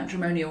hitched her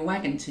matrimonial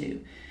wagon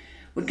to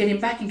would get him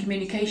back in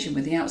communication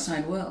with the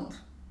outside world.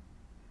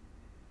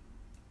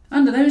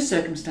 Under those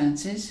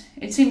circumstances,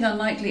 it seemed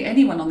unlikely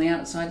anyone on the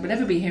outside would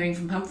ever be hearing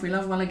from Humphrey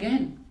Lovewell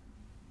again.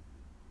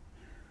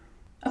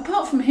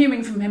 Apart from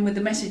hearing from him with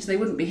the message they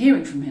wouldn't be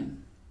hearing from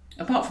him.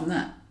 Apart from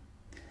that.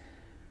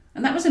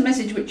 And that was a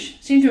message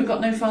which seemed to have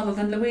got no farther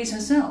than Louise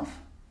herself.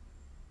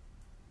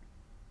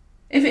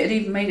 If it had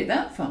even made it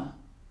that far.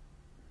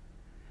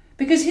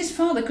 Because his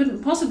father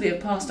couldn't possibly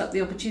have passed up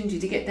the opportunity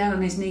to get down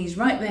on his knees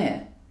right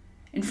there,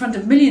 in front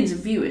of millions of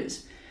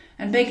viewers,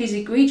 and beg his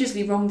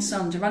egregiously wronged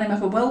son to run him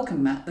up a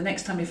welcome mat the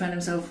next time he found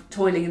himself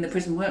toiling in the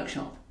prison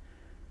workshop.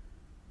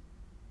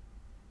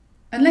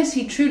 Unless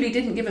he truly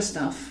didn't give a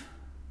stuff,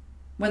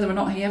 whether or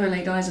not he ever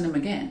laid eyes on him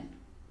again.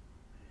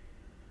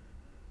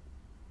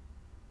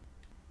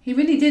 He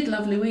really did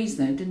love Louise,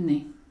 though, didn't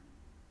he?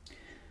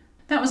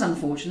 That was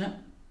unfortunate.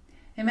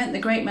 It meant the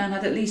great man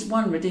had at least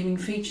one redeeming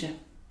feature.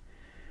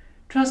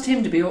 Trust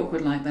him to be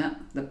awkward like that,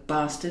 the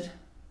bastard.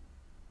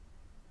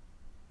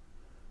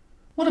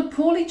 What a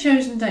poorly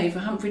chosen day for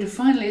Humphrey to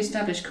finally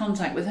establish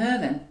contact with her,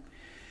 then.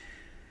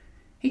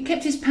 He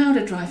kept his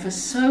powder dry for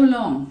so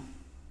long,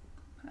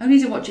 only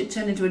to watch it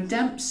turn into a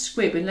damp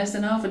squib in less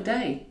than half a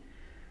day.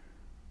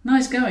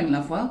 Nice going,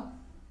 Lovewell.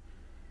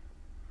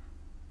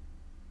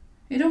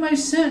 It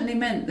almost certainly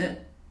meant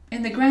that,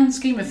 in the grand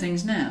scheme of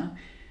things now,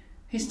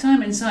 his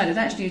time inside had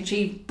actually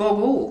achieved bog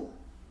all.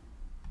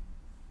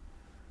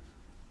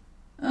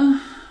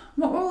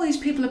 What were all these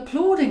people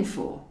applauding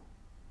for?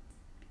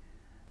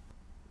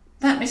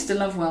 That Mr.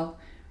 Lovewell.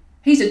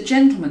 He's a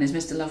gentleman, is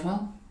Mr.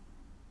 Lovewell.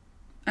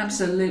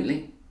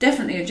 Absolutely.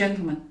 Definitely a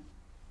gentleman.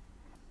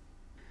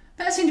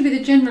 That seemed to be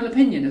the general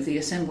opinion of the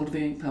assembled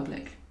viewing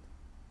public.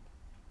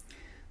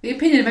 The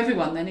opinion of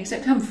everyone, then,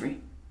 except Humphrey.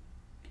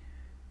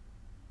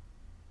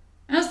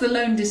 As the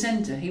lone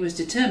dissenter, he was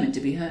determined to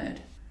be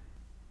heard.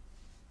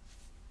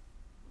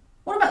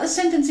 What about the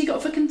sentence he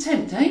got for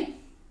contempt, eh?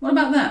 What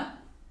about that?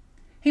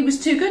 He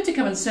was too good to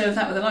come and serve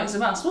that with the likes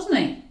of us, wasn't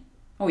he?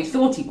 Or he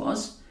thought he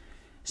was.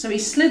 So he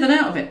slithered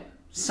out of it,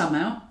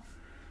 somehow.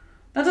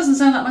 That doesn't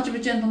sound like much of a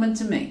gentleman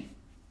to me.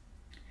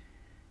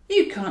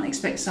 You can't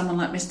expect someone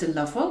like Mr.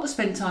 Lovewell to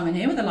spend time in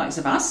here with the likes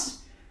of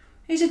us.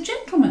 He's a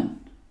gentleman.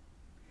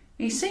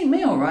 He's seen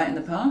me all right in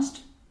the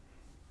past.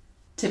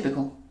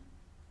 Typical.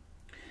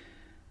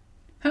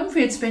 Humphrey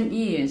Humphrey had spent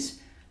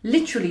years,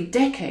 literally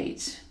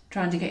decades,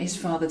 trying to get his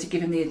father to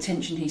give him the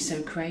attention he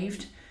so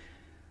craved,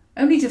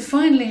 only to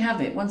finally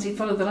have it once he'd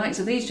followed the likes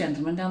of these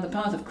gentlemen down the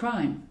path of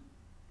crime.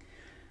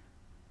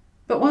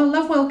 But while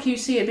Lovewell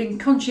QC had been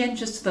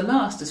conscientious to the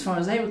last as far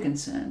as they were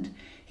concerned,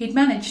 he'd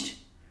managed,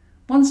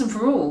 once and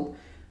for all,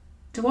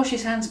 to wash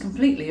his hands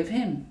completely of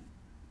him.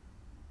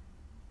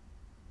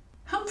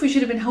 Humphrey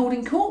should have been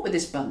holding court with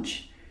this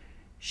bunch,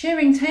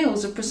 sharing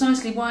tales of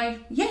precisely why,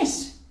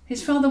 yes,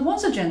 his father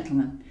was a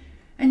gentleman,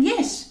 and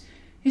yes,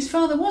 his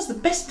father was the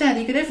best dad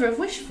he could ever have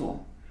wished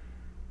for.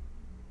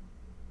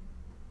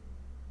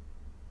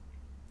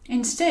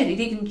 Instead, he'd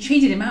even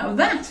cheated him out of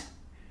that.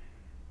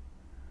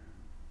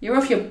 You're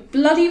off your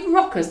bloody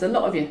rockers, the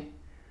lot of you.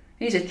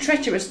 He's a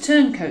treacherous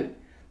turncoat,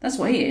 that's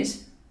what he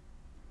is.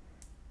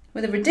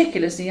 With a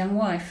ridiculously young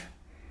wife.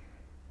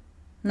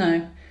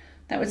 No,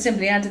 that would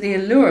simply add to the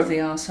allure of the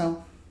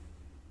arsehole.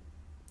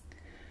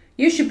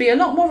 You should be a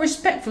lot more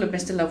respectful of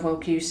Mr. Lovewell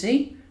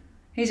QC.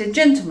 He's a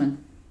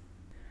gentleman.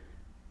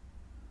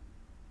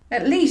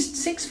 At least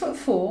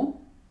 6'4",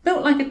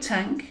 built like a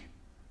tank,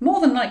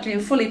 more than likely a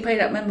fully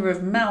paid-up member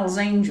of Mal's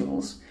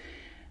Angels,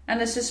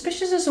 and as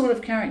suspicious a sort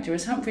of character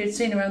as Humphrey had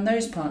seen around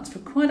those parts for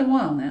quite a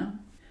while now.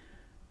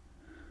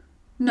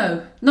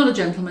 No, not a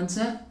gentleman,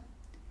 sir.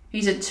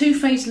 He's a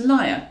two-faced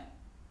liar.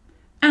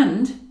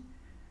 And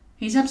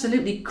he's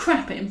absolutely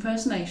crap at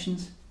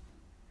impersonations.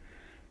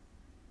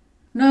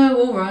 No,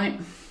 all right.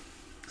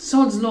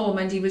 Sod's law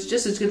meant he was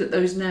just as good at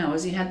those now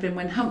as he had been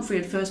when Humphrey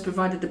had first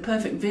provided the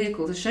perfect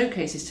vehicle to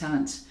showcase his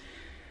talents,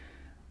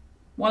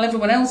 while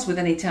everyone else with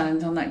any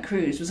talent on that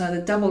cruise was either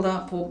doubled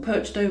up or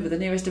perched over the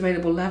nearest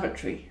available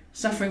lavatory,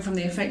 suffering from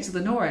the effects of the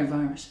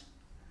norovirus.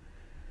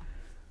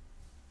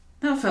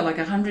 That felt like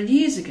 100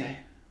 years ago.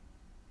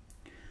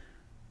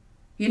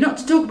 You're not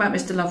to talk about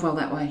Mr. Lovewell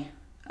that way.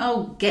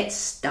 Oh, get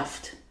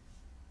stuffed.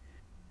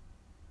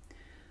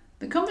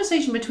 The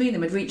conversation between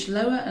them had reached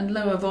lower and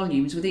lower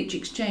volumes with each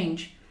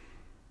exchange.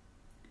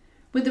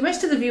 With the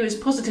rest of the viewers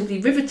positively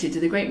riveted to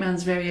the great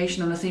man's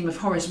variation on a theme of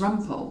Horace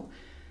Rumpole,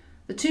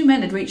 the two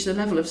men had reached the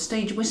level of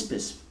stage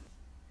whispers.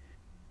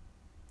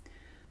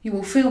 You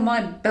will feel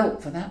my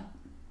belt for that.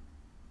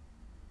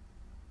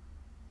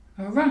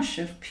 A rush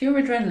of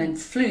pure adrenaline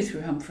flew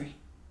through Humphrey.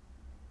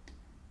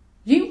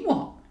 You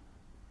what?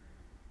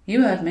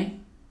 You heard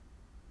me.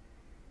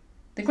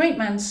 The great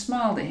man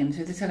smiled at him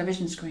through the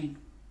television screen.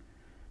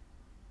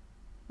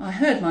 I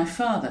heard my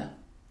father.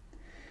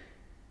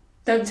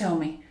 Don't tell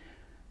me.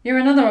 You're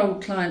another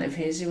old client of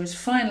his who was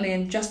finally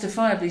and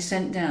justifiably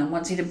sent down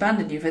once he'd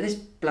abandoned you for this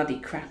bloody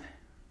crap.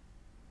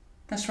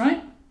 That's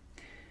right.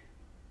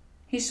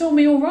 He saw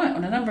me all right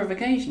on a number of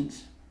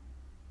occasions.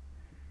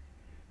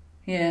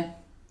 Yeah,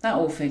 that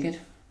all figured.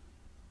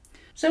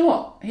 So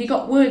what? He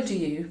got word to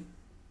you,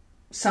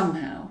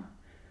 somehow,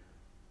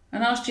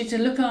 and asked you to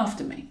look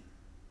after me.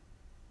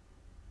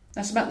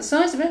 That's about the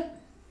size of it.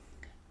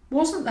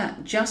 Wasn't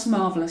that just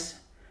marvellous?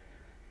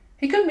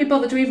 He couldn't be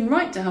bothered to even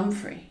write to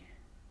Humphrey.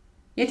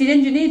 Yet he'd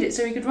engineered it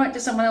so he could write to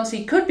someone else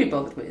he could be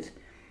bothered with,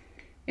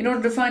 in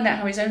order to find out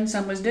how his own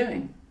son was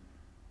doing.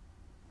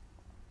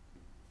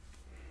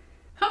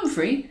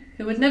 Humphrey,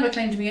 who had never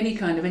claimed to be any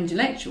kind of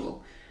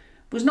intellectual,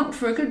 was knocked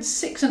for a good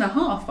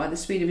 6.5 by the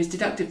speed of his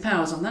deductive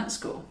powers on that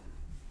score.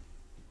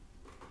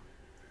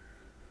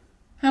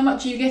 How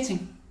much are you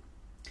getting?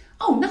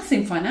 Oh,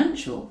 nothing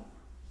financial.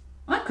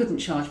 I couldn't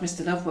charge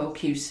Mr. Lovewell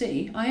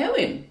QC. I owe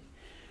him.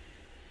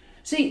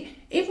 See,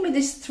 even with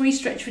this 3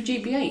 stretch for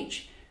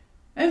GBH,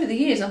 over the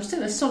years I'm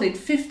still a solid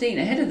 15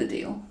 ahead of the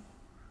deal.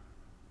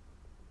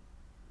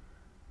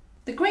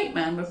 The great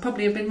man would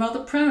probably have been rather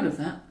proud of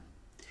that.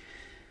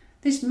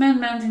 This Man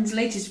Mountain's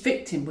latest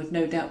victim would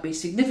no doubt be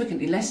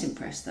significantly less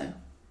impressed, though.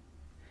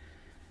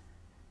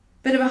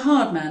 Bit of a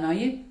hard man, are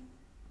you?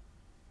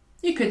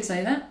 You could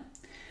say that,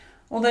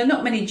 although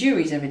not many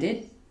juries ever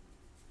did.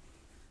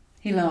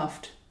 He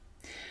laughed.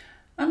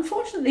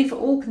 Unfortunately for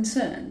all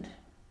concerned,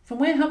 from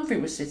where Humphrey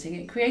was sitting,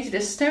 it created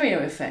a stereo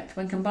effect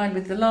when combined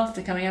with the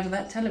laughter coming out of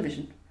that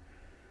television.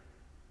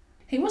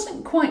 He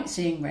wasn't quite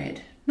seeing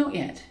red, not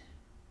yet,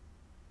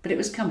 but it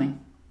was coming.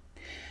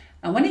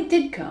 And when it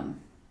did come,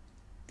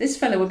 this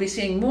fellow would be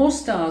seeing more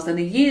stars than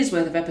a year's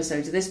worth of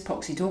episodes of this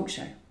poxy talk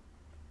show.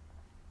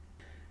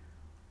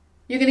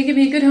 You're going to give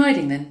me a good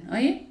hiding then, are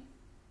you?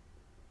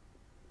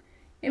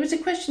 It was a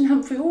question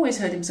Humphrey always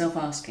heard himself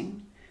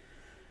asking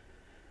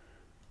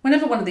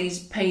whenever one of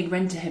these paid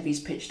renter-heavies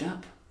pitched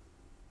up.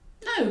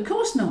 No, of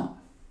course not.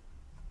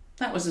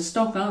 That was the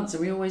stock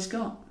answer he always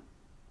got.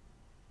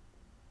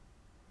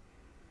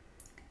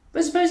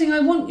 But supposing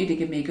I want you to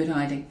give me a good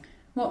hiding,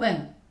 what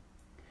then?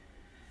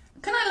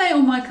 Can I lay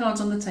all my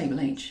cards on the table,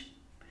 H?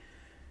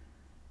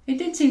 It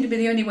did seem to be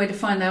the only way to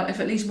find out if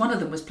at least one of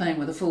them was playing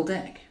with a full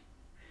deck.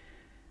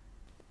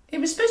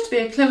 It was supposed to be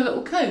a clever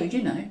little code,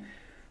 you know.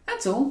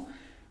 That's all.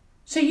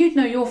 So you'd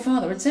know your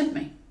father had sent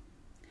me.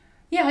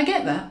 Yeah, I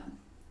get that.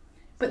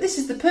 But this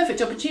is the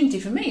perfect opportunity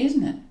for me,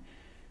 isn't it?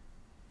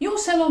 Your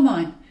sell or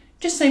mine?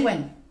 Just say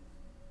when.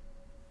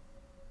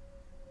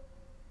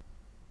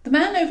 The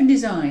man opened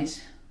his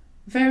eyes,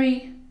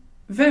 Very,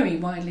 very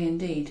widely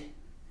indeed.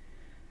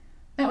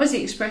 That was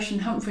the expression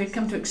Humphrey had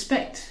come to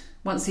expect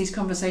once these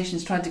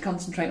conversations tried to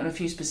concentrate on a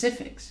few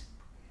specifics.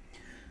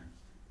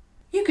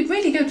 You could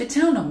really go to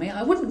town on me.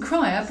 I wouldn't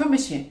cry, I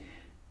promise you.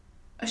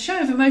 A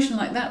show of emotion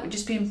like that would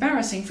just be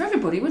embarrassing for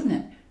everybody, wouldn't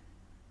it?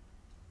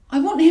 I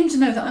want him to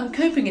know that I'm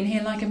coping in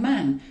here like a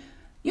man.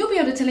 You'll be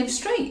able to tell him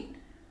straight.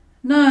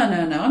 No,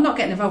 I'm not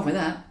getting involved with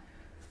that.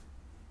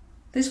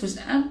 This was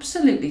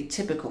absolutely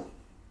typical.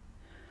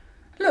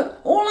 Look,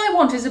 all I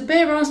want is a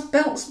bare-ass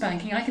belt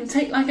spanking I can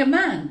take like a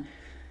man.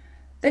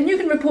 Then you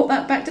can report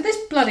that back to this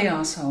bloody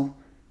arsehole.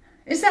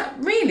 Is that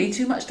really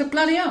too much to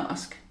bloody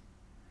ask?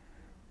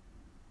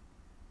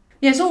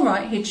 Yes, all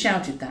right, he'd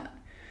shouted that.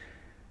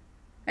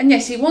 And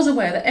yes, he was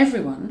aware that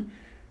everyone,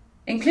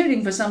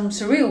 including for some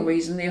surreal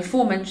reason the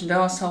aforementioned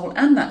arsehole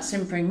and that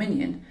simpering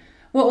minion,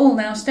 were all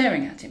now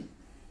staring at him.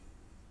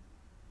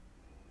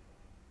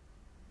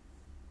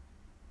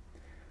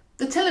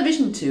 The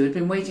television too had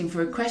been waiting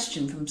for a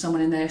question from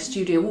someone in their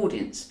studio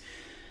audience,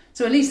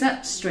 so at least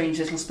that strange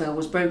little spell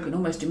was broken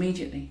almost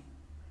immediately.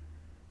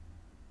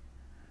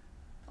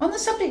 On the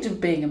subject of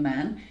being a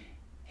man,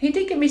 he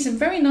did give me some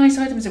very nice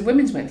items of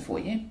women's wear for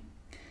you.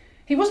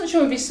 He wasn't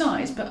sure of his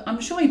size, but I'm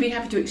sure he'd be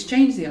happy to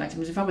exchange the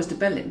items if I was to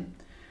bell him.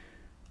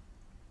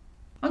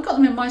 I've got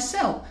them in my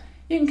cell.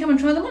 You can come and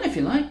try them on if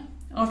you like,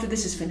 after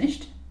this is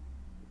finished.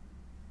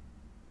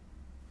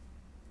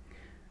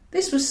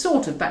 This was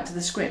sort of back to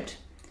the script.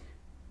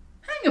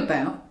 Hang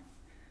about.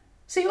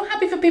 So you're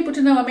happy for people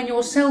to know I'm in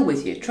your cell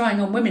with you, trying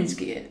on women's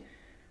gear.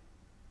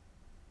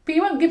 But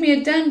you won't give me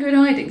a damn good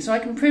hiding so I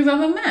can prove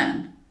I'm a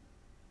man?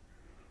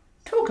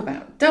 Talk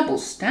about double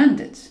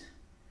standards.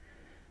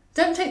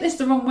 Don't take this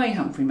the wrong way,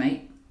 Humphrey,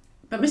 mate,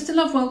 but Mr.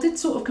 Lovewell did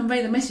sort of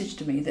convey the message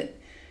to me that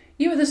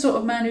you were the sort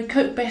of man who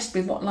coped best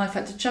with what life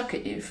had to chuck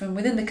at you from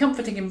within the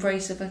comforting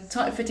embrace of a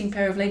tight-fitting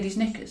pair of ladies'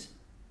 knickers.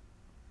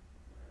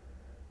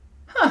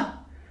 Huh.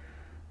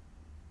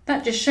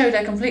 That just showed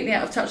how completely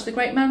out of touch the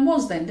great man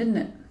was then, didn't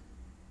it?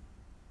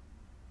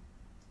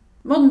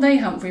 Modern-day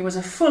Humphrey was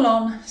a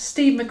full-on,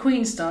 Steve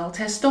McQueen-style,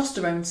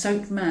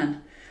 testosterone-soaked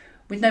man,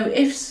 with no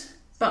ifs,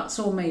 buts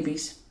or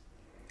maybes.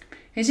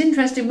 His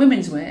interest in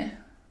women's wear,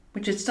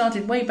 which had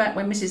started way back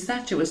when Mrs.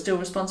 Thatcher was still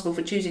responsible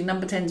for choosing No.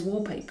 10's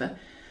wallpaper,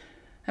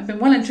 had been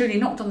well and truly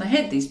knocked on the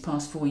head these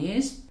past 4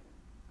 years.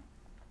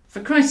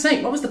 For Christ's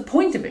sake, what was the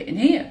point of it in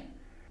here?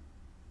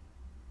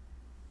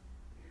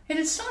 It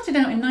had started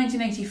out in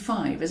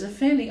 1985 as a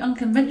fairly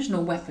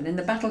unconventional weapon in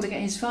the battle to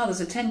get his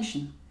father's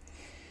attention.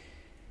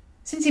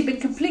 Since he'd been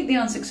completely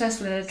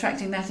unsuccessful in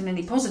attracting that in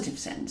any positive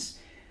sense,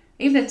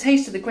 even a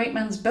taste of the great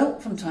man's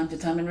belt from time to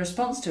time in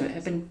response to it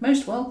had been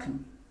most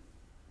welcome.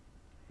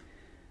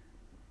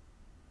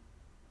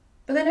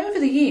 But then over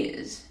the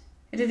years,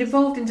 it had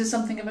evolved into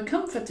something of a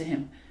comfort to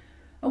him,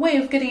 a way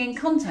of getting in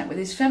contact with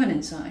his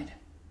feminine side.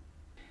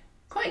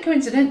 Quite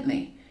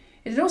coincidentally,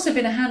 it had also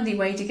been a handy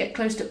way to get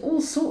close to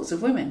all sorts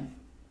of women.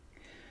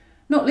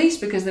 Not least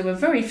because there were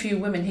very few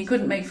women he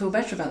couldn't make feel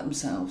better about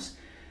themselves,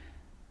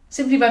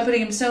 simply by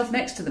putting himself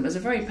next to them as a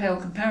very pale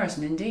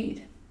comparison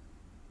indeed.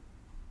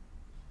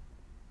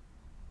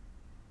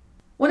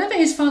 Whatever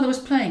his father was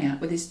playing at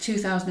with his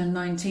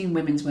 2019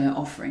 women's wear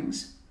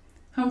offerings,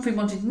 Humphrey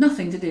wanted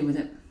nothing to do with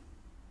it.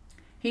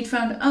 He'd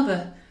found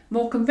other,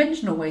 more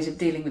conventional ways of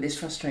dealing with his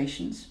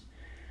frustrations,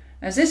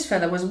 as this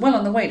fellow was well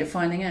on the way to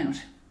finding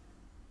out.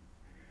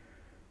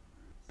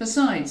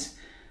 Besides,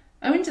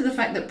 owing to the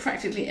fact that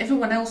practically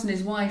everyone else and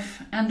his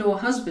wife and or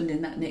husband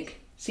in that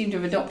nick seemed to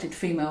have adopted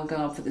female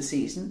garb for the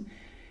season,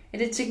 it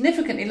had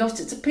significantly lost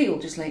its appeal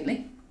just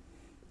lately.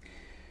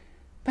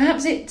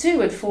 Perhaps it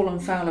too had fallen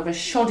foul of a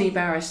shoddy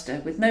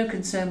barrister with no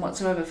concern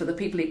whatsoever for the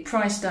people he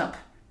priced up,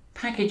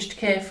 packaged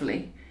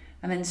carefully,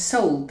 and then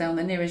sold down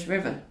the nearest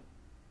river.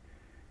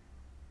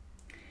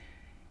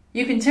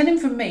 You can tell him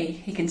from me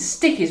he can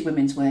stick his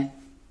women's wear.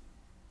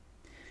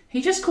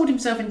 He just caught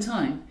himself in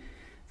time,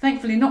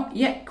 thankfully not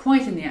yet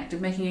quite in the act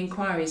of making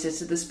inquiries as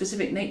to the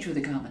specific nature of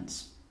the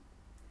garments.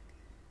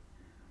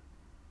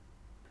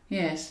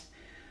 Yes,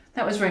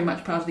 that was very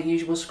much part of the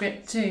usual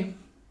script too.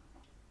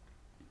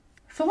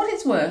 For what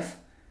it's worth,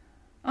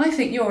 I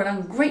think you're an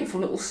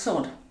ungrateful little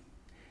sod.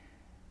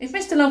 If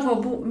Mr.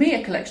 Lovewell bought me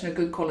a collection of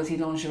good quality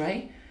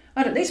lingerie,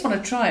 I'd at least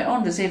want to try it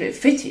on to see if it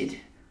fitted.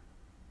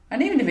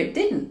 And even if it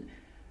didn't,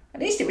 at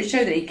least it would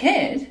show that he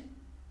cared.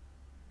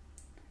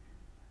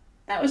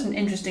 That was an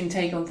interesting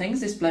take on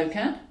things this bloke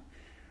had,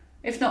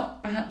 if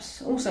not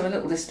perhaps also a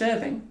little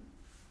disturbing.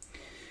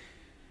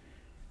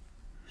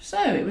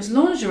 So it was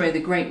lingerie the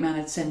great man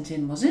had sent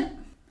in, was it?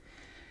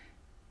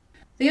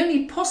 The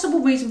only possible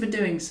reason for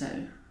doing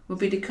so would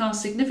be to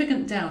cast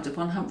significant doubt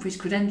upon Humphrey's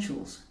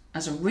credentials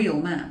as a real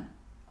man.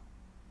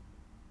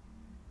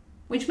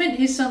 Which meant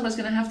his son was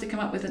going to have to come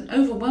up with an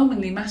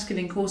overwhelmingly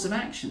masculine course of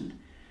action,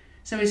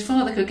 so his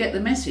father could get the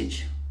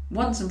message,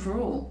 once and for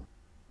all.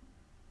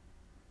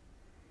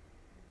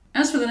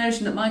 As for the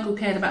notion that Michael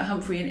cared about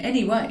Humphrey in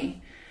any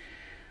way,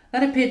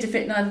 that appeared to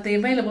fit neither the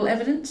available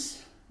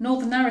evidence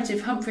nor the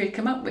narrative Humphrey had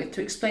come up with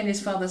to explain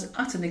his father's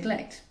utter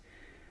neglect.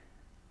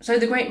 So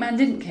the great man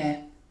didn't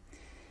care.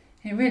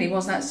 It really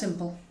was that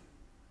simple.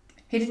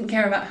 He didn't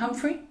care about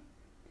Humphrey,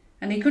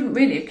 and he couldn't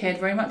really have cared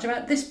very much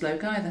about this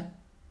bloke either.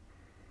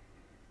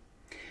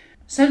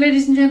 So,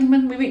 ladies and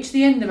gentlemen, we reached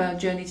the end of our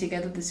journey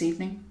together this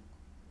evening,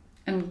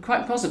 and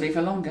quite possibly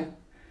for longer.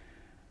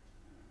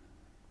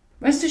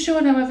 Rest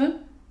assured, however,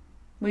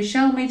 we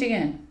shall meet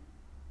again.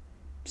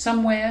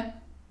 Somewhere,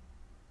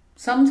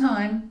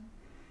 sometime,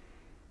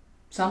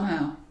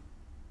 somehow.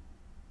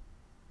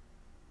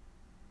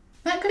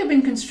 That could have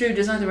been construed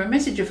as either a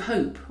message of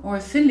hope or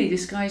a thinly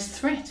disguised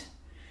threat.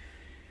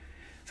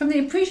 From the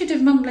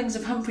appreciative mumblings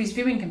of Humphrey's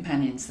viewing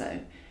companions, though,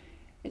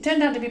 it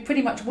turned out to be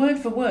pretty much word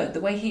for word the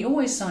way he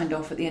always signed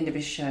off at the end of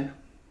his show.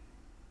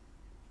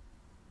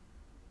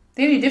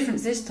 The only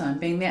difference this time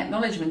being the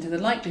acknowledgement of the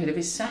likelihood of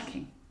his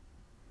sacking.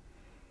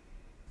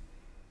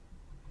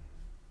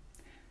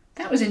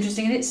 That was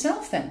interesting in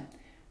itself, then.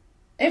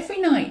 Every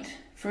night,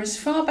 for as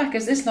far back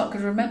as this lot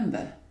could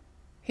remember,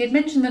 he had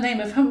mentioned the name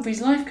of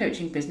Humphrey's life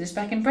coaching business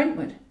back in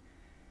Brentwood.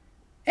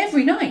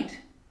 Every night.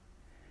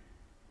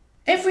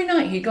 Every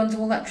night he'd gone to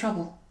all that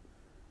trouble.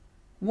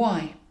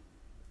 Why?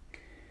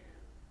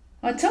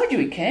 I told you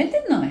he cared,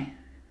 didn't I?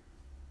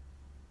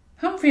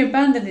 Humphrey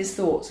abandoned his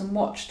thoughts and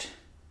watched,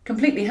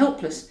 completely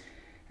helpless,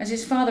 as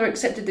his father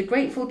accepted the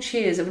grateful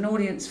cheers of an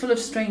audience full of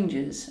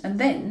strangers, and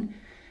then,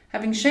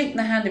 having shaken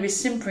the hand of his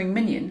simpering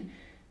minion,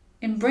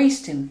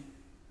 embraced him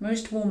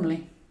most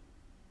warmly.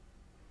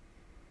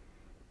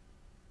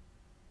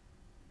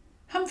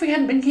 Humphrey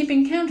hadn't been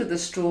keeping count of the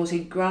straws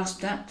he'd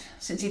grasped at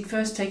since he'd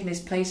first taken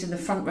his place in the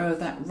front row of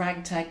that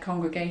ragtag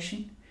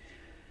congregation.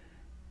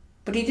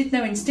 But he did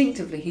know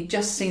instinctively he'd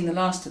just seen the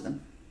last of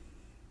them.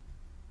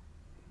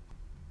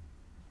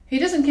 He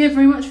doesn't care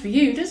very much for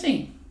you, does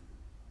he?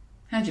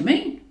 How do you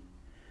mean?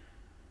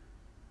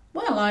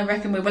 Well, I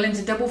reckon we're well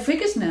into double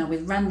figures now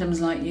with randoms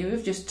like you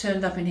who've just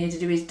turned up in here to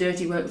do his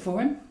dirty work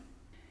for him.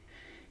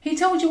 He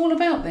told you all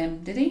about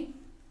them, did he?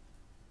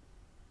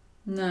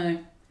 No.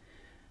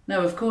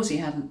 No, of course he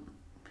hadn't.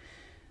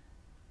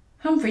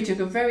 Humphrey took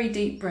a very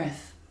deep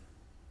breath.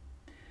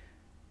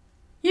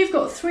 You've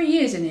got 3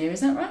 years in here,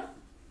 is that right?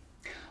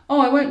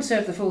 Oh, I won't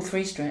serve the full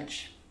 3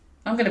 stretch.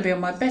 I'm going to be on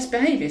my best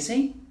behaviour,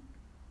 see?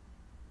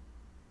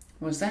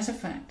 Was that a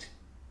fact?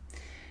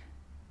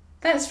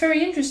 That's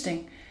very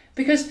interesting,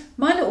 because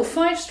my little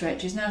 5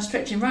 stretch is now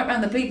stretching right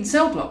round the bleeding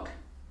cell block,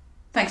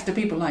 thanks to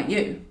people like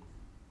you.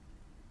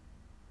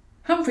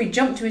 Humphrey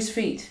jumped to his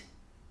feet,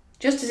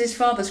 just as his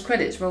father's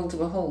credits rolled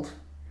to a halt.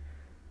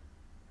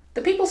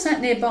 The people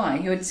sat nearby,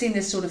 who had seen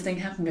this sort of thing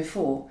happen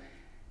before,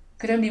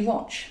 could only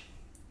watch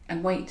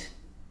and wait.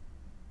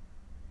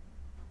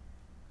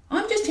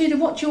 I'm just here to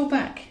watch your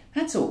back,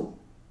 that's all.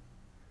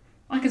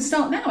 I can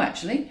start now,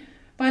 actually,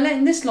 by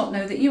letting this lot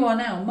know that you are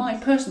now my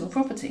personal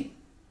property.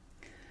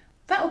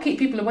 That will keep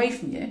people away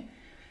from you,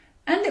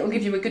 and it will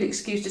give you a good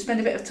excuse to spend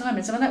a bit of time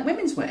in some of that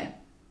women's wear.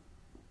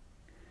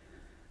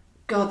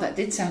 God, that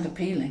did sound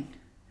appealing.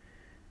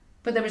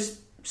 But there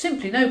was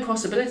simply no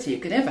possibility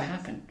it could ever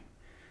happen.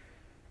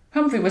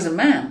 Humphrey was a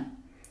man,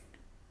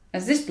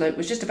 as this bloke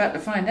was just about to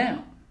find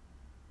out.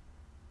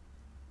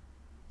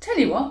 Tell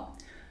you what,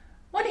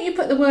 why don't you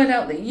put the word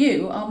out that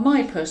you are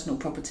my personal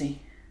property?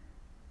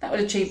 That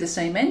would achieve the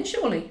same end,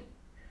 surely,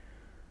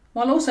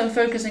 while also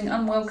focusing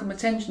unwelcome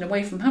attention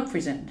away from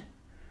Humphrey's end.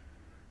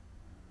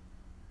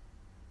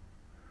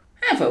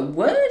 Have a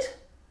word?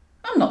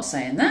 I'm not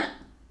saying that.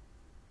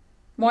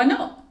 Why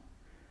not?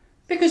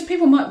 Because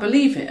people might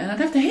believe it and I'd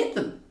have to hit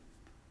them.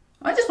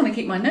 I just want to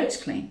keep my nose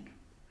clean.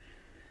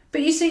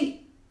 But you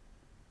see,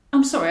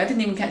 I'm sorry, I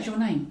didn't even catch your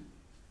name.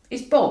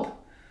 It's Bob.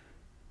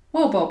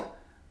 Well, Bob,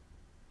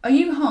 are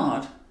you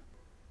hard?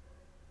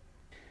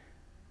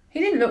 He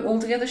didn't look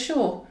altogether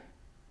sure.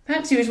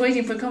 Perhaps he was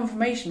waiting for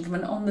confirmation from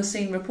an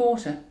on-the-scene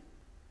reporter.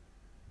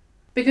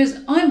 Because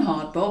I'm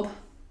hard, Bob.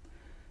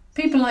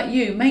 People like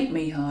you make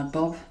me hard,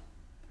 Bob.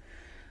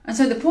 And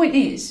so the point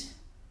is,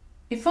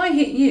 if I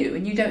hit you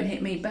and you don't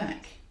hit me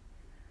back,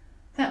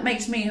 that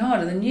makes me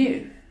harder than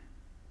you.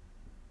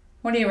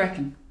 What do you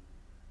reckon?